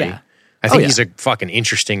trustworthy. Yeah. I think he's a fucking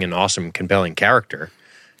interesting and awesome, compelling character.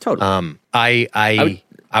 Totally.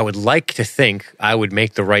 I would like to think I would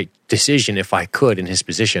make the right decision if I could in his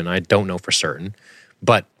position. I don't know for certain,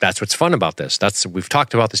 but that's what's fun about this. We've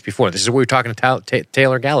talked about this before. This is what we were talking to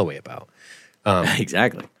Taylor Galloway about.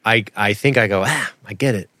 Exactly. I think I go, I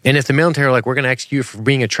get it. And if the military are like, we're going to execute you for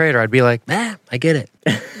being a traitor, I'd be like, I get it.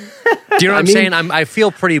 Do you know what I'm saying? I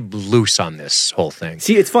feel pretty loose on this whole thing.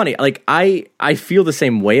 See, it's funny. Like I feel the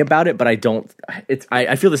same way about it, but I don't.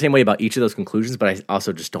 I feel the same way about each of those conclusions, but I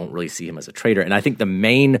also just don't really see him as a traitor. And I think the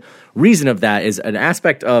main reason of that is an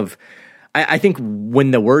aspect of. I think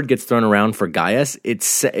when the word gets thrown around for Gaius,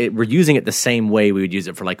 we're using it the same way we would use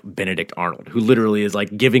it for like Benedict Arnold, who literally is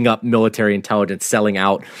like giving up military intelligence, selling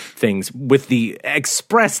out things with the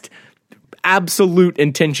expressed absolute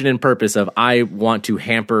intention and purpose of I want to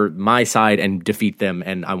hamper my side and defeat them,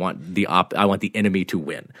 and I want the enemy to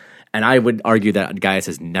win. And I would argue that Gaius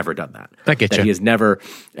has never done that. I get you. He has never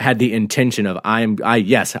had the intention of I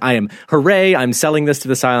am. Hooray! I'm selling this to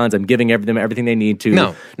the Cylons. I'm giving them everything they need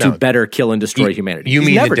to better kill and destroy humanity. You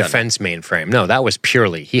mean the defense mainframe? No, that was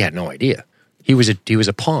purely he had no idea. He was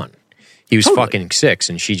a pawn. He was fucking 6,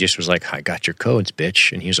 and she just was like, "I got your codes,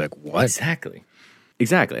 bitch." And he was like, "What?"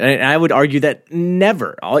 Exactly. And I would argue that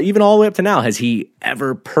never, even all the way up to now, has he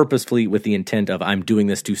ever purposefully with the intent of I'm doing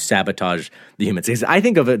this to sabotage the humans. Because I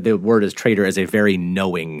think of the word as traitor as a very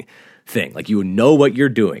knowing thing. Like you know what you're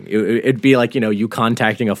doing. It'd be like, you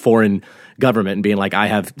contacting a foreign government and being like, I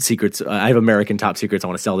have secrets, I have American top secrets, I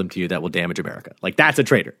want to sell them to you that will damage America. Like that's a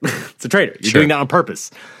traitor. It's a traitor. You're doing that on purpose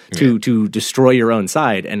to destroy your own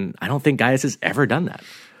side. And I don't think Gaius has ever done that.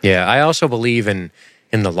 Yeah, I also believe in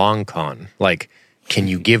the long con. Like, can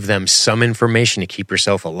you give them some information to keep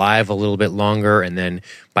yourself alive a little bit longer, and then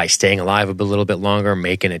by staying alive a little bit longer,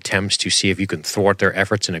 making attempts to see if you can thwart their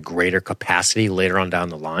efforts in a greater capacity later on down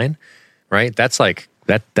the line, right? That's like,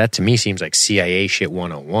 that to me seems like CIA shit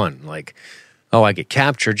 101. Like, Oh, I get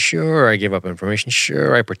captured. Sure. I give up information.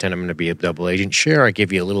 Sure. I pretend I'm going to be a double agent. Sure. I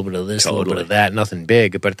give you a little bit of this, a little bit of that. Nothing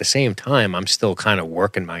big. But at the same time, I'm still kind of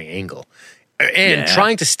working my angle and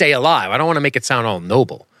trying to stay alive. I don't want to make it sound all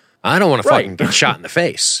noble. I don't want to fucking get shot in the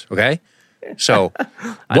face. Okay. So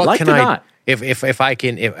what can I, if I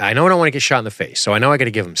can, I know I don't want to get shot in the face. So I know I got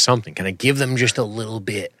to give them something. Can I give them just a little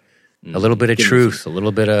bit? A little bit of truth, a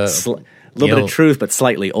little bit of of truth, but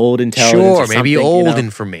slightly old intelligence. Sure, maybe old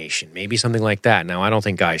information, maybe something like that. Now, I don't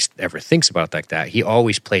think Guy ever thinks about it like that. He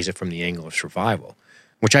always plays it from the angle of survival,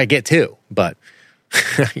 which I get too. But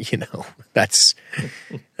that's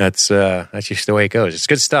just the way it goes. It's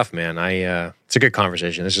good stuff, man. It's a good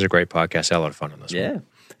conversation. This is a great podcast. I had a lot of fun on this one. Yeah,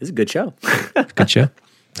 it's a good show. Good show,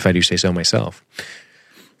 if I do say so myself.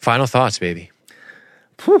 Final thoughts, baby.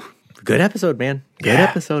 Whew. Good episode, man. Good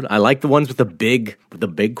episode. I like the ones with the big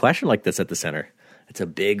question like this at the center. It's a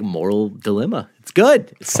big moral dilemma. It's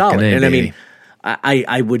good. It's solid. And baby. I mean,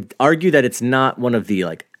 I would argue that it's not one of the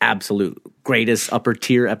like absolute greatest upper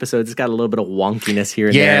tier episodes. It's got a little bit of wonkiness here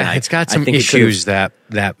and there. Yeah, it's got some issues that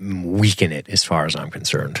weaken it as far as I'm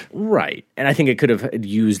concerned. Right. And I think it could have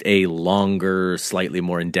used a longer, slightly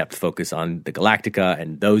more in-depth focus on the Galactica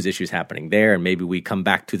and those issues happening there. And maybe we come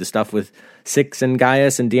back to the stuff with Six and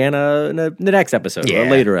Gaius and Deanna in the next episode or a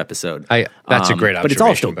later episode. That's a great observation. But it's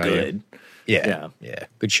all still good. Yeah.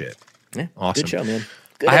 Good shit. Yeah. Awesome. Good show, man.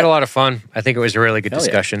 I had a lot of fun. I think it was a really good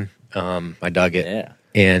discussion. I dug it. Yeah.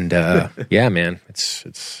 And yeah, man,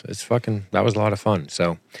 it's fucking, that was a lot of fun.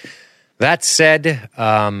 So that said,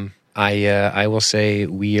 I will say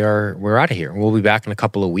we're out of here. We'll be back in a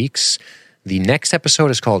couple of weeks. The next episode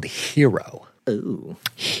is called Hero. Ooh.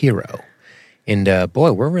 Hero. And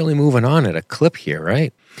boy, we're really moving on at a clip here,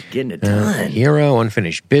 right? Getting it done. Hero,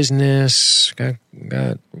 Unfinished Business, got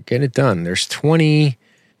getting it done. There's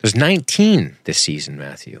 19 this season,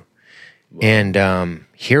 Matthew. Wow. And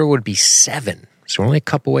Hero would be 7. So we're only a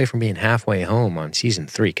couple away from being halfway home on season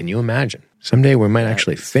 3. Can you imagine? Someday we might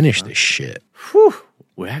actually finish this shit. Whew.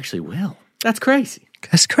 We actually will. That's crazy.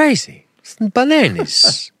 That's crazy. It's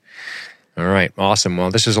bananas. All right. Awesome.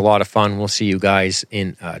 Well, this is a lot of fun. We'll see you guys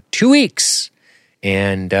in 2 weeks.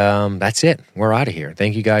 And that's it. We're out of here.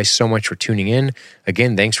 Thank you guys so much for tuning in.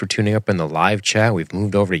 Again, thanks for tuning up in the live chat. We've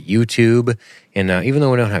moved over to YouTube. And even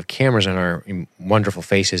though we don't have cameras on our wonderful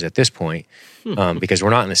faces at this point, because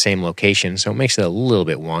we're not in the same location, so it makes it a little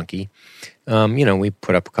bit wonky. We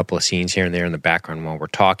put up a couple of scenes here and there in the background while we're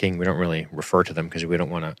talking. We don't really refer to them because we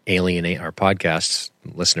don't want to alienate our podcast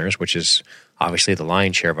listeners, which is obviously the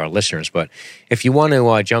lion's share of our listeners. But if you want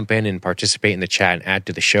to jump in and participate in the chat and add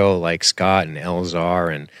to the show like Scott and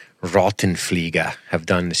Elzar and Rottenflieger have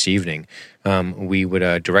done this evening, we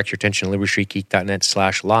would direct your attention to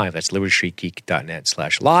libertystreetgeek.net/live. That's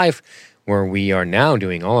libertystreetgeek.net/live, where we are now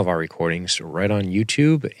doing all of our recordings right on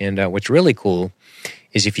YouTube. And what's really cool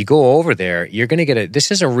is if you go over there, you're going to get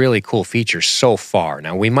this is a really cool feature so far.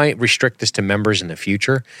 Now, we might restrict this to members in the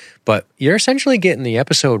future, but you're essentially getting the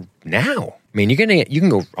episode now. I mean, you can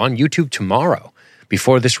go on YouTube tomorrow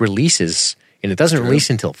before this releases, and it doesn't release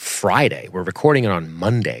until Friday. We're recording it on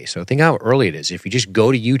Monday, so think how early it is. If you just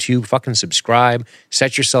go to YouTube, fucking subscribe,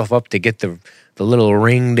 set yourself up to get the little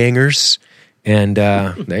ring dingers, and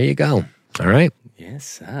there you go. All right? Yes,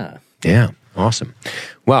 sir. Yeah, awesome.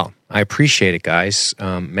 Well, I appreciate it, guys.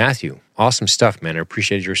 Matthew, awesome stuff, man. I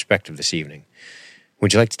appreciated your perspective this evening.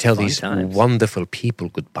 Would you like to tell these wonderful people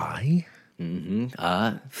goodbye?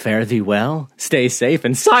 Mm-hmm. Fare thee well, stay safe,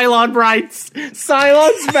 and Cylon brights!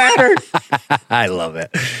 Cylons matter! I love it.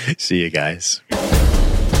 See you guys.